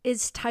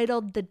is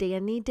titled The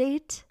Danny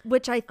Date,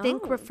 which I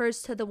think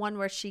refers to the one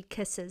where she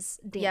kisses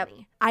Danny. Yep.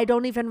 I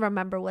don't even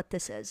remember what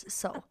this is,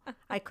 so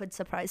I could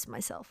surprise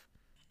myself.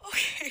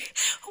 Okay,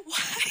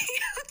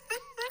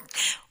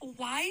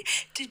 why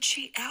did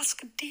she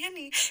ask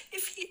Danny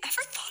if he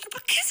ever thought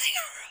about kissing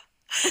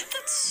her?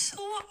 That's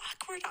so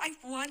awkward. I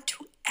want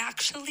to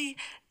actually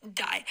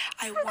die.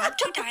 I want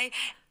to die.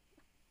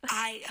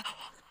 I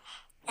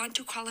want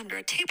to crawl under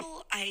a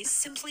table. I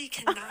simply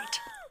cannot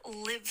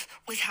live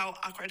with how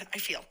awkward I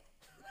feel.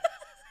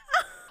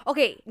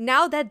 Okay,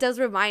 now that does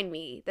remind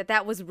me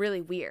that was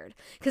really weird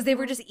because they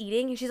were just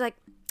eating and she's like,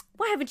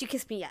 why haven't you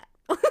kissed me yet?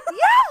 Yeah,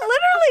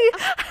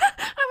 literally.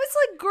 I was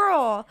like,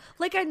 girl,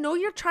 like, I know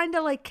you're trying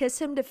to, like, kiss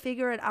him to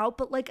figure it out,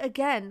 but, like,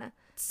 again,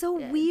 so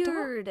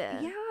weird.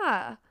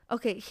 Yeah.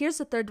 Okay, here's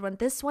the third one.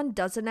 This one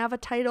doesn't have a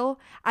title.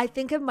 I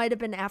think it might have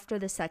been after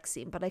the sex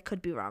scene, but I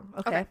could be wrong.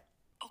 Okay.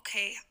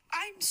 Okay,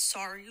 I'm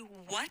sorry.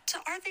 What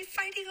are they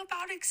fighting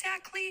about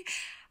exactly?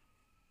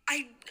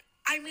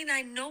 I mean,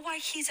 I know why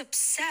he's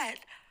upset,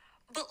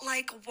 but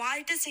like,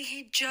 why doesn't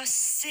he just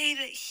say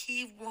that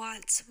he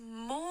wants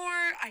more?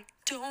 I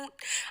don't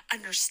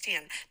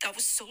understand. That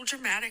was so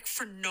dramatic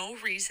for no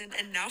reason,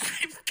 and now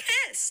I'm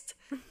pissed.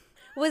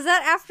 Was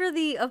that after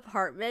the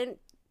apartment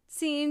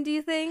scene, do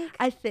you think?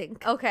 I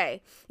think.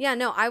 Okay. Yeah,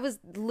 no, I was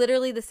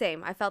literally the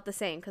same. I felt the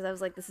same because I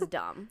was like, this is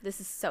dumb. This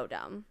is so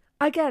dumb.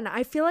 Again,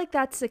 I feel like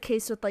that's the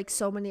case with like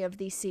so many of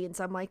these scenes.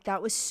 I'm like,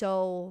 that was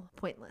so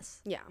pointless.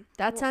 Yeah.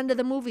 That's the end of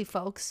the movie,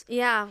 folks.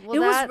 Yeah. Well, It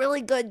was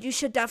really good. You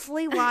should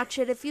definitely watch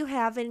it if you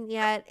haven't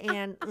yet.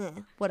 And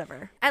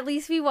whatever. At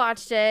least we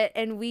watched it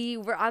and we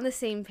were on the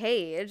same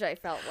page, I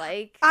felt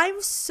like.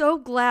 I'm so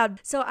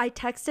glad. So I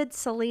texted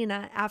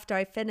Selena after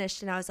I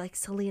finished and I was like,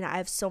 Selena, I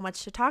have so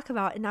much to talk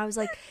about. And I was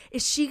like,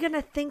 is she going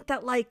to think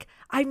that like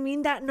I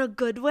mean that in a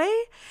good way?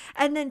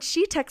 And then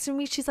she texted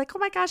me. She's like, oh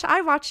my gosh, I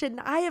watched it and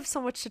I have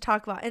so much to talk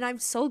about. And I'm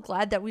so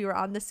glad that we were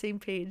on the same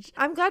page.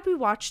 I'm glad we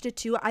watched it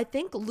too. I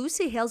think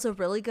Lucy Hale's a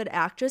really good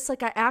actress.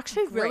 Like I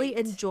actually really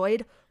Great.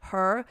 enjoyed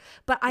her.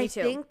 But I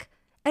too. think...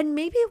 And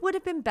maybe it would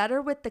have been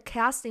better with the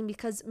casting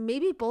because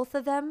maybe both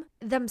of them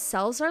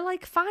themselves are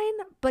like fine,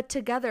 but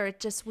together it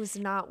just was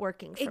not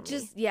working for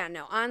me. Yeah,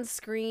 no, on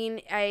screen,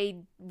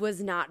 I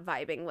was not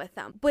vibing with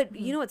them. But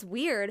you know what's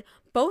weird?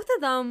 Both of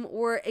them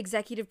were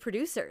executive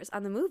producers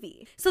on the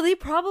movie. So they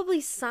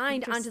probably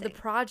signed onto the Interesting.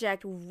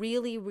 project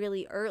really,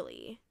 really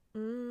early.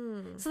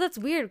 So that's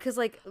weird because,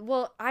 like,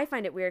 well, I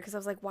find it weird because I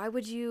was like, why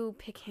would you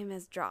pick him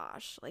as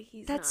Josh? Like,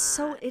 he's That's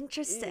so not-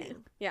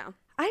 interesting. Yeah.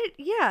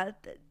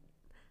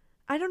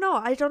 I don't know.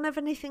 I don't have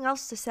anything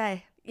else to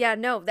say. Yeah,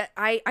 no, that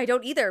I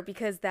don't either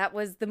because that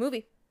was the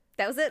movie.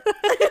 That was it.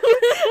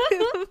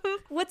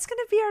 What's going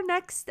to be our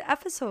next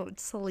episode,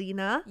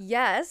 Selena?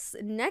 Yes,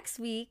 next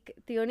week,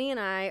 Theoni and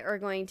I are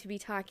going to be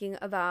talking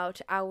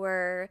about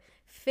our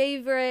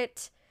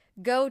favorite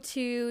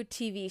go-to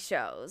TV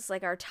shows,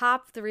 like our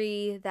top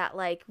 3 that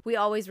like we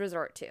always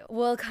resort to.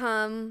 We'll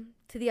come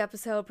to the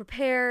episode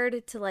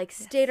prepared to like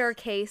state our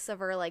case of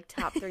our like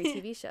top 3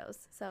 TV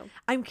shows. So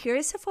I'm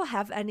curious if we'll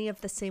have any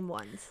of the same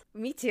ones.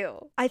 me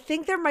too. I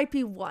think there might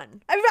be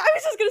one. I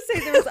was just gonna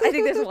say I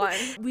think there's one.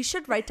 We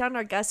should write down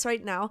our guess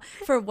right now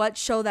for what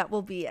show that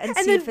will be and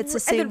see if it's the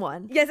same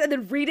one. Yes, and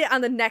then read it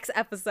on the next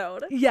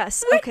episode.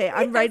 Yes. Okay.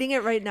 I'm writing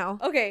it right now.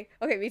 Okay,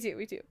 me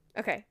too.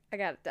 Okay, I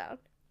got it down.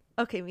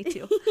 Okay, me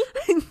too.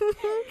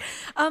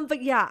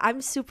 But yeah,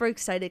 I'm super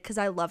excited because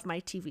I love my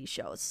TV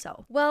shows.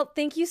 So Well,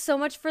 thank you so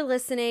much for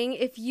listening.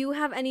 If you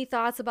have any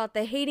thoughts about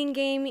The Hating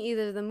Game,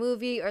 either the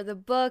movie or the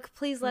book,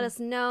 please let us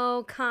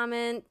know.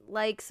 Comment,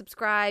 like,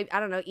 subscribe. I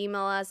don't know,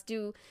 email us,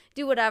 do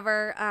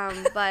whatever.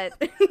 But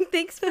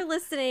thanks for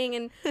listening,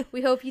 and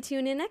we hope you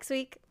tune in next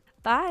week.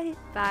 bye.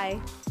 Bye.